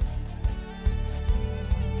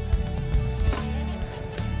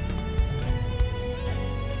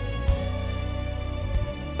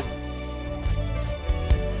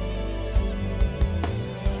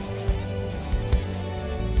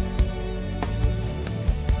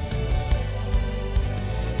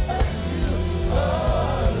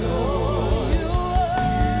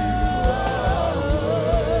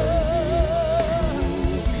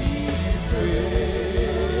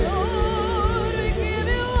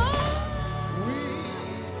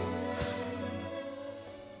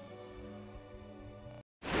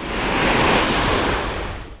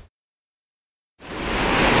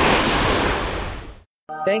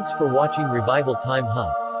 Thanks for watching Revival Time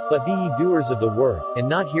Hub. But be ye doers of the word, and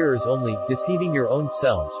not hearers only, deceiving your own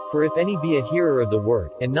selves. For if any be a hearer of the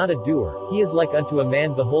word, and not a doer, he is like unto a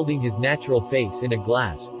man beholding his natural face in a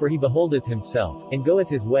glass. For he beholdeth himself, and goeth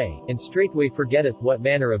his way, and straightway forgetteth what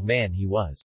manner of man he was.